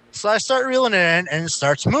 So I start reeling it in, and it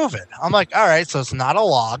starts moving. I'm like, all right, so it's not a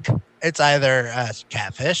log. It's either a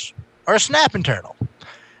catfish or a snapping turtle.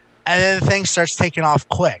 And then the thing starts taking off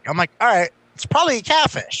quick. I'm like, all right, it's probably a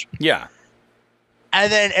catfish. Yeah.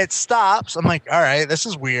 And then it stops. I'm like, all right, this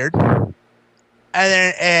is weird. And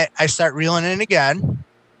then I start reeling in again.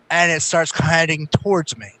 And it starts heading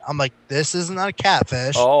towards me. I'm like, this isn't a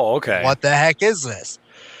catfish. Oh, okay. What the heck is this?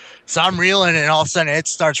 So I'm reeling, and all of a sudden it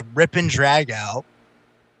starts ripping drag out.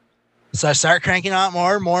 So I start cranking out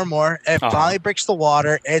more and more and more. It finally breaks the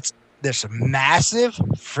water. It's this massive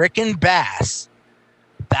freaking bass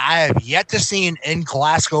that I have yet to see in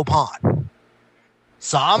Glasgow Pond.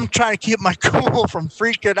 So I'm trying to keep my cool from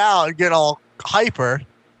freaking out and get all hyper.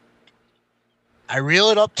 I reel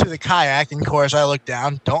it up to the kayak, and of course I look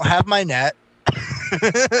down, don't have my net.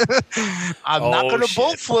 I'm not going to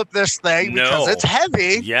boat flip this thing because it's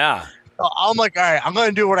heavy. Yeah. So I'm like, all right, I'm going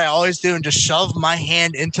to do what I always do and just shove my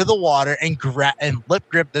hand into the water and lip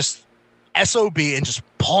grip this SOB and just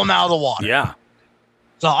pull him out of the water. Yeah.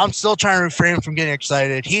 So I'm still trying to refrain from getting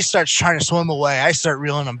excited. He starts trying to swim away. I start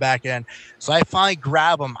reeling him back in. So I finally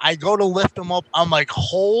grab him. I go to lift him up. I'm like,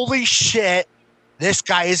 holy shit. This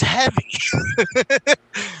guy is heavy.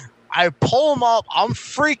 I pull him up. I'm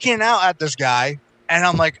freaking out at this guy. And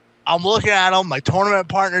I'm like, I'm looking at him. My tournament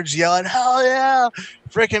partner's yelling, hell yeah.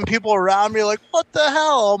 Freaking people around me like, what the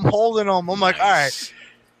hell? I'm holding him. I'm like, all right.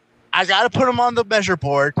 I got to put him on the measure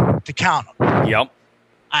board to count him. Yep.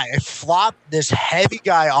 I flop this heavy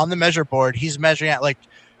guy on the measure board. He's measuring at like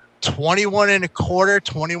 21 and a quarter,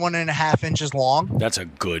 21 and a half inches long. That's a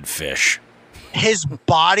good fish. His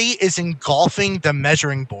body is engulfing the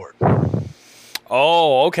measuring board.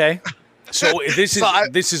 Oh, okay. So this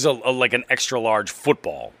is like an extra large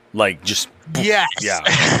football, like just yes.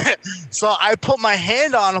 Yeah. So I put my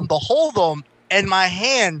hand on him to hold him, and my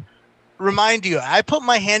hand, remind you, I put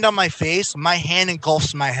my hand on my face, my hand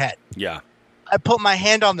engulfs my head. Yeah. I put my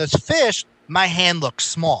hand on this fish, my hand looks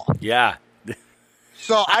small. Yeah.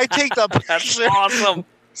 So I take the picture. That's awesome.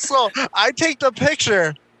 So I take the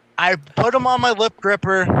picture. I put him on my lip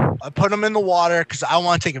gripper. I put him in the water because I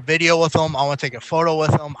want to take a video with him. I want to take a photo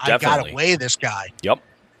with him. Definitely. I gotta weigh this guy. Yep.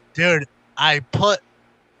 Dude, I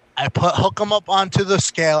hook him up onto the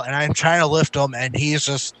scale, and I'm trying to lift him, and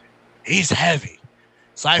he's heavy.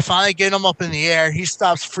 So I finally get him up in the air. He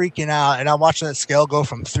stops freaking out, and I'm watching that scale go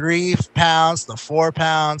from 3 pounds to 4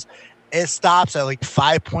 pounds. It stops at like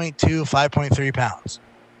 5.2, 5.3 pounds.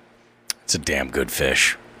 It's a damn good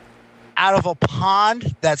fish. Out of a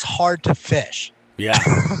pond that's hard to fish. Yeah.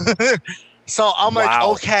 So I'm like,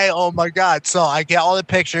 okay, oh my God. So I get all the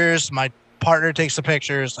pictures. My partner takes the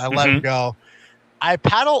pictures. I let him go. I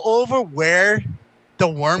paddle over where the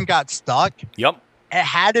worm got stuck. Yep. It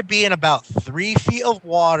had to be in about 3 feet of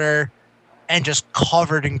water and just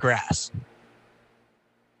covered in grass.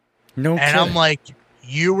 No kidding. And I'm like,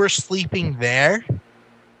 you were sleeping there?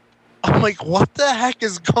 I'm like, what the heck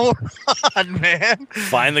is going on, man?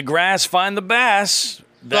 Find the grass, find the bass.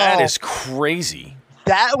 That is crazy.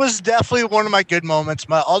 That was definitely one of my good moments.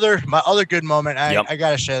 My other good moment, I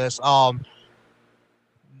gotta share this.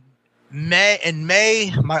 In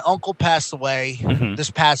May, my uncle passed away this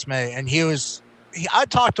past May, and I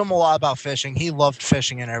talked to him a lot about fishing. He loved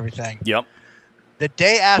fishing and everything. Yep. The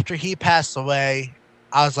day after he passed away,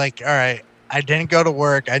 I was like, all right, I didn't go to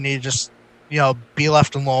work. I need to just, be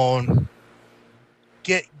left alone.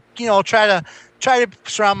 Try to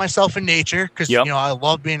surround myself in nature because, I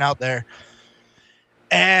love being out there.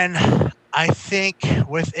 And I think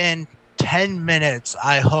within 10 minutes,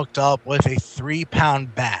 I hooked up with a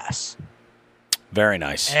 3-pound bass. Very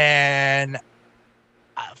nice. And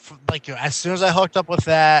as soon as I hooked up with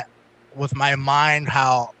that, with my mind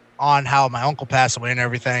how my uncle passed away and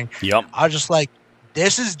everything, I was just like,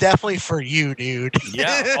 this is definitely for you, dude.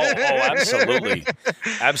 Yeah. Oh, absolutely.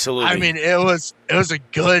 Absolutely. I mean, it was a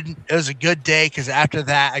good day because after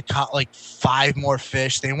that I caught like 5 more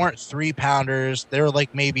fish. They weren't 3-pounders. They were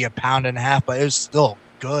like maybe 1.5 pounds, but it was still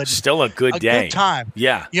good. Still a good day. Good time.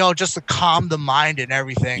 Yeah. Just to calm the mind and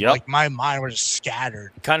everything. Yep. Like my mind was just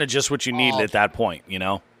scattered. Kind of just what you needed at that point,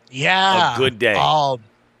 Yeah. A good day.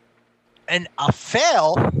 And a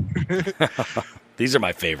fail. These are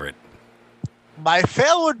my favorite. My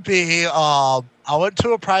fail would be I went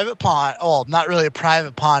to a private pond. Oh, not really a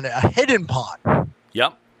private pond, a hidden pond.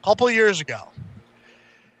 Yep. A couple of years ago.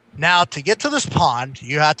 Now, to get to this pond,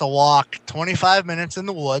 you have to walk 25 minutes in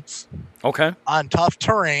the woods. Okay. On tough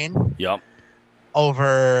terrain. Yep.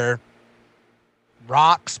 Over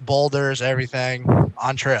rocks, boulders, everything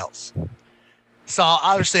on trails. So,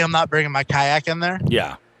 obviously, I'm not bringing my kayak in there.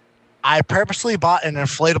 Yeah. I purposely bought an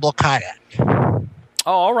inflatable kayak.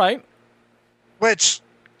 Oh, all right. Which,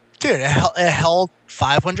 dude, it held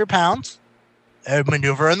 500 pounds. It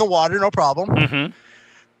maneuver in the water, no problem. Mm-hmm.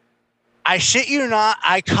 I shit you not,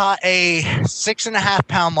 I caught a 6.5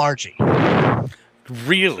 pound largie.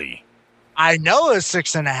 Really? I know it was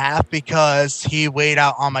 6.5 because he weighed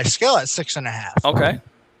out on my scale at 6.5. Okay.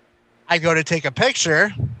 I go to take a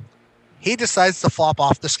picture. He decides to flop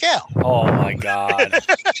off the scale. Oh my God.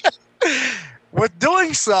 With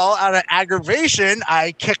doing so, out of aggravation,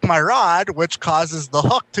 I kick my rod, which causes the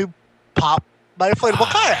hook to pop my inflatable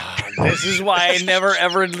kayak. This is why I never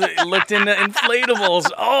ever looked into inflatables.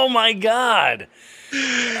 Oh my God.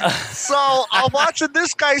 So I'm watching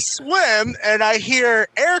this guy swim, and I hear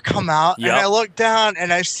air come out, and I look down,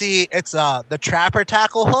 and I see it's the trapper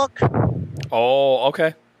tackle hook. Oh,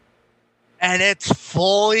 okay. And it's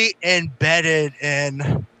fully embedded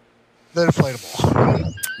in the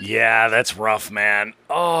inflatable. Yeah, that's rough, man.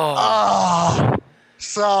 Oh.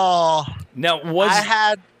 So now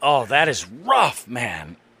that is rough,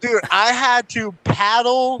 man. Dude, I had to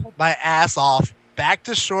paddle my ass off back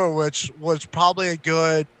to shore, which was probably a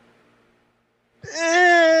good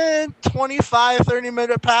 25,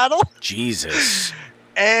 30-minute paddle. Jesus.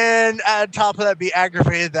 And on top of that, be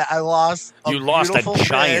aggravated that I lost a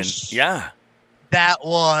giant fish. Yeah. That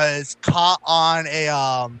was caught on a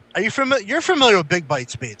are you familiar? You're familiar with Big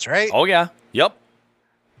Bite Baits, right? Oh yeah. Yep.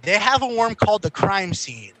 They have a worm called the crime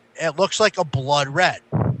scene. It looks like a blood red.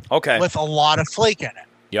 Okay. With a lot of flake in it.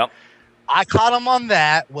 Yep. I caught him on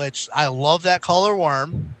that, which I love that color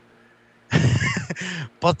worm.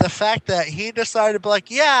 But the fact that he decided to be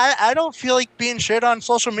like, yeah, I don't feel like being shit on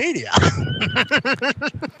social media.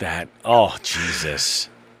 Oh, Jesus.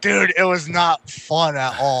 Dude, it was not fun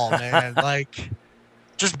at all, man. Like,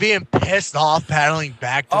 just being pissed off paddling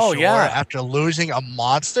back to shore after losing a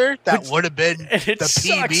monster that would have been the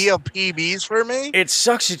PB of PBs for me. It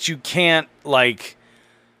sucks that you can't, like,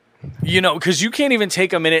 because you can't even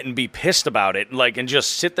take a minute and be pissed about it, like, and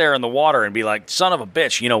just sit there in the water and be like, son of a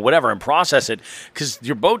bitch, whatever, and process it, because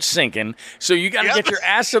your boat's sinking, so you got to get your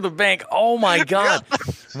ass to the bank. Oh, my God.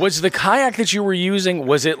 Was the kayak that you were using,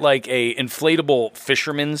 was it like a inflatable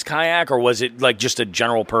fisherman's kayak, or was it like just a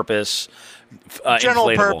general purpose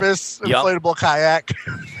inflatable kayak?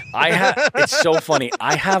 It's so funny.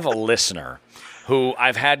 I have a listener who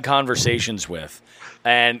I've had conversations with,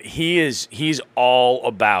 and he's all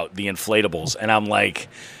about the inflatables, and I'm like,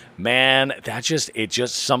 man, it's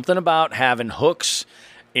just something about having hooks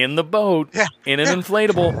in the boat in an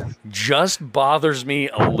inflatable just bothers me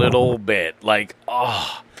a little bit. Like,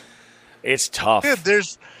 oh, it's tough. Dude,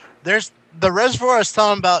 there's the reservoir I was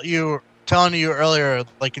telling you earlier,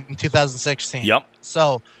 like in 2016. Yep.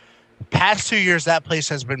 So past 2 years, that place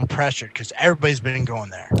has been pressured because everybody's been going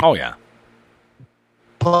there. Oh, yeah.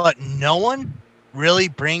 But no one really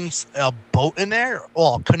brings a boat in there,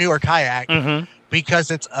 well, canoe or kayak,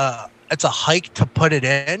 because it's a hike to put it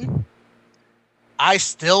in. I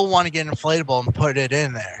still want to get an inflatable and put it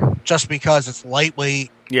in there just because it's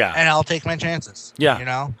lightweight. Yeah. And I'll take my chances. Yeah. You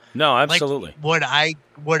know? No, absolutely. Like,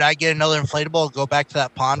 would I get another inflatable and go back to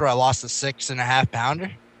that pond where I lost a 6.5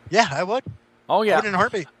 pounder? Yeah, I would. Oh, yeah. I wouldn't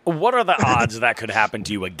hurt me. What are the odds that could happen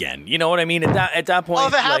to you again? You know what I mean? At that point. Well,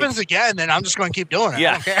 if it happens again, then I'm just going to keep doing it.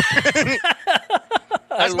 Yeah. I don't care.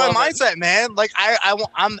 That's my mindset, man. Like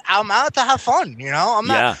I'm out to have fun. You know, I'm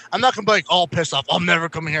not gonna be like all pissed off. I'm never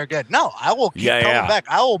coming here again. No, I will keep coming back.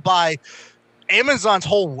 I will buy Amazon's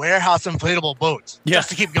whole warehouse inflatable boats just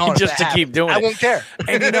to keep going. Just to keep doing it. I won't care.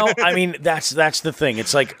 And you know, I mean, that's the thing.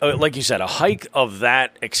 It's like you said, a hike of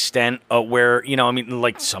that extent, where, you know, I mean,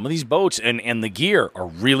 like some of these boats and the gear are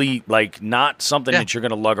really like not something that you're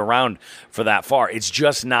going to lug around for that far. It's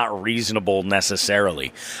just not reasonable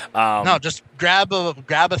necessarily. No, just grab a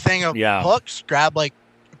thing of hooks. Grab like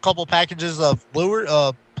a couple packages of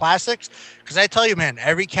lure, plastics. Because I tell you, man,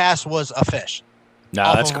 every cast was a fish.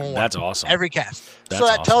 No, that's awesome. Every cast. So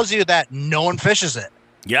that tells you that no one fishes it.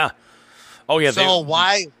 Yeah. Oh yeah. So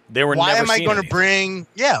why am I going to bring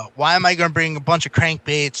a bunch of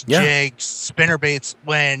crankbaits, jigs, spinner baits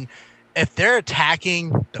when if they're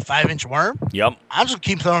attacking the 5-inch worm? Yep. I'm just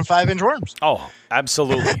keep throwing 5-inch worms. Oh,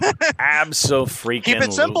 absolutely. Absolutely. Keep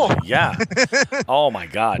it simple. Yeah. Oh my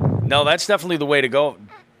God. No, that's definitely the way to go.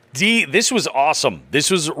 D, this was awesome.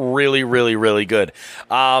 This was really, really, really good.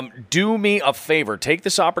 Do me a favor. Take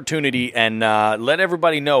this opportunity and let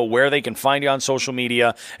everybody know where they can find you on social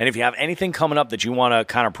media. And if you have anything coming up that you want to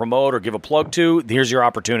kind of promote or give a plug to, here's your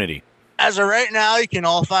opportunity. As of right now, you can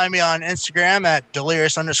all find me on Instagram at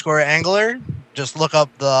delirious_angler. Just look up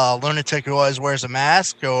the lunatic who always wears a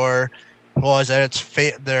mask, or who always edits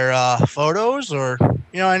their photos, or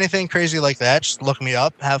anything crazy like that. Just look me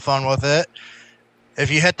up. Have fun with it. If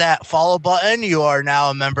you hit that follow button, you are now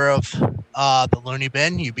a member of the Looney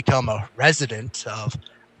Bin. You become a resident of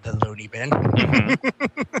the Looney Bin,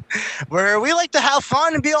 where we like to have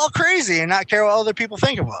fun and be all crazy and not care what other people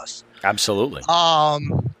think of us. Absolutely.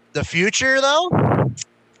 The future, though,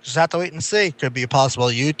 just have to wait and see. Could be a possible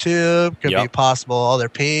YouTube. Could be a possible other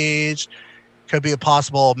page. Could be a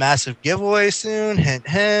possible massive giveaway soon. Hint,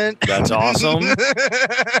 hint. That's awesome.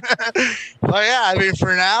 But yeah, I mean,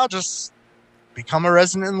 for now, just become a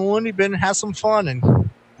resident in the Looney Bin and have some fun and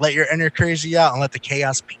let your inner crazy out and let the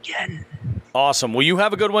chaos begin. Awesome. Well, you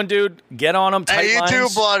have a good one, dude. Get on them. Hey, you too,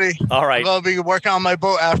 buddy. All right. I'm going to be working on my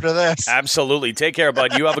boat after this. Absolutely. Take care,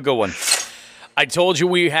 bud. You have a good one. I told you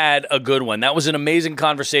we had a good one. That was an amazing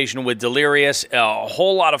conversation with Delirious. A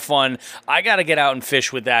whole lot of fun. I got to get out and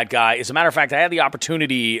fish with that guy. As a matter of fact, I had the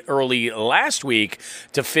opportunity early last week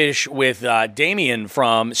to fish with Damien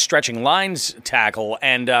from Stretching Lines Tackle,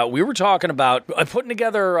 and we were talking about putting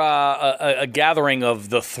together a gathering of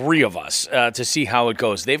the three of us to see how it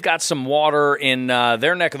goes. They've got some water in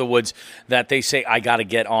their neck of the woods that they say I got to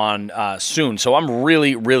get on soon. So I'm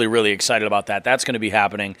really, really, really excited about that. That's going to be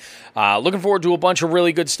happening. Looking forward to a bunch of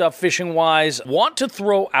really good stuff fishing-wise. Want to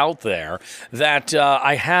throw out there that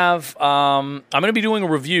I have... I'm going to be doing a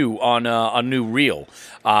review on a new reel.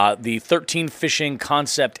 The 13 Fishing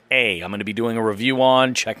Concept A. I'm going to be doing a review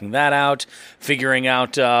on, checking that out, figuring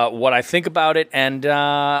out what I think about it, and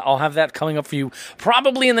I'll have that coming up for you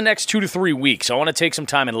probably in the next 2 to 3 weeks. I want to take some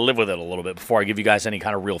time and live with it a little bit before I give you guys any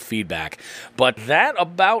kind of real feedback. But that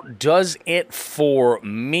about does it for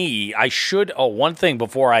me. I should... Oh, one thing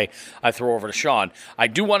before I throw over to Sean. I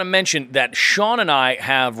do want to mention that Sean and I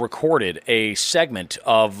have recorded a segment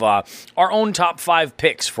of our own top 5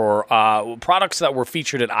 picks for products that were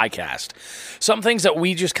featured at iCast. Some things that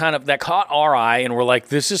we just that caught our eye and were like,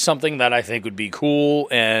 this is something that I think would be cool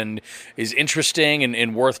and is interesting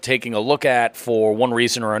and worth taking a look at for one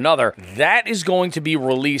reason or another. That is going to be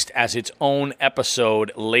released as its own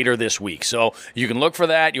episode later this week. So you can look for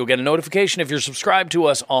that. You'll get a notification if you're subscribed to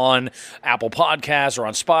us on Apple Podcasts or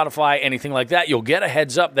on Spotify, anything like that. You'll get a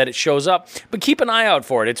heads up that it shows up, but keep an eye out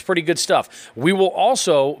for it. It's pretty good stuff. We will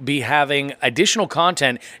also be having additional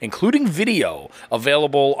content, including video,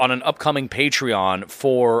 available on an upcoming Patreon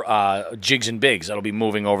for Jigs and Bigs. That'll be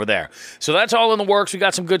moving over there. So that's all in the works. We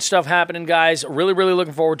got some good stuff happening, guys. Really, really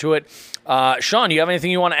looking forward to it. Sean, you have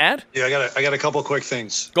anything you want to add? Yeah, I got a couple quick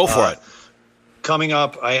things. Go for it. coming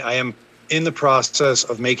up, I am in the process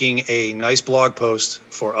of making a nice blog post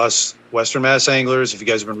for us Western Mass anglers. If you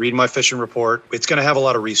guys have been reading my fishing report, it's going to have a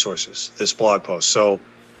lot of resources, this blog post. So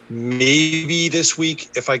maybe this week,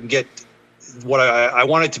 if I can get what I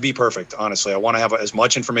want it to be perfect, honestly. I want to have as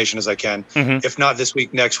much information as I can. Mm-hmm. If not this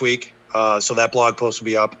week, next week. So that blog post will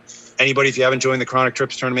be up. Anybody, if you haven't joined the Chronic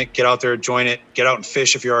Trips tournament, get out there, join it. Get out and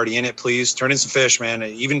fish if you're already in it, please. Turn in some fish, man.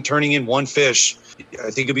 Even turning in one fish, I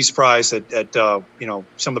think you'll be surprised at some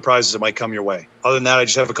of the prizes that might come your way. Other than that, I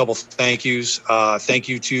just have a couple thank yous. Thank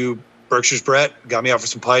you to Berkshire's Brett. Got me out for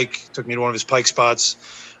some pike. Took me to one of his pike spots.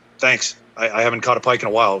 Thanks. I haven't caught a pike in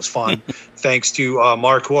a while. It was fun. Thanks to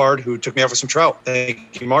Mark Huard, who took me out for some trout.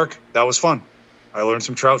 Thank you, Mark. That was fun. I learned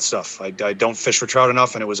some trout stuff. I don't fish for trout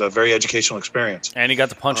enough, and it was a very educational experience. And you got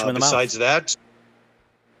to punch him in the besides mouth. Besides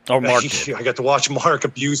that, Mark did. I got to watch Mark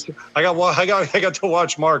abuse. I got to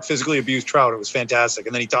watch Mark physically abuse trout. It was fantastic,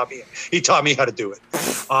 and then he taught me how to do it.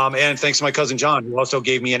 And thanks to my cousin John, who also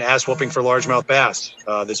gave me an ass whooping for largemouth bass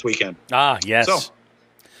this weekend. Ah, yes. So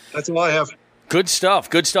that's all I have. Good stuff.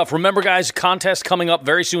 Good stuff. Remember, guys, contest coming up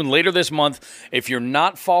very soon, later this month. If you're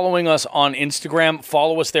not following us on Instagram,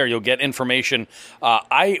 follow us there. You'll get information.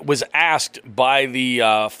 I was asked by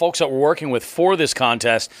the folks that we're working with for this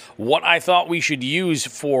contest what I thought we should use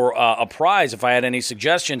for a prize, if I had any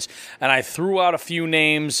suggestions. And I threw out a few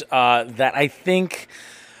names that I think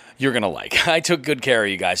you're going to like. I took good care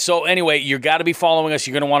of you guys. So anyway, you got to be following us.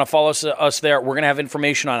 You're going to want to follow us there. We're going to have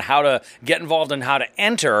information on how to get involved and how to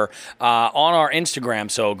enter on our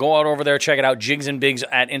Instagram. So go out over there, check it out, Jigs and Bigs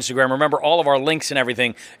at Instagram. Remember, all of our links and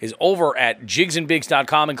everything is over at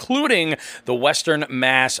jigsandbigs.com, including the Western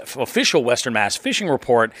Mass, official Western Mass fishing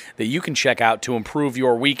report that you can check out to improve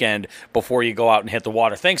your weekend before you go out and hit the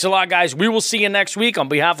water. Thanks a lot, guys. We will see you next week. On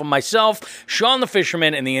behalf of myself, Sean the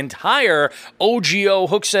Fisherman, and the entire OGO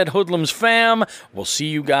Hookset Hoodlums fam, we'll see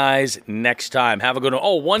you guys next time. Have a good one.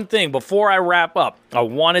 Oh, one thing before I wrap up, I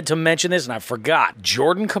wanted to mention this and I forgot.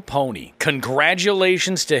 Jordan Capone.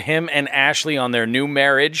 Congratulations to him and Ashley on their new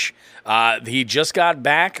marriage. He just got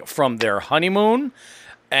back from their honeymoon.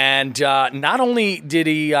 And not only did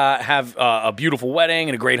he have a beautiful wedding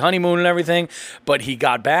and a great honeymoon and everything, but he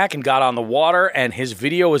got back and got on the water, and his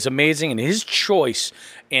video is amazing, and his choice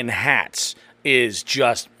in hats is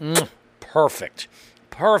just perfect.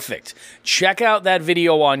 Perfect. Check out that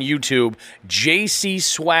video on YouTube, JC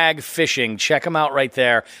Swag Fishing. Check him out right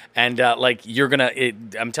there. And you're going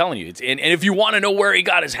to, I'm telling you, and if you want to know where he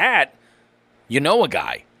got his hat, you know a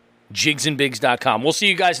guy. jigsandbigs.com. We'll see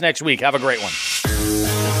you guys next week. Have a great one.